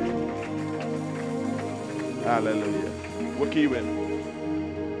 Hallelujah. What key you in?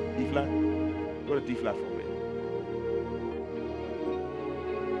 D flat? Go to D flat for me.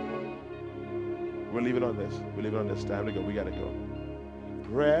 We're leaving on this. We're leaving on this. Time to go. We got to go.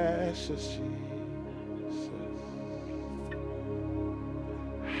 Precious Jesus,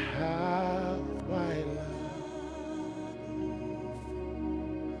 how I love you,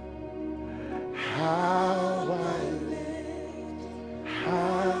 how I lift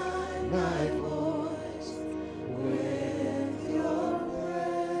high my voice with your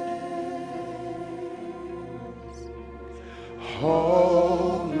praise.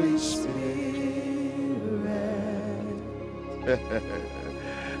 Holy Spirit,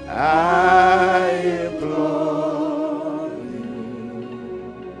 I implore you,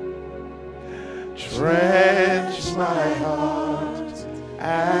 drench my heart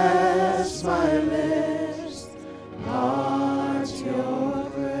as my lips part your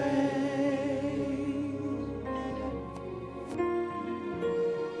praise.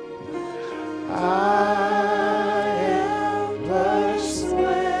 I am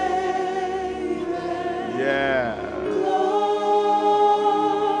persuaded. Yeah.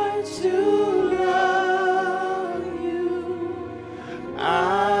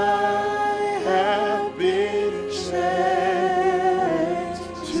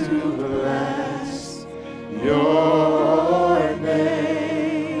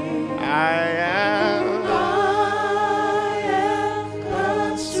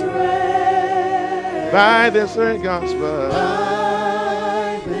 By this great gospel,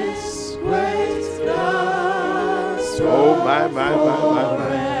 by this great gospel, oh my,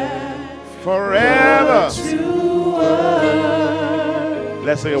 forever.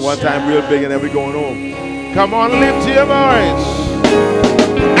 Let's sing it one time real big and then we're going home. Come on, lift your voice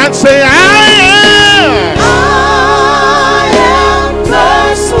and say, I am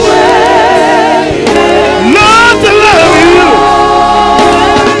persuaded, Lord, to love you.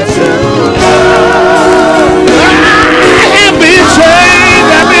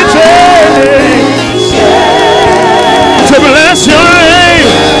 To bless your name.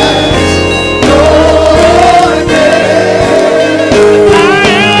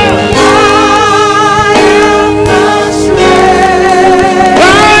 I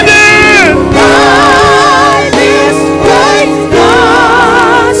am.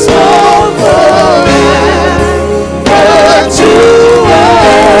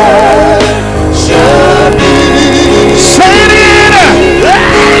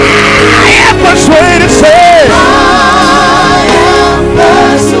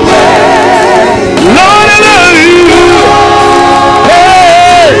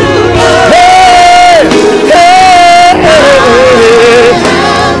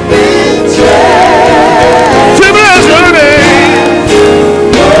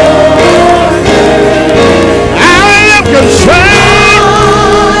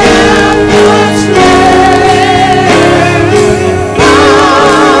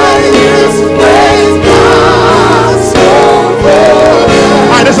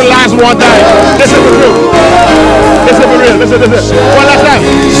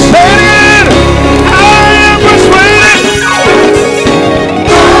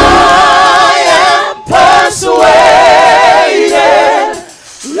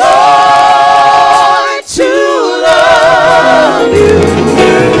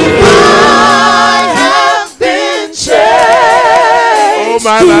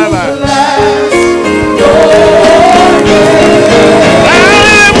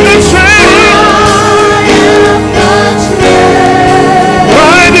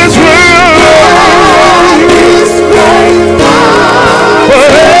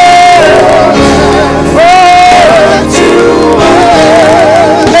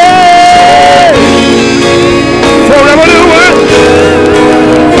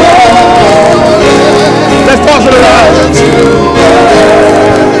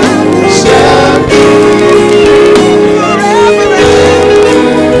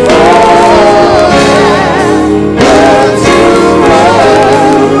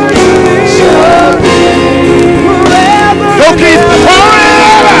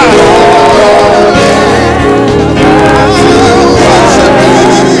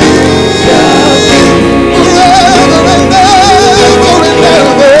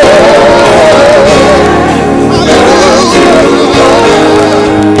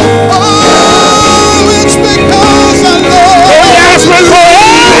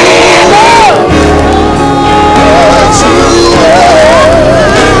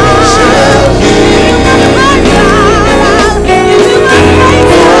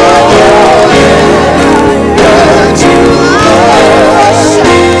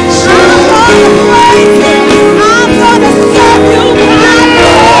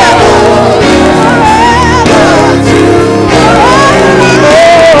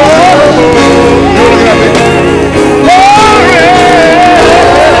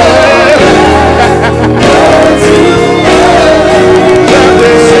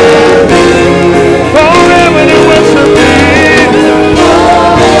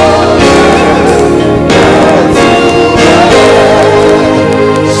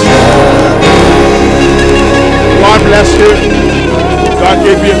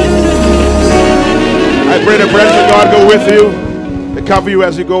 keep you. I pray the presence of God go with you, to cover you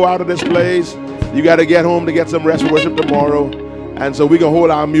as you go out of this place. You got to get home to get some rest for worship tomorrow. And so we're going to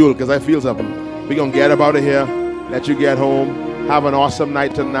hold our mule because I feel something. We're going to get up out of here, let you get home. Have an awesome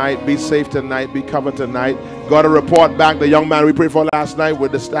night tonight. Be safe tonight. Be covered tonight. Got a report back. The young man we prayed for last night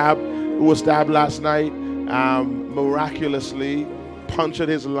with the stab, who was stabbed last night, miraculously punctured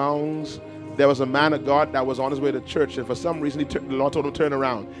his lungs. There was a man of God that was on his way to church, and for some reason, the Lord told him to turn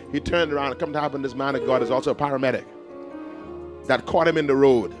around. He turned around, and come to happen, this man of God is also a paramedic that caught him in the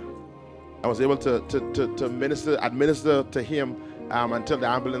road. I was able to administer to him until the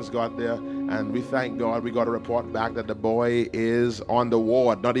ambulance got there, and we thank God we got a report back that the boy is on the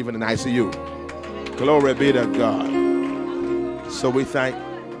ward, not even in ICU. Glory be to God. So we thank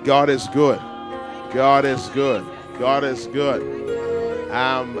God is good. God is good. God is good.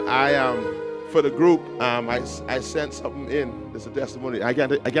 For the group, I sent something in. This is a testimony. I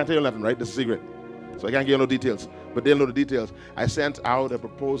can't tell you nothing, right? This is a secret. So I can't give you no details. But they'll know the details. I sent out a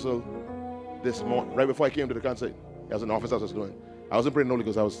proposal this morning, right before I came to the concert. As an office I was doing. I wasn't praying only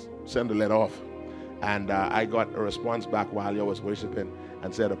because I was sending the letter off. And I got a response back while I was worshiping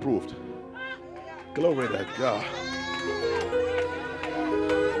and said approved. Glory to God.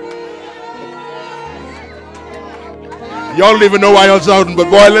 Y'all don't even know why y'all shouting, but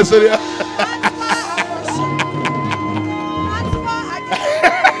boy, listen here.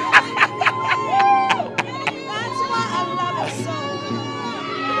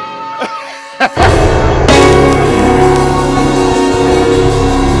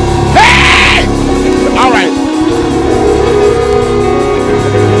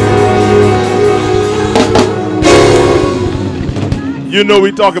 You know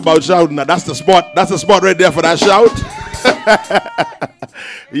we talk about shouting. Now that's the spot. That's the spot right there for that shout.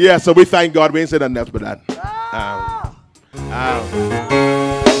 Yeah, so we thank God. We ain't said nothing else but that.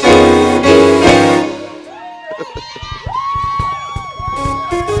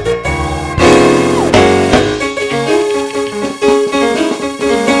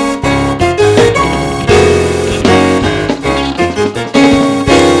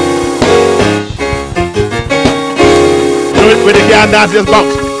 With the guy dance, just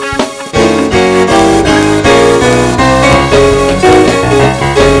bounce.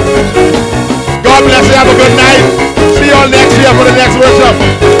 God bless you. Have a good night. See you all next year for the next workshop.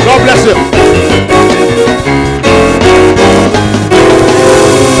 God bless you.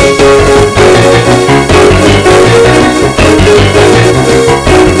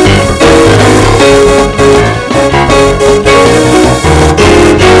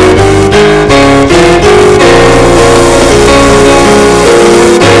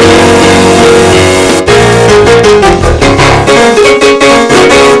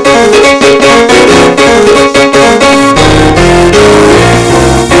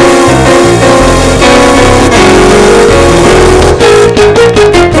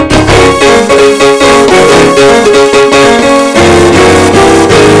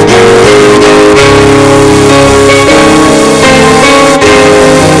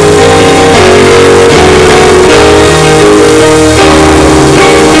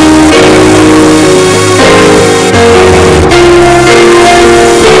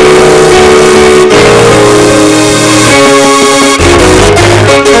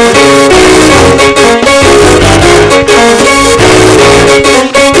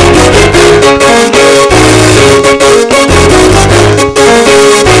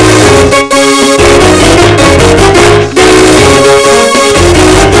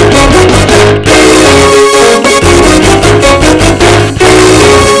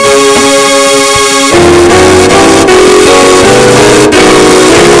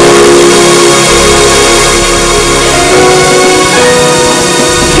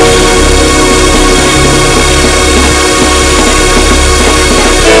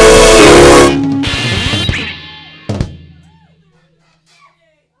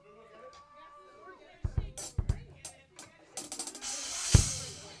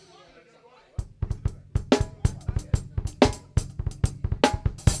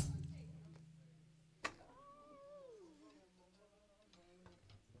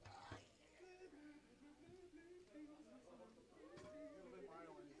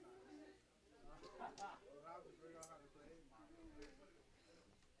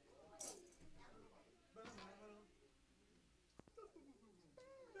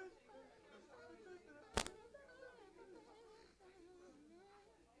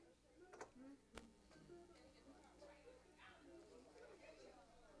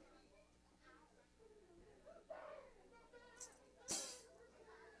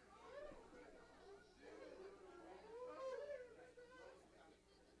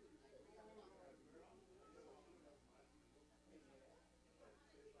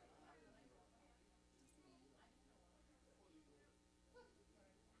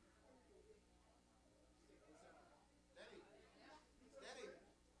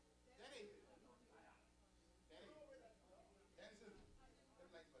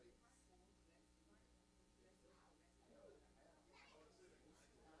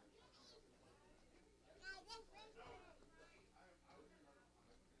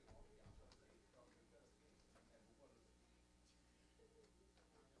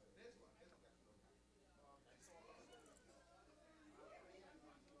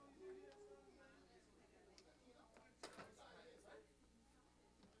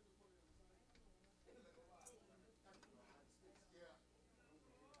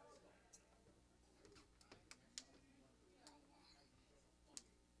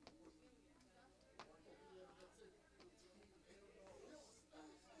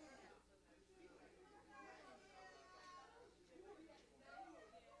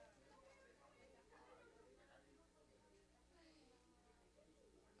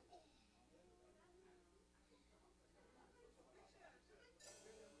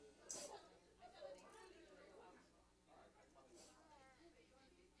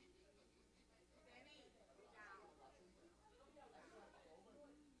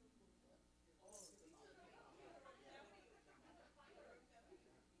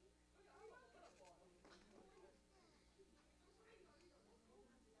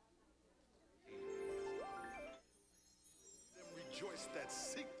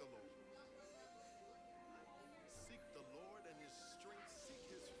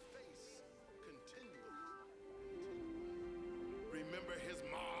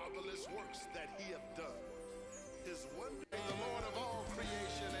 that he hath done. His wonder. The Lord of all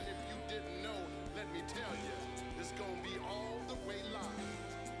creation, and if you didn't know, let me tell you, it's gonna be all the way live.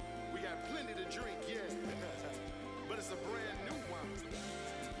 We got plenty to drink, yeah, but it's a brand new one.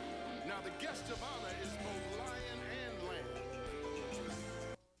 Now the guest of honor is both lion and lamb.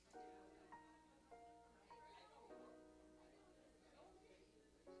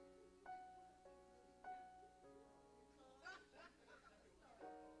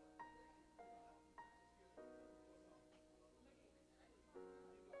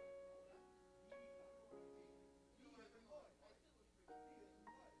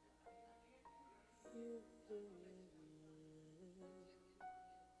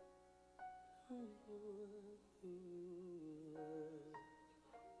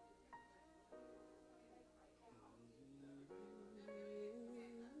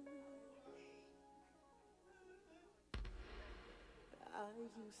 I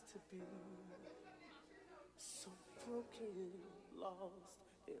used to be so broken, lost,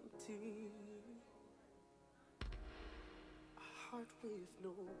 empty. A heart with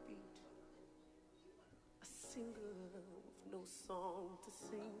no beat, a singer with no song to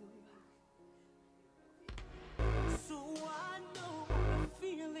sing. So I know the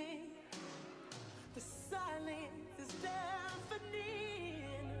feeling, the silence is deafening.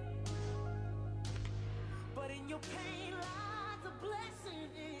 But in your pain lies a blessing,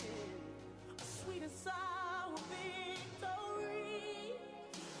 a sweet and sour victory.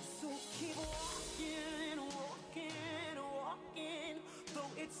 So keep walking, walking, walking,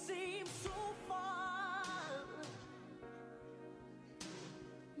 though it seems so far.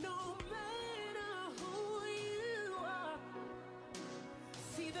 No matter who you are,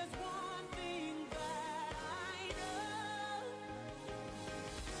 see there's one